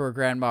remember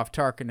Grand Moff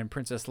Tarkin and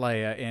Princess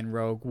Leia in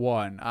Rogue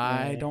One.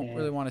 I don't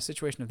really want a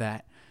situation of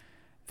that.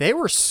 They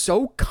were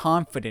so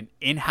confident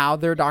in how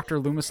their Dr.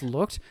 Loomis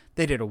looked.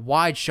 They did a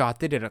wide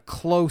shot. They did a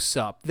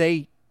close-up.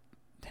 They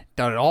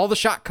done all the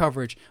shot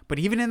coverage. But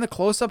even in the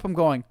close-up, I'm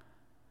going,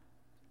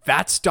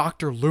 that's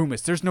Dr.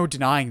 Loomis. There's no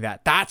denying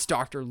that. That's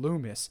Dr.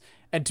 Loomis.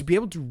 And to be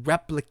able to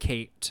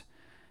replicate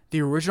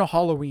the original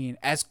Halloween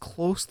as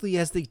closely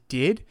as they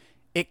did,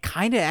 it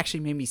kind of actually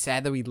made me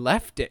sad that we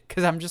left it.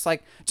 Because I'm just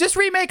like, just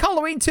remake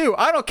Halloween 2.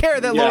 I don't care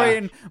that Laurie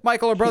and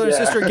Michael are brother and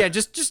sister again.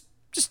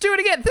 Just do it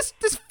again.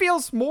 This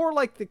feels more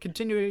like the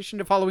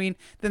continuation of Halloween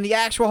than the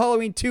actual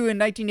Halloween 2 in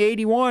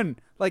 1981.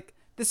 Like,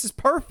 this is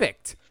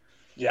perfect.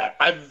 Yeah,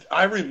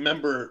 I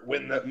remember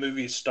when the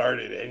movie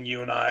started and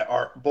you and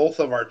I, both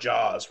of our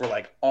jaws were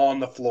like on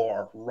the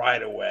floor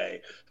right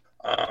away.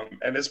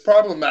 And as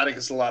problematic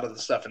as a lot of the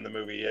stuff in the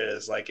movie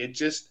is, like, it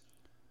just...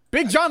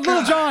 Big John,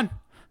 Little John!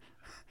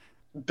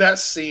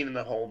 Best scene in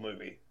the whole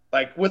movie,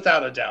 like,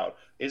 without a doubt,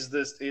 is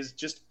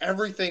just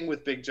everything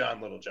with Big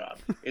John, Little John.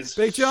 It's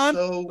Big John,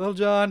 Little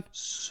John.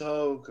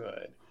 So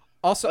good.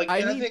 Also, like,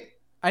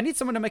 I need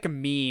someone to make a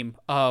meme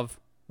of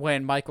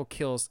when Michael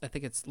kills, I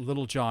think it's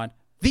Little John.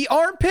 The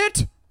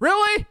armpit?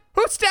 Really?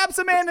 Who stabs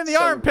a man in the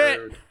armpit?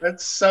 Rude.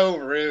 That's so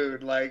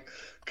rude. Like,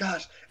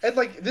 gosh. And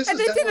like this and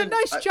is they did a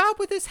nice job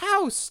with his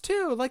house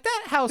too. Like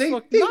that house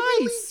looked they nice.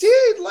 Really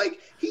did. Like,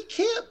 he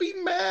can't be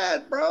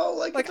mad, bro.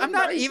 Like I'm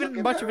not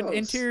even much of an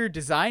interior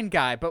design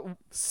guy, but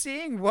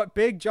seeing what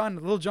Big John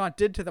and Little John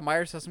did to the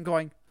Myers house, I'm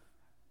going,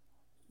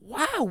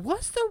 wow,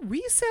 what's the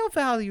resale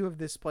value of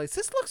this place?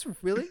 This looks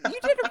really, you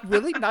did a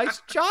really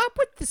nice job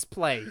with this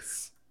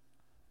place.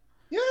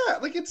 Yeah,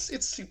 like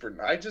it's super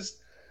nice.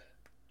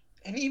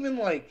 And even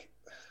like,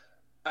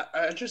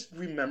 I just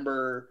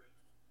remember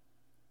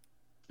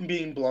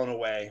being blown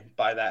away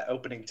by that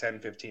opening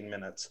 10-15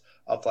 minutes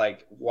of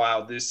like,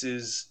 wow, this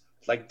is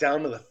like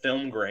down to the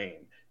film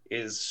grain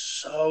is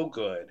so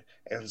good.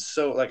 And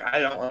so like, I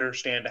don't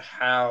understand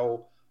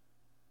how,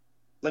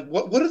 like,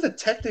 what are the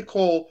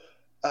technical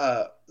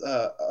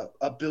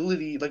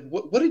ability, like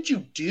what did you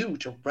do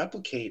to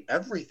replicate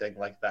everything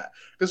like that?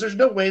 Because there's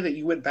no way that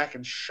you went back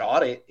and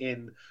shot it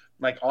in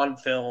like on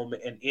film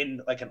and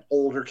in like an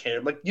older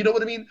camera, like, you know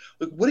what I mean?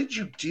 Like, what did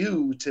you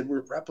do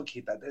to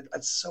replicate that?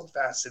 It's so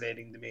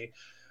fascinating to me.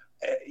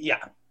 Yeah,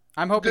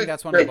 I'm hoping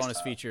that's one of the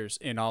bonus features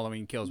in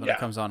Halloween Kills when it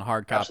comes on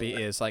hard copy.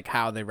 Absolutely. Is like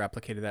how they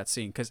replicated that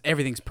scene, because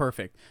everything's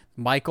perfect.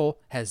 Michael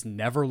has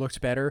never looked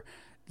better.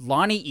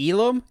 Lonnie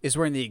Elam is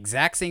wearing the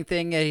exact same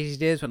thing as he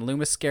did when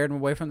Loomis scared him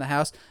away from the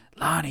house.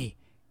 Lonnie,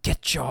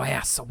 get your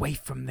ass away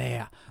from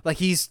there. Like,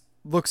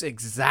 looks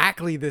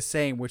exactly the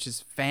same, which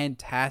is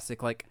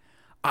fantastic. Like,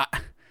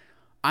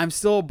 I'm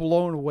still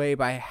blown away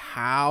by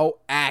how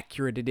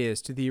accurate it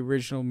is to the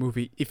original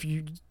movie. If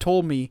you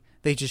told me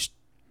they just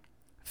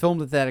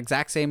filmed at that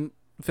exact same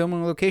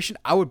filming location,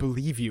 I would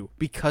believe you,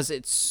 because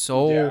it's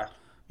so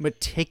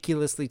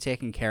meticulously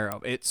taken care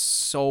of. It's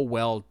so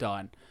well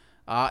done.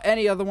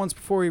 Any other ones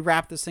before we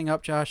wrap this thing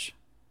up, Josh?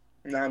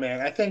 Nah, man.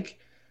 I think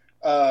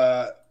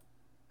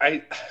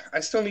I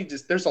still need to.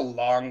 There's a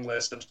long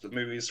list of the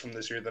movies from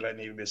this year that I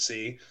need to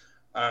see,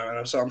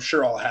 and so I'm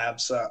sure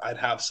I'd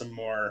have some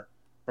more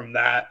from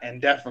that,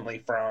 and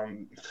definitely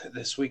from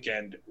this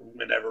weekend,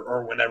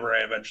 whenever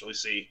I eventually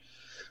see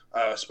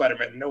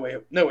Spider-Man No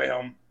Way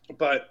Home.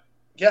 But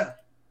yeah,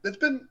 it's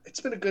been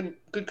a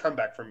good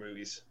comeback for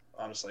movies,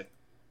 honestly.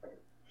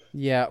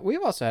 Yeah,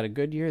 we've also had a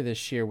good year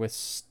this year with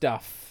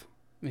stuff.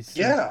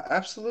 Yeah,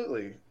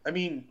 absolutely. I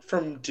mean,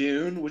 from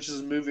Dune, which is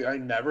a movie I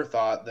never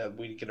thought that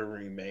we'd get a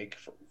remake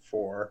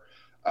for,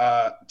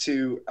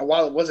 to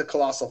while it was a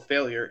colossal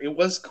failure, it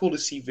was cool to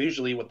see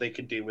visually what they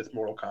could do with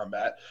Mortal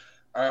Kombat.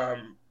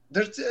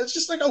 It's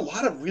just like a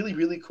lot of really,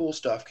 really cool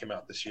stuff came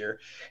out this year,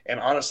 and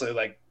honestly,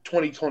 like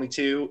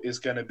 2022 is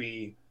going to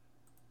be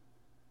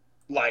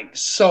like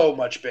so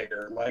much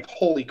bigger. Like,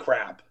 holy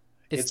crap,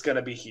 it's going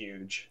to be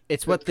huge.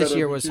 It's what this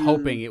year was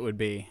hoping it would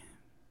be.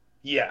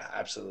 Yeah,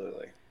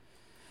 absolutely.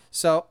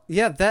 So,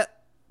 yeah,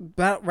 that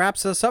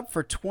wraps us up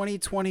for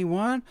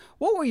 2021.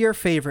 What were your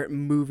favorite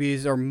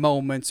movies or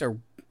moments, or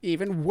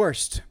even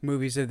worst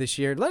movies of this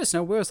year? Let us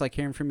know. We always like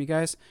hearing from you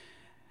guys.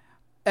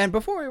 And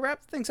before we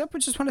wrap things up, we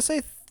just want to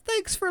say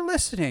thanks for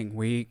listening.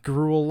 We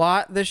grew a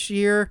lot this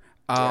year.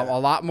 A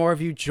lot more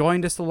of you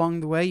joined us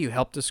along the way. You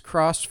helped us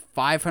cross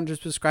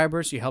 500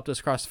 subscribers. You helped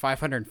us cross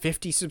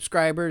 550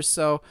 subscribers.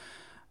 So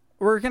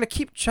we're going to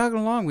keep chugging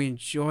along. We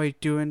enjoy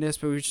doing this,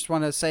 but we just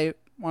want to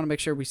make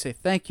sure we say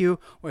thank you.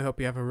 We hope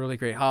you have a really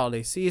great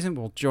holiday season.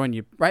 We'll join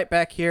you right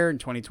back here in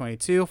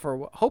 2022 for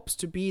what hopes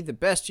to be the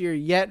best year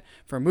yet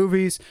for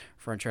movies,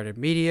 for Uncharted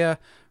Media.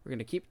 We're going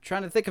to keep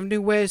trying to think of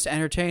new ways to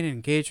entertain and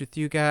engage with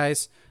you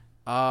guys.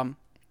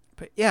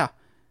 But yeah,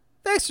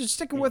 thanks for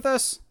sticking with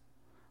us.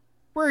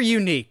 We're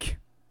unique,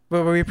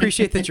 but we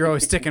appreciate that you're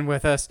always sticking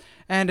with us.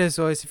 And as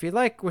always, if you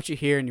like what you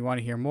hear and you want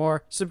to hear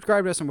more,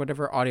 subscribe to us on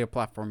whatever audio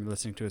platform you're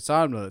listening to us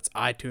on, whether it's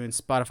iTunes,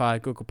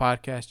 Spotify, Google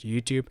Podcasts,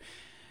 YouTube.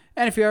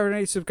 And if you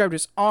already subscribed to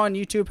us on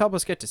YouTube, help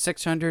us get to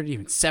 600,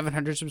 even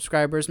 700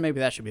 subscribers. Maybe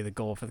that should be the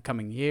goal for the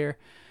coming year.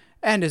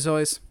 And as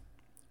always,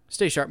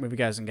 stay sharp, movie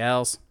guys and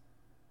gals.